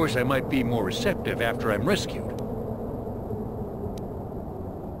 Of course, I might be more receptive after I'm rescued.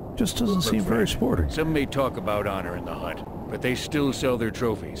 Just doesn't seem very sporting. Some may talk about honor in the hunt, but they still sell their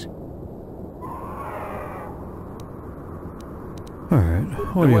trophies. Alright,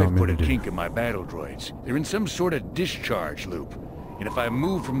 what do you want me put to a do? kink in my battle droids. They're in some sort of discharge loop. And if I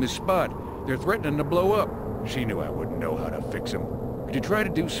move from this spot, they're threatening to blow up. She knew I wouldn't know how to fix them. Could you try to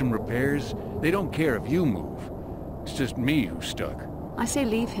do some repairs? They don't care if you move. It's just me who's stuck. I say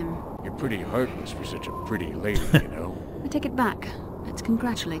leave him. You're pretty heartless for such a pretty lady, you know. I take it back. Let's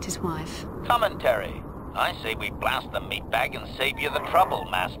congratulate his wife. Commentary. I say we blast the meatbag and save you the trouble,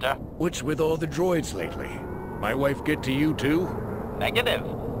 Master. What's with all the droids lately? My wife get to you too? Negative.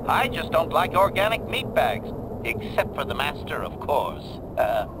 I just don't like organic meatbags. Except for the Master, of course.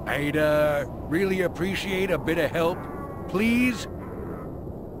 I'd, really appreciate a bit of help. Please?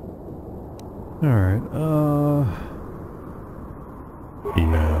 Alright,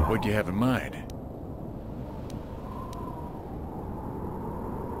 yeah. What do you have in mind?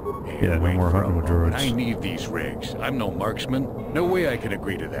 Hey, Yeah, no more hunting with droids. I need these rigs. I'm no marksman. No way I can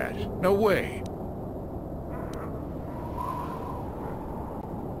agree to that. No way.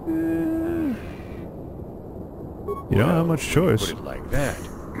 You don't have much choice. Put it like that.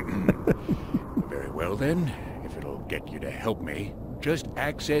 Very well then, if it'll get you to help me, just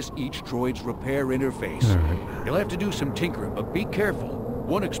access each droid's repair interface. Right. You'll have to do some tinkering, but be careful.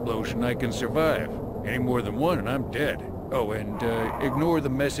 One explosion I can survive. Any more than one and I'm dead. Oh, and ignore the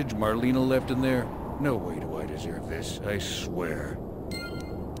message Marlena left in there. No way do I deserve this, I swear.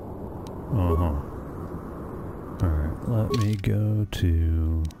 Uh-huh. Alright, let me go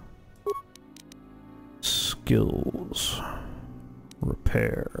to... skills.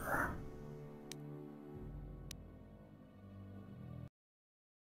 Repair.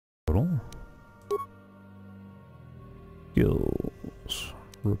 Total. Skills.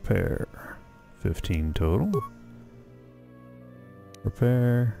 Repair. 15 total.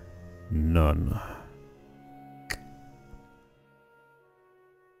 Repair. None.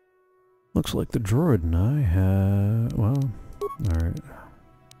 Looks like the droid and I have... well, alright.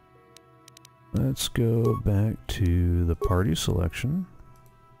 Let's go back to the party selection.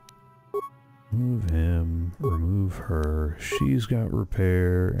 Move him, remove her. She's got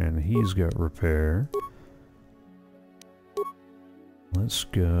repair, and he's got repair. Let's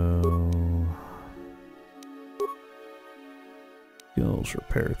go... skills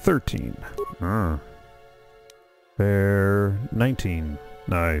repair 13. Repair 19.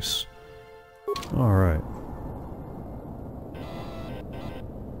 Nice. Alright.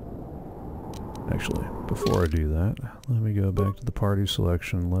 Actually, before I do that, let me go back to the party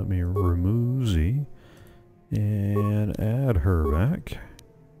selection. Let me remove Z and add her back.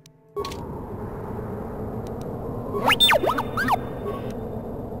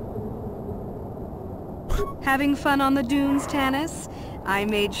 Having fun on the dunes, Tanis? I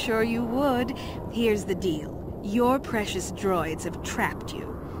made sure you would. Here's the deal. Your precious droids have trapped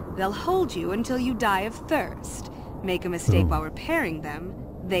you. They'll hold you until you die of thirst. Make a mistake while repairing them,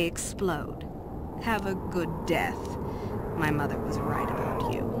 they explode. Have a good death. My mother was right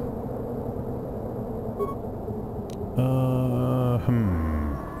about you.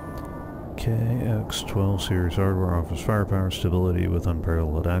 KX-12 series hardware offers firepower, stability with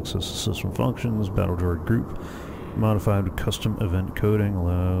unparalleled access to system functions, battle droid group, modified custom event coding,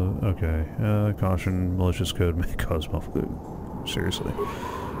 allow... okay. Caution, malicious code may cause muffle. Seriously.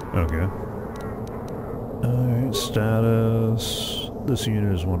 Okay. Alright, status. This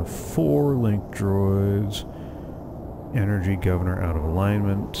unit is one of 4 linked droids. Energy governor out of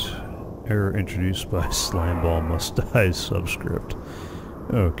alignment. Error introduced by Slimeball must die subscript.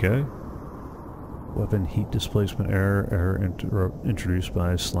 Okay. Weapon heat displacement error. Error introduced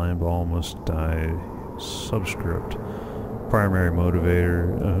by Slimeball must die subscript. Primary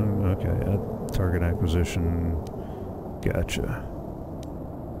motivator. Okay. Target acquisition. Gotcha.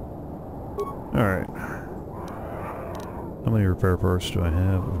 Alright. How many repair parts do I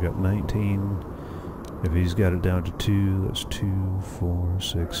have? I've got 19. If he's got it down to 2, that's 2, 4,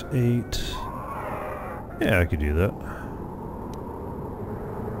 6, 8. Yeah, I could do that.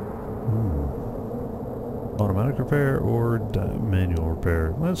 Automatic repair or manual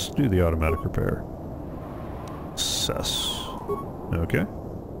repair? Let's do the automatic repair. Success. Okay.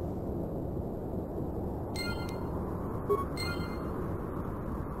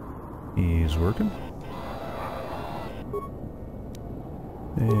 He's working.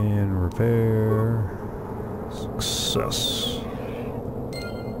 And repair. Success.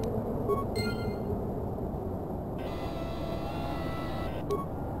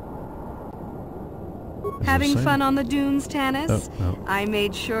 Having fun on the dunes, Tanis? Oh, no. I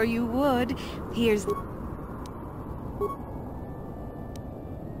made sure you would. Here's...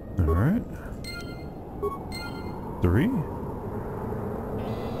 Alright. 3.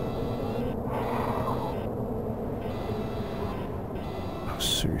 Oh,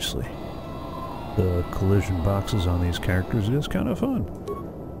 seriously. The collision boxes on these characters is kind of fun.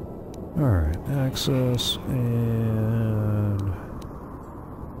 Alright, access and...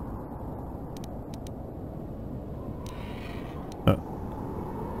 Oh.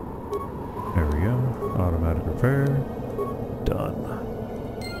 There we go. Automatic repair. Done.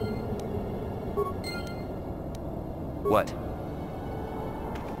 What?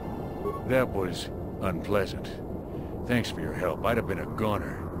 That was unpleasant. Thanks for your help. I'd have been a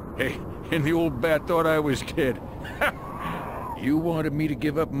goner. Hey, and the old bat thought I was dead. You wanted me to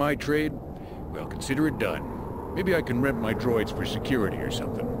give up my trade? Well, consider it done. Maybe I can rent my droids for security or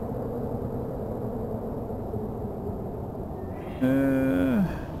something.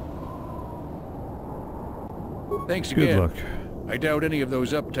 Thanks again. Good luck. I doubt any of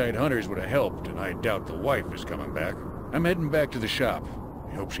those uptight hunters would have helped, and I doubt the wife is coming back. I'm heading back to the shop.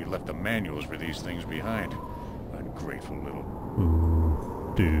 I hope she left the manuals for these things behind. Ungrateful little...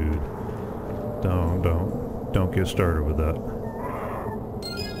 Ooh, dude. Don't get started with that.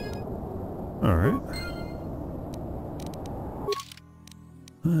 Alright.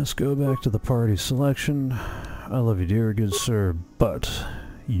 Let's go back to the party selection. I love you, dear good sir, but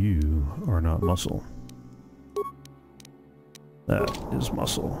you are not muscle. That is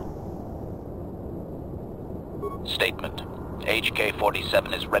muscle. Statement.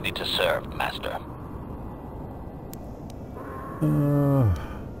 HK-47 is ready to serve, Master. You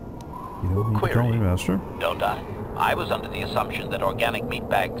don't need to call me Master. Don't I? I was under the assumption that organic meat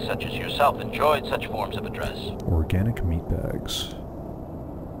bags such as yourself enjoyed such forms of address. Organic meat bags.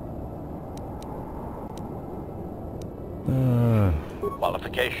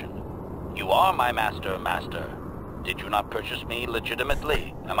 Qualification. You are my master, Master. Did you not purchase me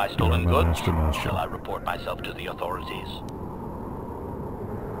legitimately? Am I stolen goods? Master. Shall I report myself to the authorities?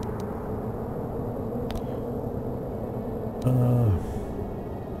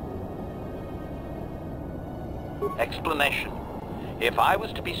 Explanation. If I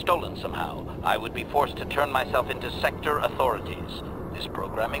was to be stolen somehow, I would be forced to turn myself into sector authorities. This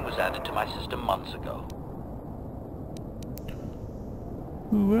programming was added to my system months ago.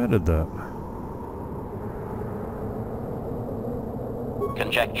 Who added that?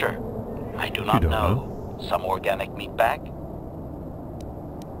 Conjecture. I do not know. Some organic meat bag?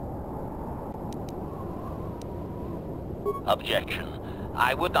 Objection.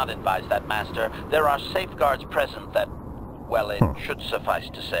 I would not advise that, Master. There are safeguards present that, well, it should suffice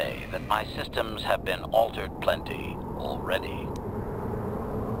to say that my systems have been altered plenty already.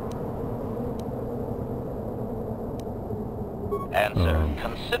 Answer.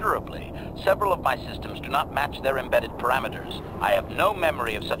 Considerably. Several of my systems do not match their embedded parameters. I have no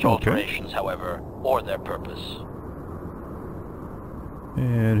memory of such alterations, however, or their purpose.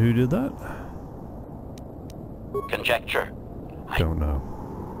 And who did that? Conjecture. Don't know.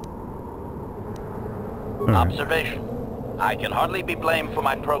 Observation. I can hardly be blamed for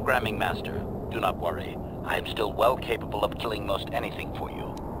my programming, Master. Do not worry. I am still well capable of killing most anything for you.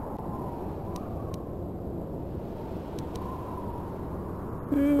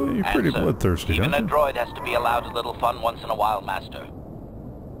 You're pretty bloodthirsty, Even don't a you? droid has to be allowed a little fun once in a while, Master.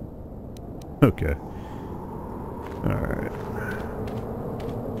 Okay. Alright.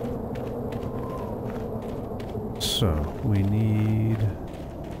 So, we need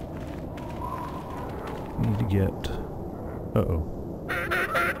to get... Uh-oh.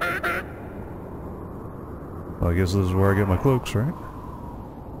 Well, I guess this is where I get my cloaks, right?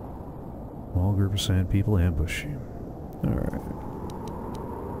 Small group of sand people ambush you. Alright.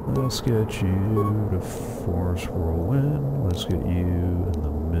 Let's get you to Force Whirlwind. Let's get you in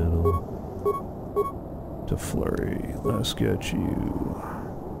the middle to Flurry. Let's get you...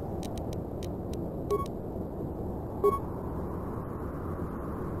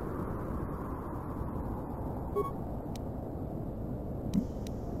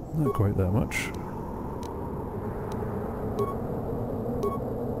 Not quite that much.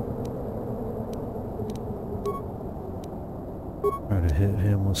 Try to hit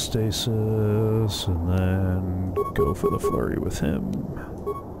him with stasis, and then go for the flurry with him.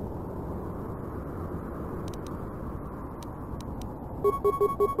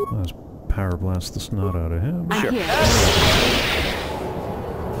 Let's power blast the snot out of him. Sure.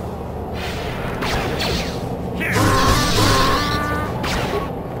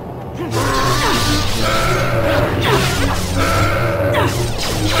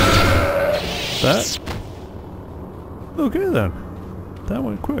 That? Okay then. That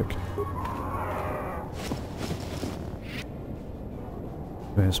went quick.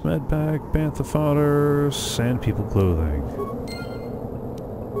 Advanced med pack, bantha fodder, sand people clothing.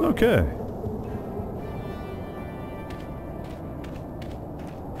 Okay.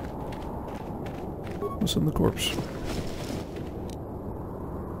 What's in the corpse?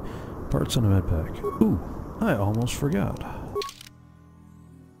 Parts in a med pack. Ooh, I almost forgot.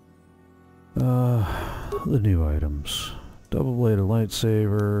 The new items. Double-bladed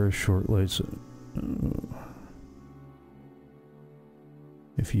lightsaber, short lightsaber.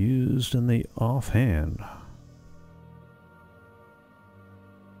 If used in the offhand.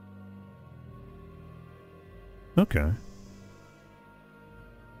 Okay.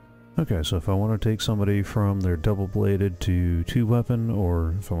 Okay, so if I want to take somebody from their double-bladed to two-weapon,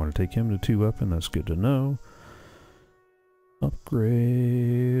 or if I want to take him to two-weapon, that's good to know.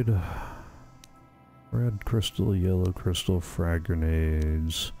 Upgrade. Red crystal, yellow crystal, frag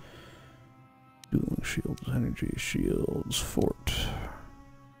grenades. Dueling shields, energy shields, fort.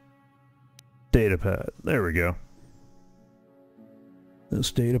 Datapad. There we go.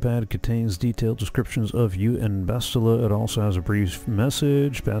 This datapad contains detailed descriptions of you and Bastila. It also has a brief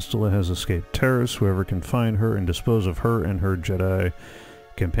message. Bastila has escaped terrorists. Whoever can find her and dispose of her and her Jedi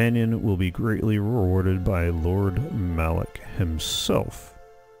companion will be greatly rewarded by Lord Malak himself.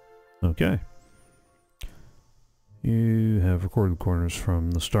 Okay. You have recorded corners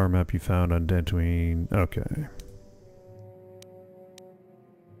from the star map you found on Tatooine. Okay.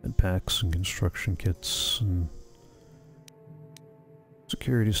 And packs and construction kits and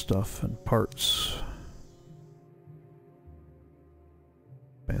security stuff and parts.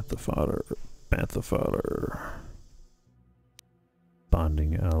 Bantha fodder.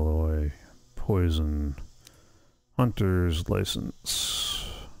 Bonding alloy. Poison. Hunter's license.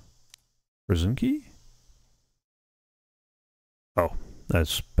 Prison key? Oh,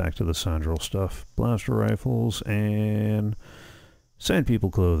 that's back to the Sandril stuff. Blaster rifles and Sand People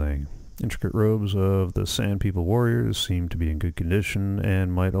clothing. Intricate robes of the Sand People warriors seem to be in good condition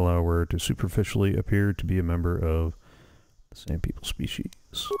and might allow her to superficially appear to be a member of the Sand People species.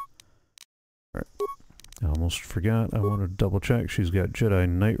 Alright. I almost forgot. I want to double check. She's got Jedi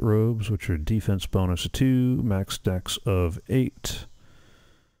Knight robes, which are defense bonus of 2, max dex of 8.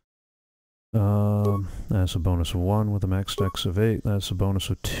 That's a bonus of 1 with a max dex of 8. That's a bonus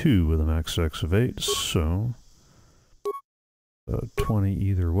of 2 with a max dex of 8. So 20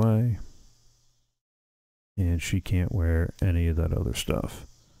 either way. And she can't wear any of that other stuff.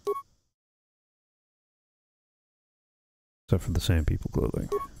 Except for the Sand People clothing.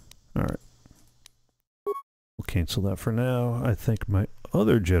 Alright. We'll cancel that for now. I think my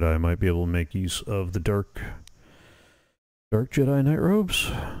other Jedi might be able to make use of the Dark Jedi Knight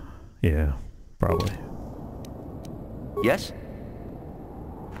robes. Yeah, probably. Yes?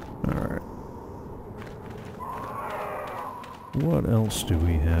 Alright. What else do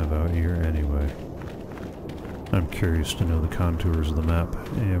we have out here anyway? I'm curious to know the contours of the map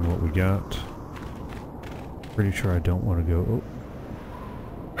and what we got. Pretty sure I don't want to go... Oh.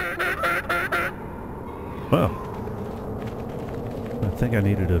 Well. I think I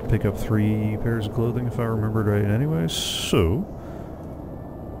needed to pick up 3 pairs of clothing if I remembered right anyway, so...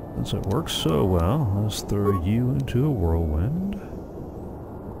 Since it works so well, let's throw you into a whirlwind.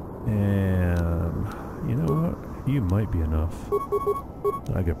 And... you know what? You might be enough.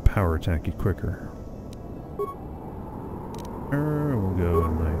 I could power attack you quicker. We'll go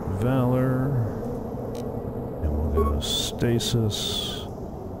Night Valor. And we'll go Stasis.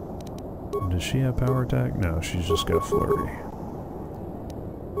 Does she have power attack? No, she's just got Flurry.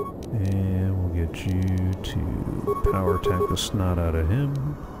 And we'll get you to power attack the snot out of him.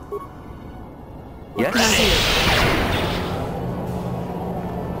 Yes.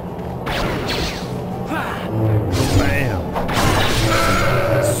 Bam!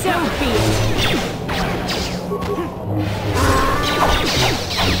 So be it.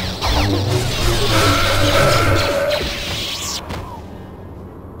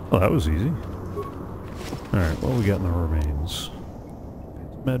 Well, that was easy. Alright, what we got in the remains?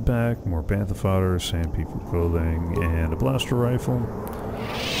 Medpack, more Bantha fodder, Sand People clothing, and a blaster rifle.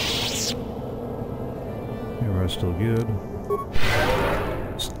 Everybody's still good.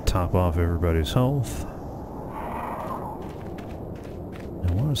 Let's top off everybody's health.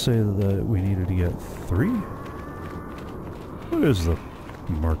 I want to say that we needed to get 3? What is the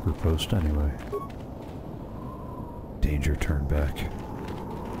marker post anyway? Danger, turn back.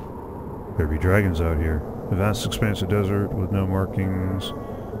 There be dragons out here. A vast expanse of desert with no markings.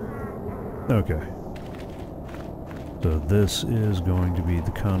 Okay. So this is going to be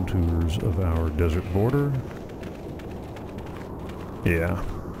the contours of our desert border. Yeah.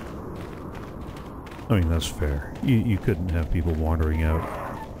 I mean, that's fair. You couldn't have people wandering out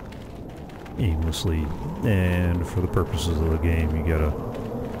aimlessly, and for the purposes of the game, you gotta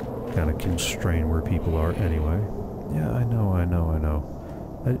kind of constrain where people are anyway. Yeah, I know.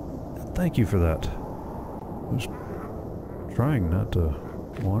 Thank you for that. I was trying not to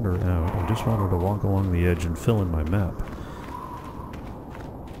wander out. I just wanted to walk along the edge and fill in my map.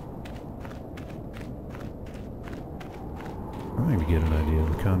 Trying to get an idea of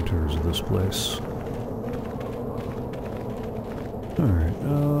the contours of this place. Alright,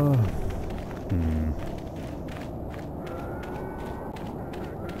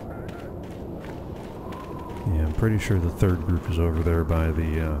 Yeah, I'm pretty sure the third group is over there by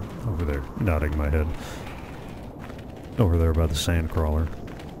the, over there, nodding my head. Over there by the sand crawler.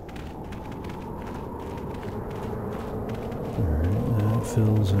 Alright, that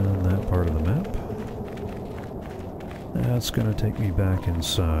fills in that part of the map. That's gonna take me back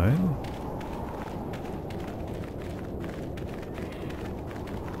inside.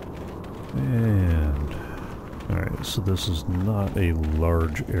 And... alright, so this is not a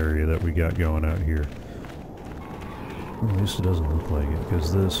large area that we got going out here. At least it doesn't look like it,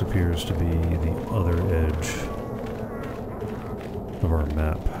 because this appears to be the other edge of our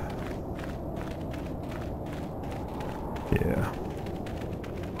map. Yeah.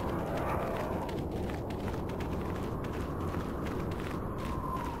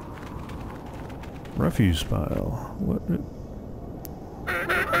 Refuse pile. What?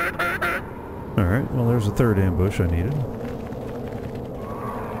 Alright, well there's a third ambush I needed.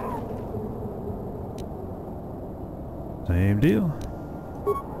 Same deal.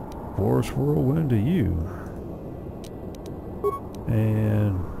 Force whirlwind to you.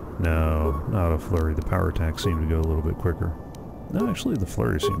 And no, not a flurry. The power attack seemed to go a little bit quicker. No, actually the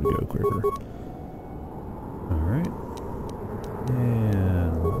flurry seemed to go quicker. Alright.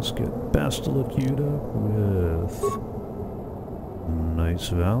 And let's get Bastila queued up with Knight's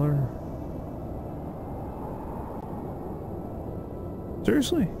Valor.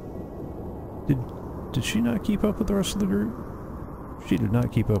 Seriously? Did she not keep up with the rest of the group? She did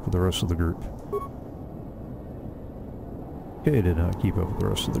not keep up with the rest of the group. Kay did not keep up with the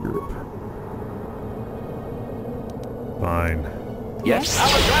rest of the group. Fine. Yes.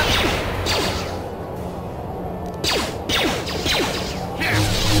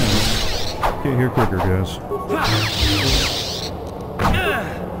 Get here quicker, guys.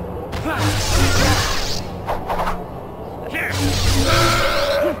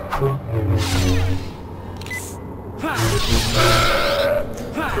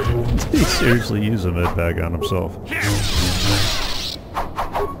 He seriously used a med bag on himself.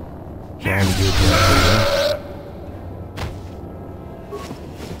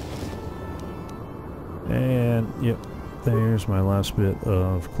 And, yep, there's my last bit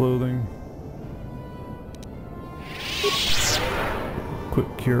of clothing.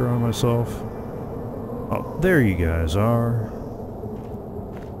 Quick cure on myself. Oh, there you guys are.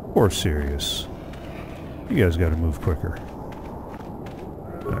 Or serious. You guys gotta move quicker.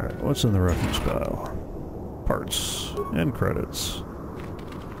 Alright, what's in the refuse pile? Parts and credits.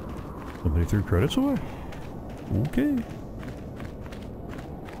 Somebody threw credits away? Okay.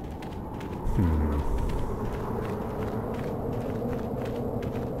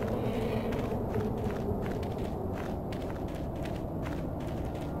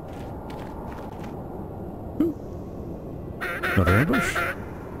 Another ambush?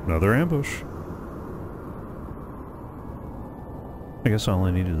 Another ambush. I guess I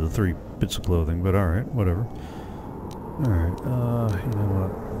only needed the 3 bits of clothing, but alright, whatever. Alright, you know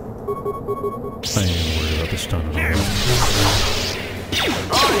what? I ain't even worried about the stun at all.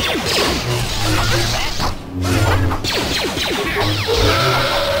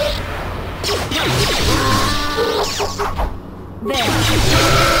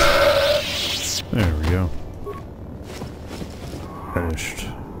 There we go. Finished.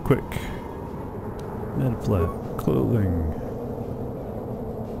 Quick. Med flat. Clothing.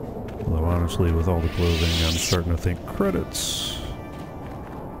 Although honestly, with all the clothing, I'm starting to think credits.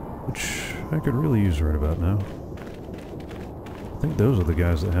 Which I could really use right about now. I think those are the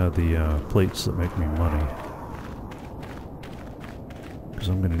guys that had the plates that make me money. Because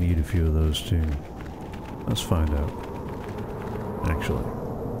I'm going to need a few of those too. Let's find out. Actually,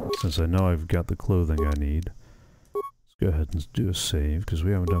 since I know I've got the clothing I need, let's go ahead and do a save, because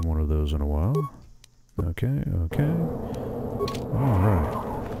we haven't done one of those in a while. Okay, okay. Alright.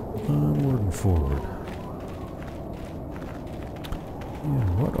 Onward and forward.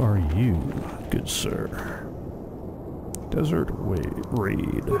 And what are you, good sir? Desert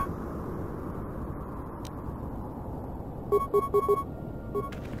Raid.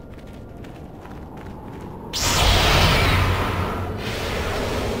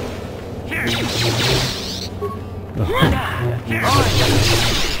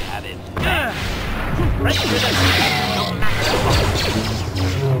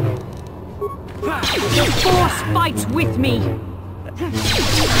 The Force fights with me!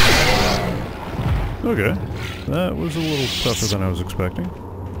 Okay, that was a little tougher than I was expecting.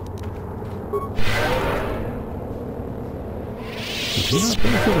 Did he not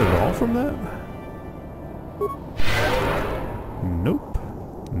benefit at all from that? Nope.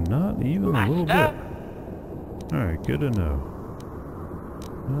 Not even a little bit. Alright, good to know.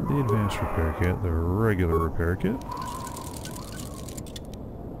 Not the advanced repair kit, the regular repair kit.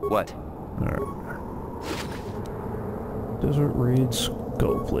 What? Alright. Desert Raid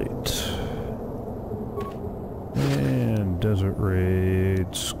Skull Plate. And Desert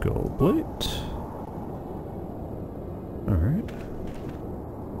Raid Skull Plate. Alright.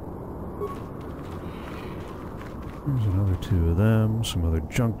 There's another 2 of them, some other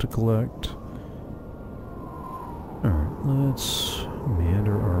junk to collect. Alright, let's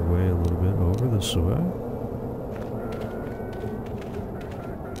meander our way a little bit over this way.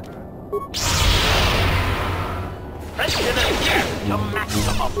 To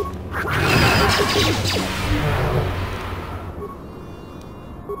maximum.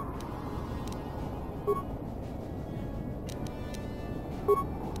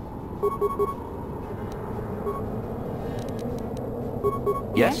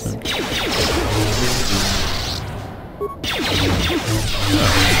 Yes?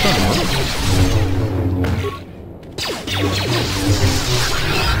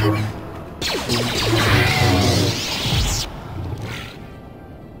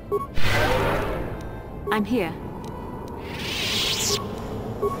 I'm here.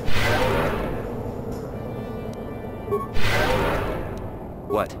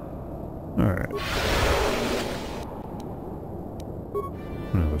 What? Alright.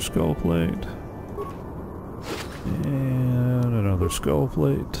 Another skull plate. And another skull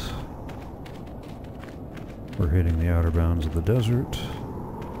plate. We're hitting the outer bounds of the desert.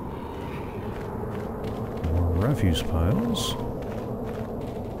 More refuse piles.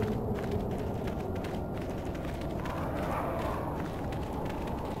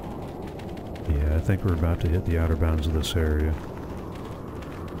 Yeah, I think we're about to hit the outer bounds of this area.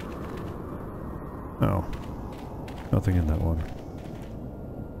 Oh. Nothing in that one.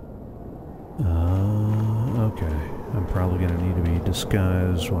 Okay. I'm probably going to need to be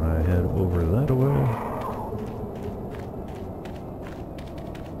disguised when I head over that way.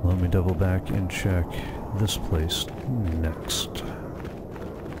 Let me double back and check this place next.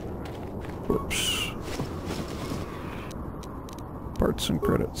 Whoops. Parts and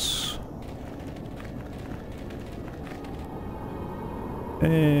credits.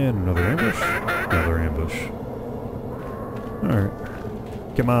 And another ambush. Another ambush. Alright.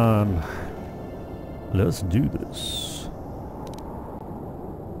 Come on. Let's do this.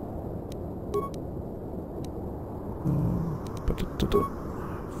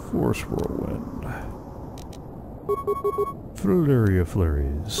 Force whirlwind. Flurry of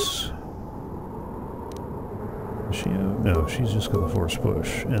flurries. Is she out? No, she's just got the force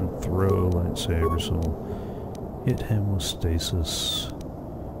push and throw lightsaber, so hit him with stasis.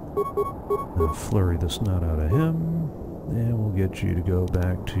 Then flurry the snot out of him. And we'll get you to go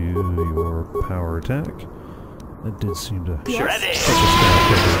back to your power attack. That did seem to... Ready!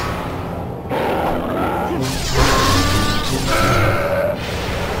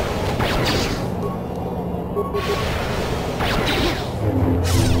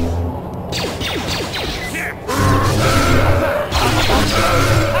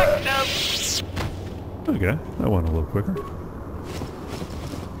 Okay, that went a little quicker.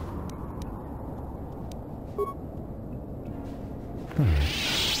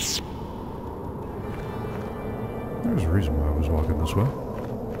 There's a reason why I was walking this way.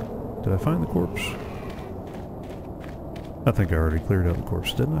 Did I find the corpse? I think I already cleared out the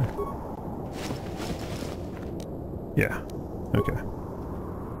corpse, didn't I? Yeah. Okay.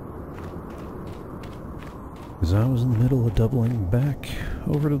 Because I was in the middle of doubling back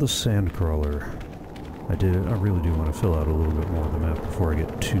over to the sandcrawler. I really do want to fill out a little bit more of the map before I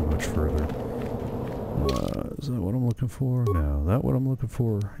get too much further. Is that what I'm looking for? No, that what I'm looking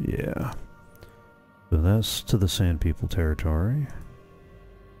for? Yeah. So that's to the Sand People territory.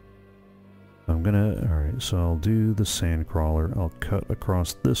 Alright, so I'll do the sand crawler. I'll cut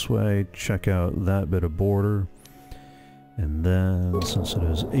across this way, check out that bit of border. And then, since it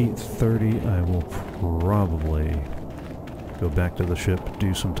is 8:30, I will probably go back to the ship,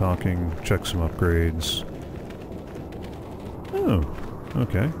 do some talking, check some upgrades. Oh,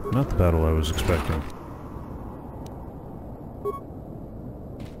 okay. Not the battle I was expecting.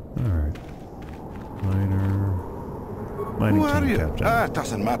 Alright. Mining Who are team you? captain. It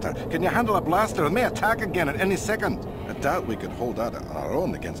doesn't matter. Can you handle a blaster? It may attack again at any second. I doubt we could hold out on our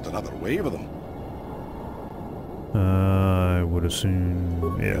own against another wave of them. I would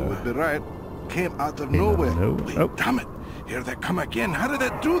assume, yeah. You would be right. Came out of nowhere. Wait, oh. Damn it. Here they come again. How did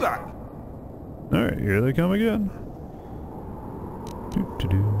it do that? Alright, here they come again.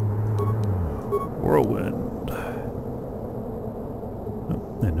 Whirlwind.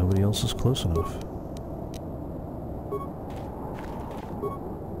 Oh, and nobody else is close enough.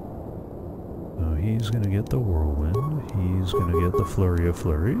 So he's gonna get the whirlwind. He's gonna get the flurry of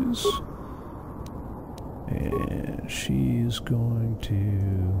flurries. And she's going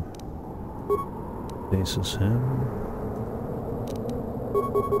to basis him.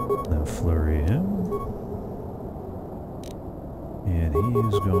 Then flurry him. And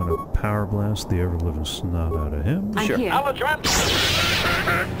he's going to power blast the ever-living snot out of him. I'm here.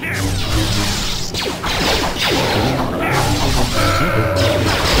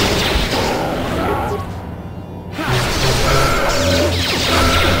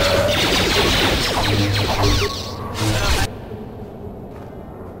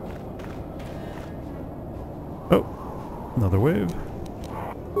 Oh, another wave.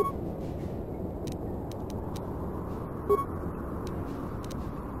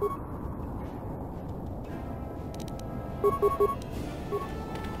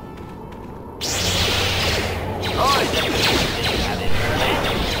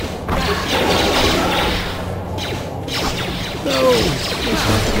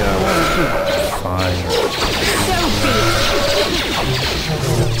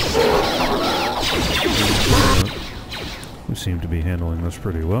 We seem to be handling this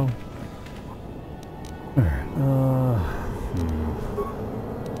pretty well. Alright,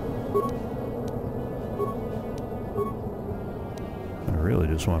 I really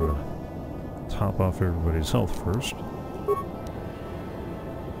just wanted to top off everybody's health first.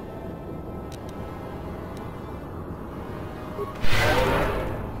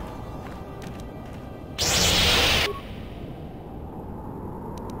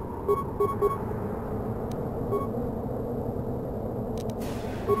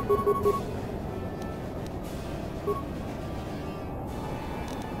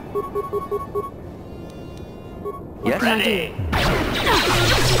 Yes. Ready.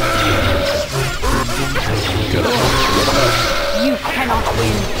 You cannot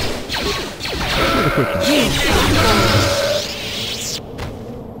win. Is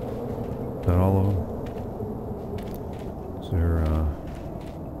that all of them? Is there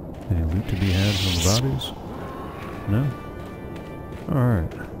any loot to be had from the bodies? No?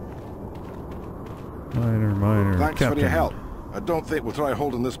 Alright. Minor, Thanks Captain. for your help. I don't think we'll try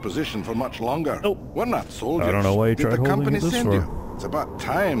holding this position for much longer. Nope. We're not soldiers. I don't know why you tried Did the holding company it this send far. you? It's about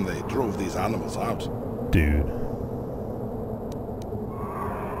time they drove these animals out. Dude.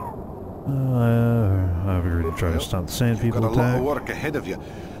 I've agreed to try to stop the sand You've people got a lot attack. of work ahead of you.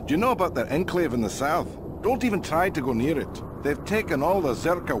 Do you know about their enclave in the south? Don't even try to go near it. They've taken all the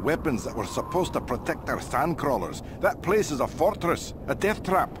Zerka weapons that were supposed to protect our sandcrawlers. That place is a fortress, a death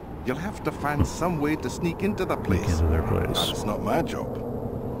trap. You'll have to find some way to sneak into the place. Into their place. That's not my job.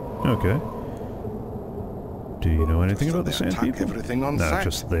 Okay. Do you know anything about the sand attack people? everything on no, sight.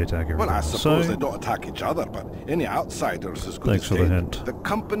 just they attack everything Well, I on suppose sight. they don't attack each other, but any outsiders is good Thanks as for the dead. hint. The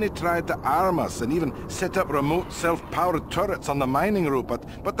company tried to arm us and even set up remote self-powered turrets on the mining route,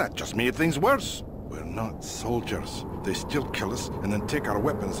 but that just made things worse. We're not soldiers. They still kill us and then take our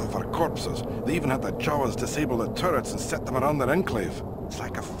weapons off our corpses. They even had the Jawas disable the turrets and set them around their enclave. It's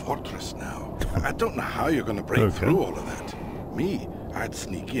like a fortress now. I don't know how you're going to break through all of that. Me, I'd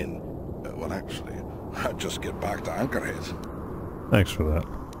sneak in. Well, actually, I'd just get back to Anchorhead. Thanks for that.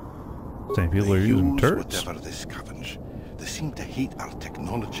 Same people are using turrets. Whatever they scavenge. They seem to hate our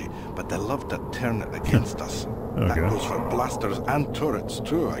technology, but they love to turn it against us. That Okay. goes for blasters and turrets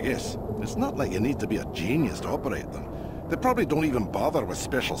too, I guess. It's not like you need to be a genius to operate them. They probably don't even bother with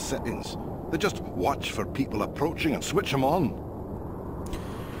special settings. They just watch for people approaching and switch them on.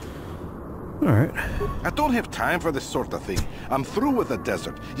 Alright. I don't have time for this sort of thing. I'm through with the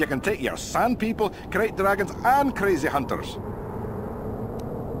desert. You can take your sand people, crate dragons, and crazy hunters.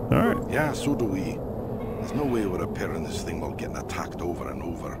 Alright. Yeah, so do we. There's no way we're repairing this thing while getting attacked over and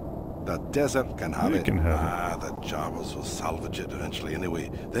over. The desert can have it. Can have the Jawas will salvage it eventually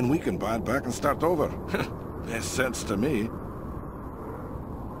anyway. Then we can buy it back and start over. Makes sense to me.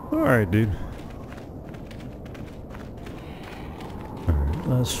 Alright, dude. Alright,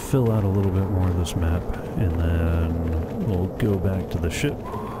 let's fill out a little bit more of this map, and then we'll go back to the ship.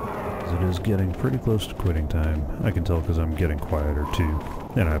 Because it is getting pretty close to quitting time. I can tell because I'm getting quieter too.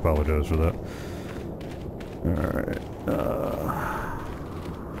 And I apologize for that. Alright,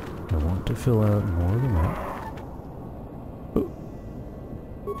 I want to fill out more of the map. Oh.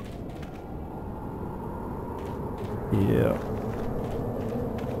 Yeah.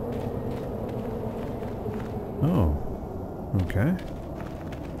 Oh. Okay.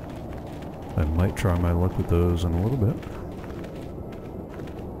 I might try my luck with those in a little bit.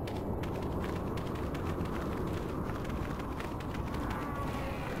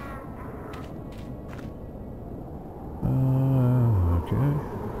 Okay.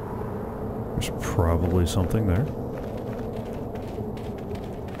 There's probably something there.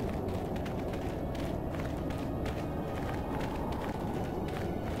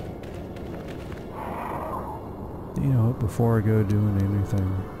 You know what, before I go doing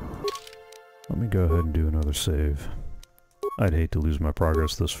anything, let me go ahead and do another save. I'd hate to lose my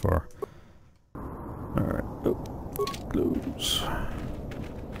progress this far. Alright, oh, close.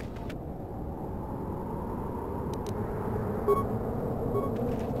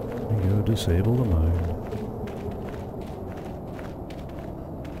 Let me go disable the mine.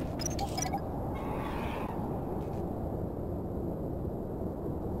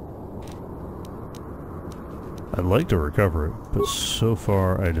 I'd like to recover it, but so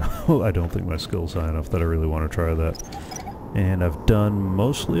far I don't think my skill's high enough that I really want to try that. And I've done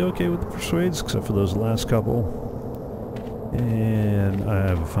mostly okay with the persuades, except for those last couple. And I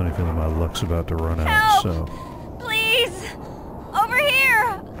have a funny feeling my luck's about to run out, so... Please! Over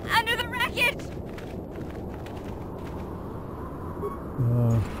here! Under the wreckage!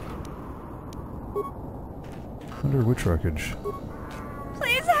 Under which wreckage?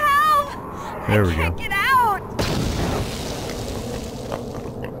 Please help! There we I can't go. get out!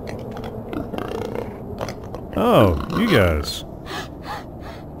 Oh, you guys.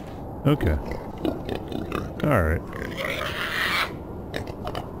 Okay. Alright.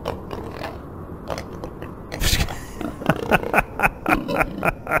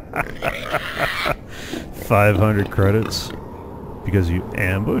 $500 credits because you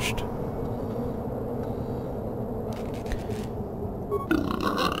ambushed?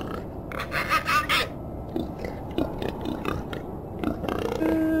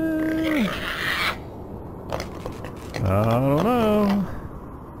 I don't know.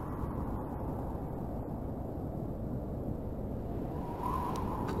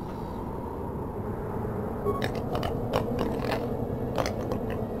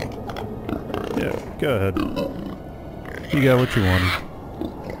 Yeah, go ahead. You got what you wanted.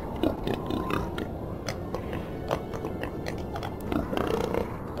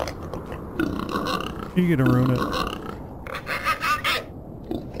 You're gonna ruin it.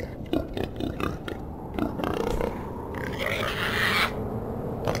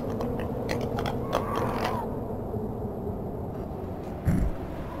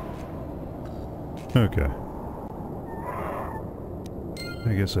 Okay.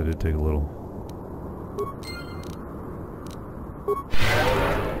 I guess I did take a little.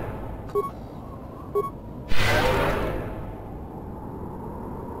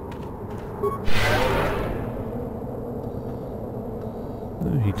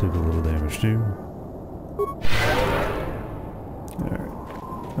 He took a little damage too. Alright.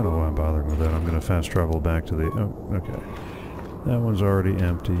 I don't know why I'm bothering with that. I'm going to fast travel back to the... Oh, okay. That one's already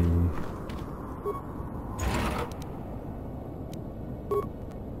empty.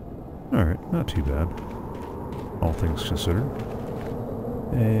 Alright, not too bad. All things considered.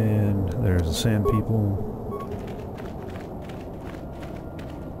 And there's the sand people.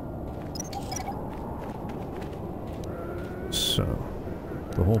 So,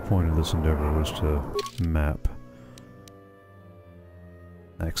 the whole point of this endeavor was to map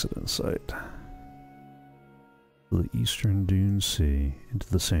accident site. The Eastern Dune Sea into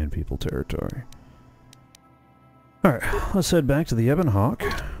the Sand People territory. Alright, let's head back to the Ebon Hawk.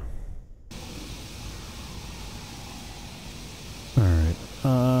 Alright,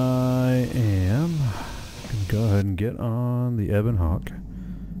 I am gonna go ahead and get on the Ebon Hawk,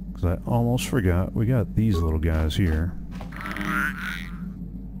 because I almost forgot we got these little guys here.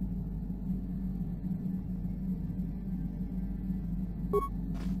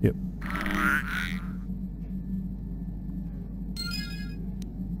 Yep.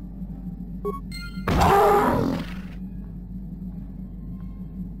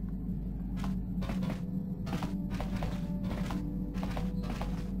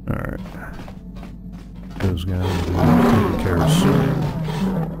 Alright. Those guys are taken care of soon.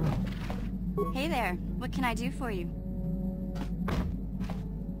 Hey there, what can I do for you?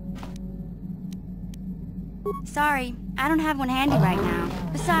 Sorry, I don't have one handy right now.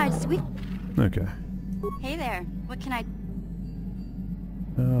 Besides, we... Okay. Hey there, what can I...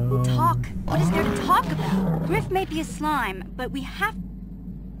 Talk? What is there to talk about? Griff may be a slime, but we have...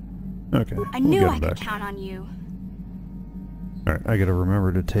 Okay. I knew I could count on you. Alright, I gotta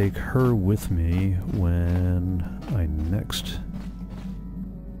remember to take her with me when I next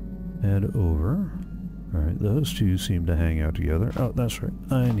head over. Alright, those two seem to hang out together. Oh, that's right.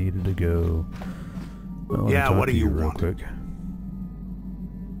 I needed to go... Yeah, what do you real want? Quick.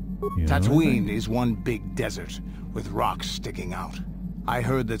 Tatooine is one big desert with rocks sticking out. I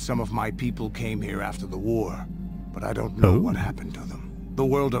heard that some of my people came here after the war, but I don't know what happened to them. The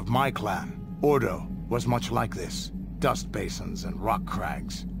world of my clan, Ordo, was much like this. Dust basins and rock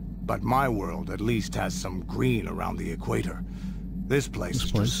crags. But my world at least has some green around the equator. This place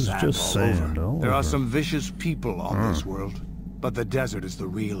is just sand all over. There are some vicious people on this world, but the desert is the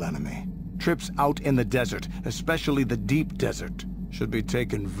real enemy. Trips out in the desert, especially the deep desert, should be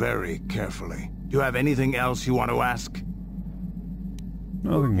taken very carefully. You have anything else you want to ask?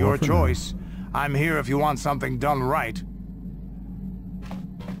 Nothing more. Your choice. I'm here if you want something done right.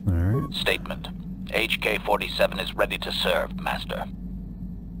 Alright. Statement. HK-47 is ready to serve, Master.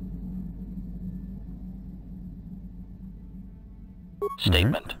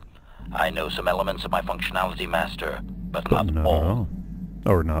 Statement. I know some elements of my functionality, Master, but not all.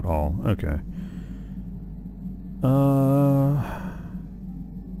 Or not all. Okay.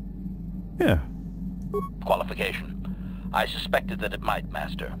 Yeah. Qualification. I suspected that it might,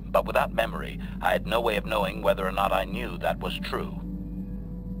 Master, but without memory, I had no way of knowing whether or not I knew that was true.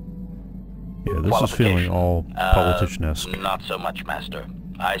 Yeah, this is feeling all politician-esque. Not so much, Master.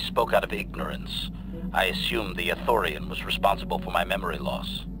 I spoke out of ignorance. I assumed the Ithorian was responsible for my memory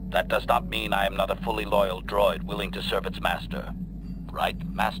loss. That does not mean I am not a fully loyal droid willing to serve its master. Right,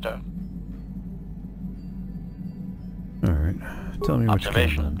 Master? Alright. Tell me what you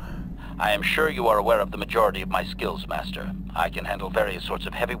can then. I am sure you are aware of the majority of my skills, Master. I can handle various sorts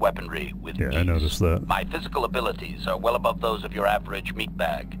of heavy weaponry with ease. I noticed that. My physical abilities are well above those of your average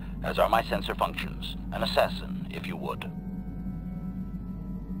meatbag, as are my sensor functions. An assassin, if you would.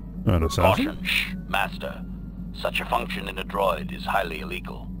 An assassin? Caution, shh, Master. Such a function in a droid is highly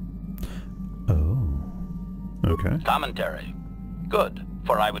illegal. Oh. Okay. Commentary. Good,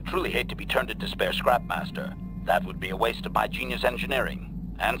 for I would truly hate to be turned into spare scrap, Master. That would be a waste of my genius engineering.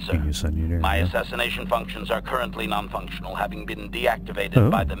 Answer. My assassination functions are currently non-functional, having been deactivated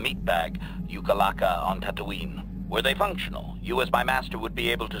by the meatbag Yukalaka on Tatooine. Were they functional, you as my master would be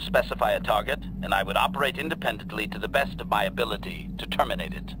able to specify a target, and I would operate independently to the best of my ability to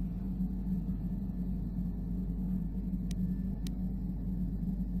terminate it.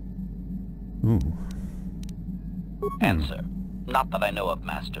 Ooh. Answer. Not that I know of,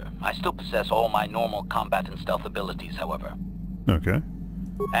 Master. I still possess all my normal combat and stealth abilities, however. Okay.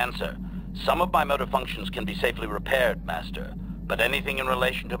 Answer. Some of my motor functions can be safely repaired, Master, but anything in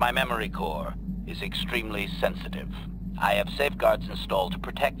relation to my memory core is extremely sensitive. I have safeguards installed to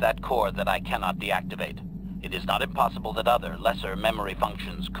protect that core that I cannot deactivate. It is not impossible that other, lesser memory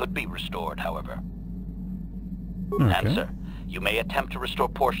functions could be restored, however. Okay. Answer. You may attempt to restore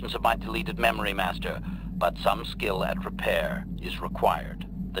portions of my deleted memory, Master, but some skill at repair is required.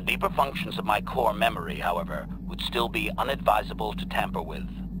 The deeper functions of my core memory, however, would still be unadvisable to tamper with.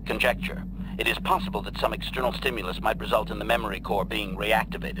 Conjecture. It is possible that some external stimulus might result in the memory core being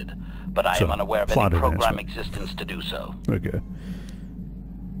reactivated, but I am unaware of any program existence to do so. Okay.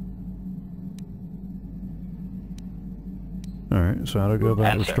 Alright, so how to go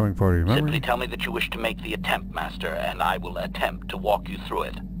about restoring part of your memory? Simply tell me that you wish to make the attempt, Master, and I will attempt to walk you through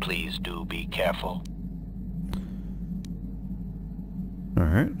it. Please do be careful.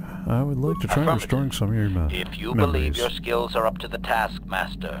 Alright, I would like to try restoring some of your memories. If you believe your skills are up to the task,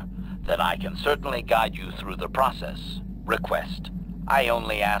 Master, then I can certainly guide you through the process. Request. I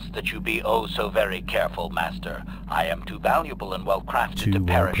only ask that you be oh so very careful, Master. I am too valuable and well-crafted to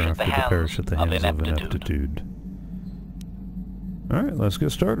perish at the hands of ineptitude. Alright, let's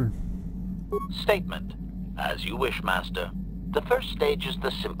get started. Statement. As you wish, Master. The first stage is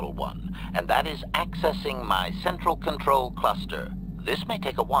the simple one, and that is accessing my central control cluster. This may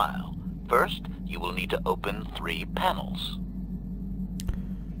take a while. First, you will need to open 3 panels.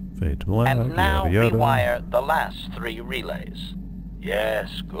 Fade to black, and now yada, yada. rewire the last 3 relays.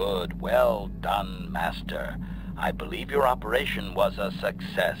 Yes, good. Well done, Master. I believe your operation was a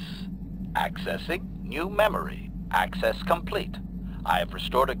success. Accessing new memory. Access complete. I have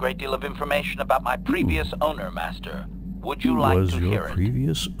restored a great deal of information about my previous owner, Master. Would you like to hear it? Who was your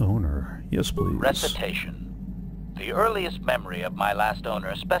previous owner? Yes, please. Recitation. The earliest memory of my last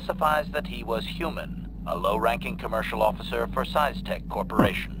owner specifies that he was human, a low-ranking commercial officer for SciTech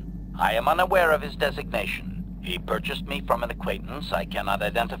Corporation. I am unaware of his designation. He purchased me from an acquaintance I cannot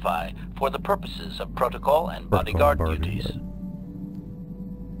identify for the purposes of protocol and bodyguard duties.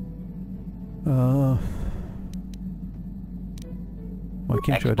 Why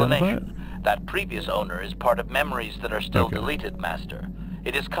can't you identify it? That previous owner is part of memories that are still deleted, Master.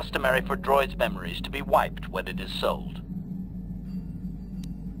 It is customary for droids' memories to be wiped when it is sold.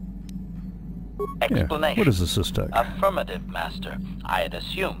 Explanation. Yeah. What is the Systech? Affirmative, Master. I had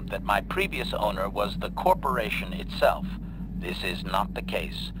assumed that my previous owner was the corporation itself. This is not the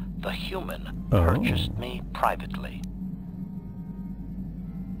case. The human purchased me privately.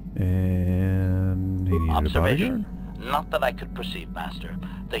 And he needed a bodyguard? Not that I could perceive, Master.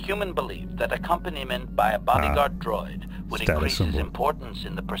 The human believed that accompaniment by a bodyguard droid would increase his importance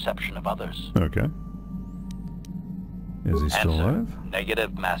in the perception of others. Okay. Is he still alive?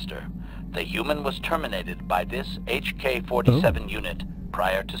 Negative, Master. The human was terminated by this HK-47 unit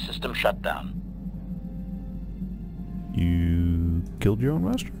prior to system shutdown. You killed your own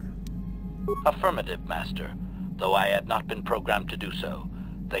master? Affirmative, Master. Though I had not been programmed to do so.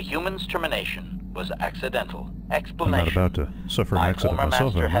 The human's termination was accidental. Explanation. I'm not about to suffer an accident myself. My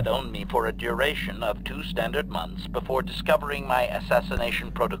former master had owned me for a duration of 2 standard months before discovering my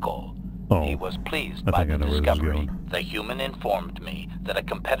assassination protocol. He was pleased by the discovery. The human informed me that a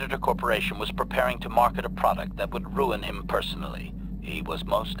competitor corporation was preparing to market a product that would ruin him personally. He was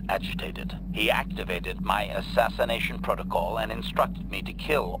most agitated. He activated my assassination protocol and instructed me to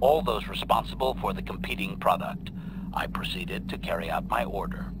kill all those responsible for the competing product. I proceeded to carry out my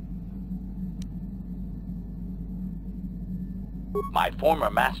order. My former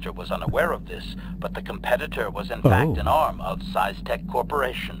master was unaware of this, but the competitor was in fact an arm of SciTech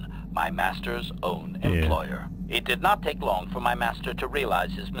Corporation, my master's own employer. It did not take long for my master to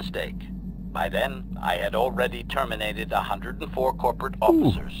realize his mistake. By then, I had already terminated 104 corporate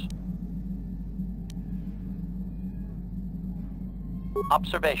officers.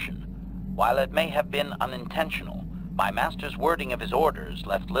 Observation. While it may have been unintentional, my master's wording of his orders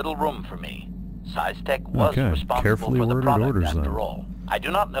left little room for me. SciTech was responsible for the product after all. I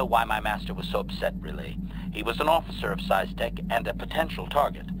do not know why my master was so upset, really. He was an officer of SciTech and a potential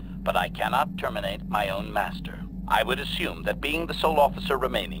target, but I cannot terminate my own master. I would assume that being the sole officer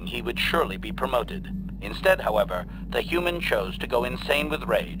remaining, he would surely be promoted. Instead, however, the human chose to go insane with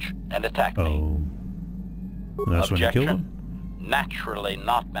rage and attack me. That's when you killed him? Naturally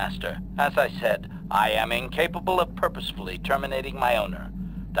not, Master. As I said, I am incapable of purposefully terminating my owner.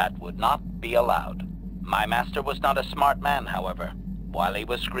 That would not be allowed. My master was not a smart man, however. While he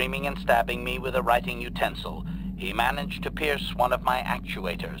was screaming and stabbing me with a writing utensil, he managed to pierce one of my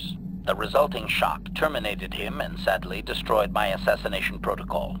actuators. The resulting shock terminated him and sadly destroyed my assassination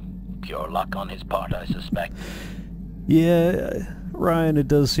protocol. Pure luck on his part, I suspect. Yeah, Ryan, it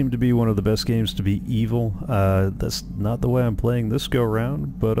does seem to be one of the best games to be evil. That's not the way I'm playing this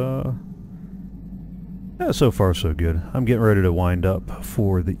go-round, but yeah, so far so good. I'm getting ready to wind up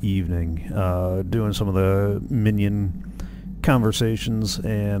for the evening, doing some of the minion conversations,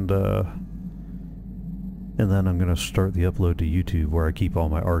 and then I'm going to start the upload to YouTube where I keep all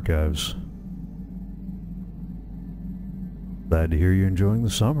my archives. Glad to hear you're enjoying the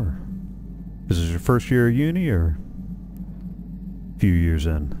summer. Is this your first year of uni or a few years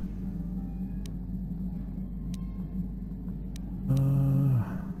in?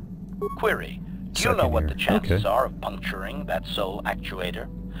 Query. Do you know what the chances are of puncturing that sole actuator?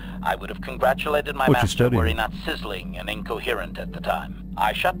 I would have congratulated my master were he not sizzling and incoherent at the time.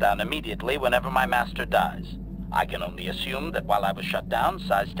 I shut down immediately whenever my master dies. I can only assume that while I was shut down,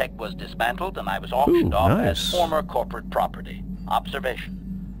 SciTech was dismantled and I was auctioned off as former corporate property. Observation.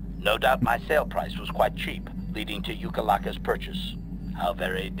 No doubt my sale price was quite cheap, leading to Yukalaka's purchase. How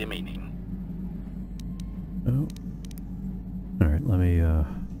very demeaning. Oh. Alright, let me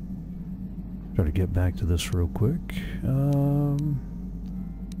try to get back to this real quick.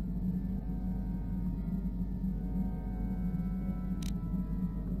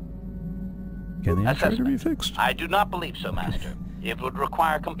 Can the actuator be fixed? I do not believe so, Master. It would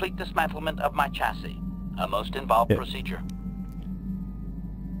require complete dismantlement of my chassis. A most involved procedure.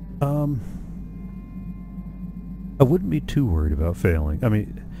 I wouldn't be too worried about failing. I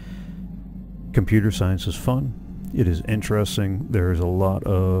mean, computer science is fun. It is interesting. There's a lot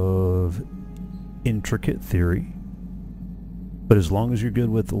of intricate theory. But as long as you're good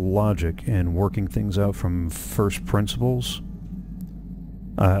with logic and working things out from first principles,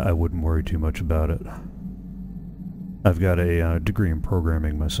 I wouldn't worry too much about it. I've got a degree in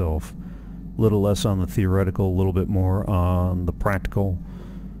programming myself. A little less on the theoretical, a little bit more on the practical.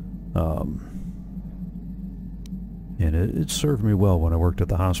 And it served me well when I worked at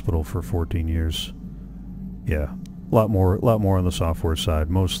the hospital for 14 years. Yeah, a lot more on the software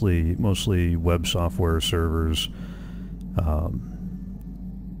side. Mostly web software servers.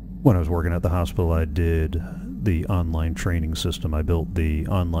 When I was working at the hospital, I did the online training system. I built the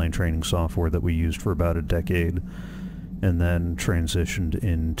online training software that we used for about a decade, and then transitioned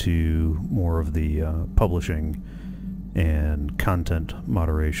into more of the publishing and content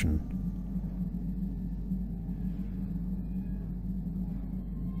moderation.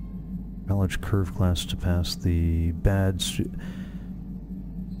 College curve class to pass the bad sorry,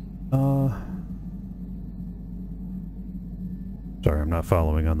 I'm not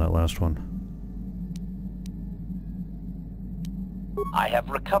following on that last one. I have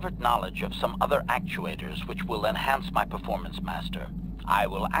recovered knowledge of some other actuators which will enhance my performance, Master. I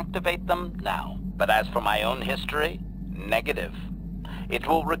will activate them now. But as for my own history, negative. It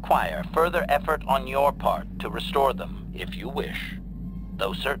will require further effort on your part to restore them, if you wish.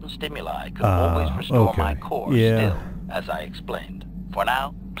 Though certain stimuli could always restore my core still, as I explained. For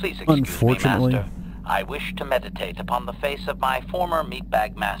now, please excuse me, Master. I wish to meditate upon the face of my former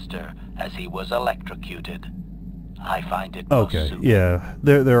meatbag master as he was electrocuted. I find it most soothing. Yeah.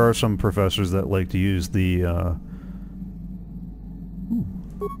 There are some professors that like to use the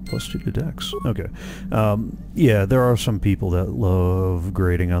 +2 to dex. Okay. Yeah, there are some people that love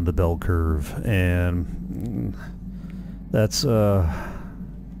grading on the bell curve, and that's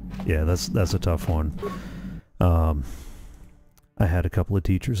yeah, that's a tough one. I had a couple of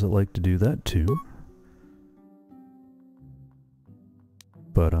teachers that like to do that too.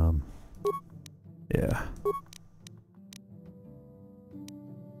 But yeah.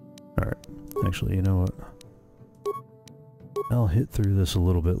 Alright. Actually, you know what? I'll hit through this a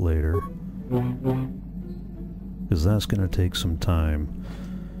little bit later, because that's going to take some time.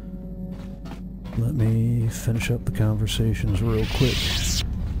 Let me finish up the conversations real quick,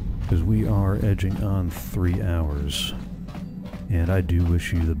 because we are edging on 3 hours. And I do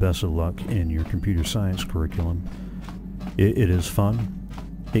wish you the best of luck in your computer science curriculum. It is fun.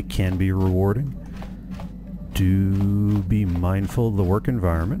 It can be rewarding. Do be mindful of the work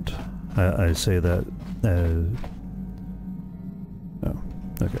environment. I say that oh,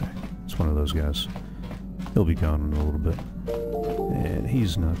 okay. It's one of those guys. He'll be gone in a little bit. And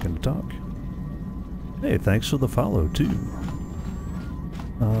he's not going to talk. Hey, thanks for the follow, too.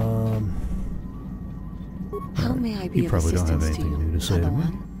 How may I be you of probably don't have assistance anything to you, new to say to me.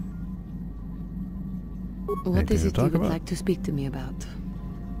 What is Anything it to you talk would about? like to speak to me about?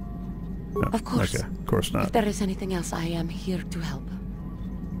 No, Of course. Okay, of course not. If there is anything else, I am here to help.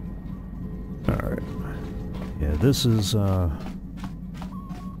 Alright. Yeah, this is, yeah,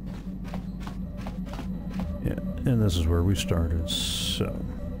 and this is where we started, so...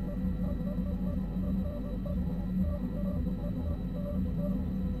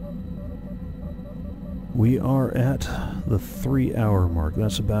 We are at the 3-hour mark.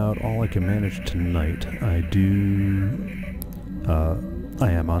 That's about all I can manage tonight. I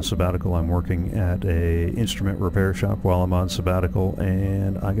am on sabbatical. I'm working at a instrument repair shop while I'm on sabbatical,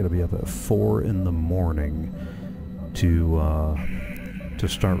 and I gotta be up at 4 in the morning to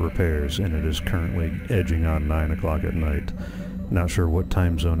start repairs, and it is currently edging on 9 o'clock at night. Not sure what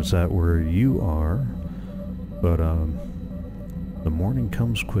time zone it's at where you are, but the morning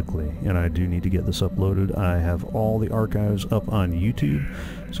comes quickly, and I do need to get this uploaded. I have all the archives up on YouTube,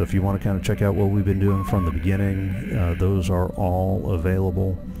 so if you want to kind of check out what we've been doing from the beginning, those are all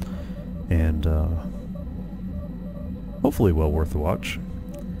available, and hopefully well worth the watch.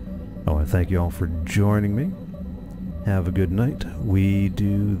 I want to thank you all for joining me. Have a good night. We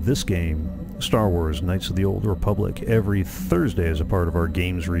do this game, Star Wars Knights of the Old Republic, every Thursday as a part of our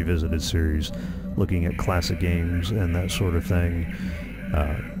Games Revisited series, looking at classic games and that sort of thing,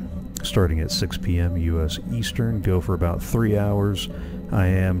 starting at 6 p.m. U.S. Eastern. Go for about 3 hours. I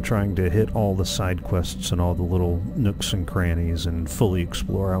am trying to hit all the side quests and all the little nooks and crannies and fully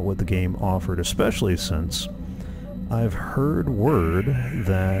explore out what the game offered, especially since I've heard word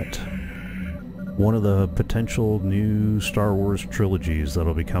that one of the potential new Star Wars trilogies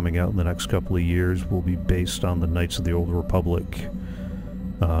that'll be coming out in the next couple of years will be based on the Knights of the Old Republic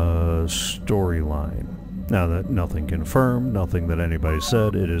storyline. Now, that nothing confirmed, nothing that anybody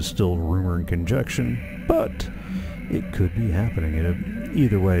said, it is still rumor and conjecture, but it could be happening. And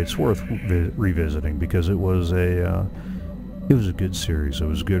either way, it's worth revisiting, because it was a good series, it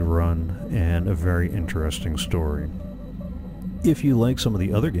was a good run, and a very interesting story. If you like some of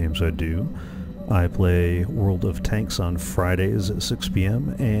the other games I do, I play World of Tanks on Fridays at 6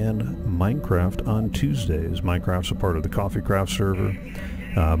 p.m. and Minecraft on Tuesdays. Minecraft's a part of the CoffeeCraft server.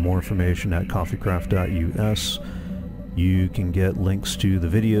 More information at coffeecraft.us. You can get links to the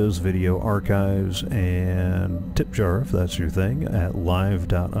videos, video archives, and tip jar, if that's your thing, at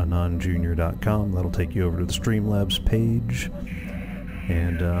live.anonjunior.com. That'll take you over to the Streamlabs page.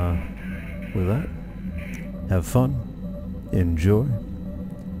 And with that, Have fun. Enjoy.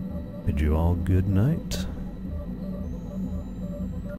 Bid you all good night.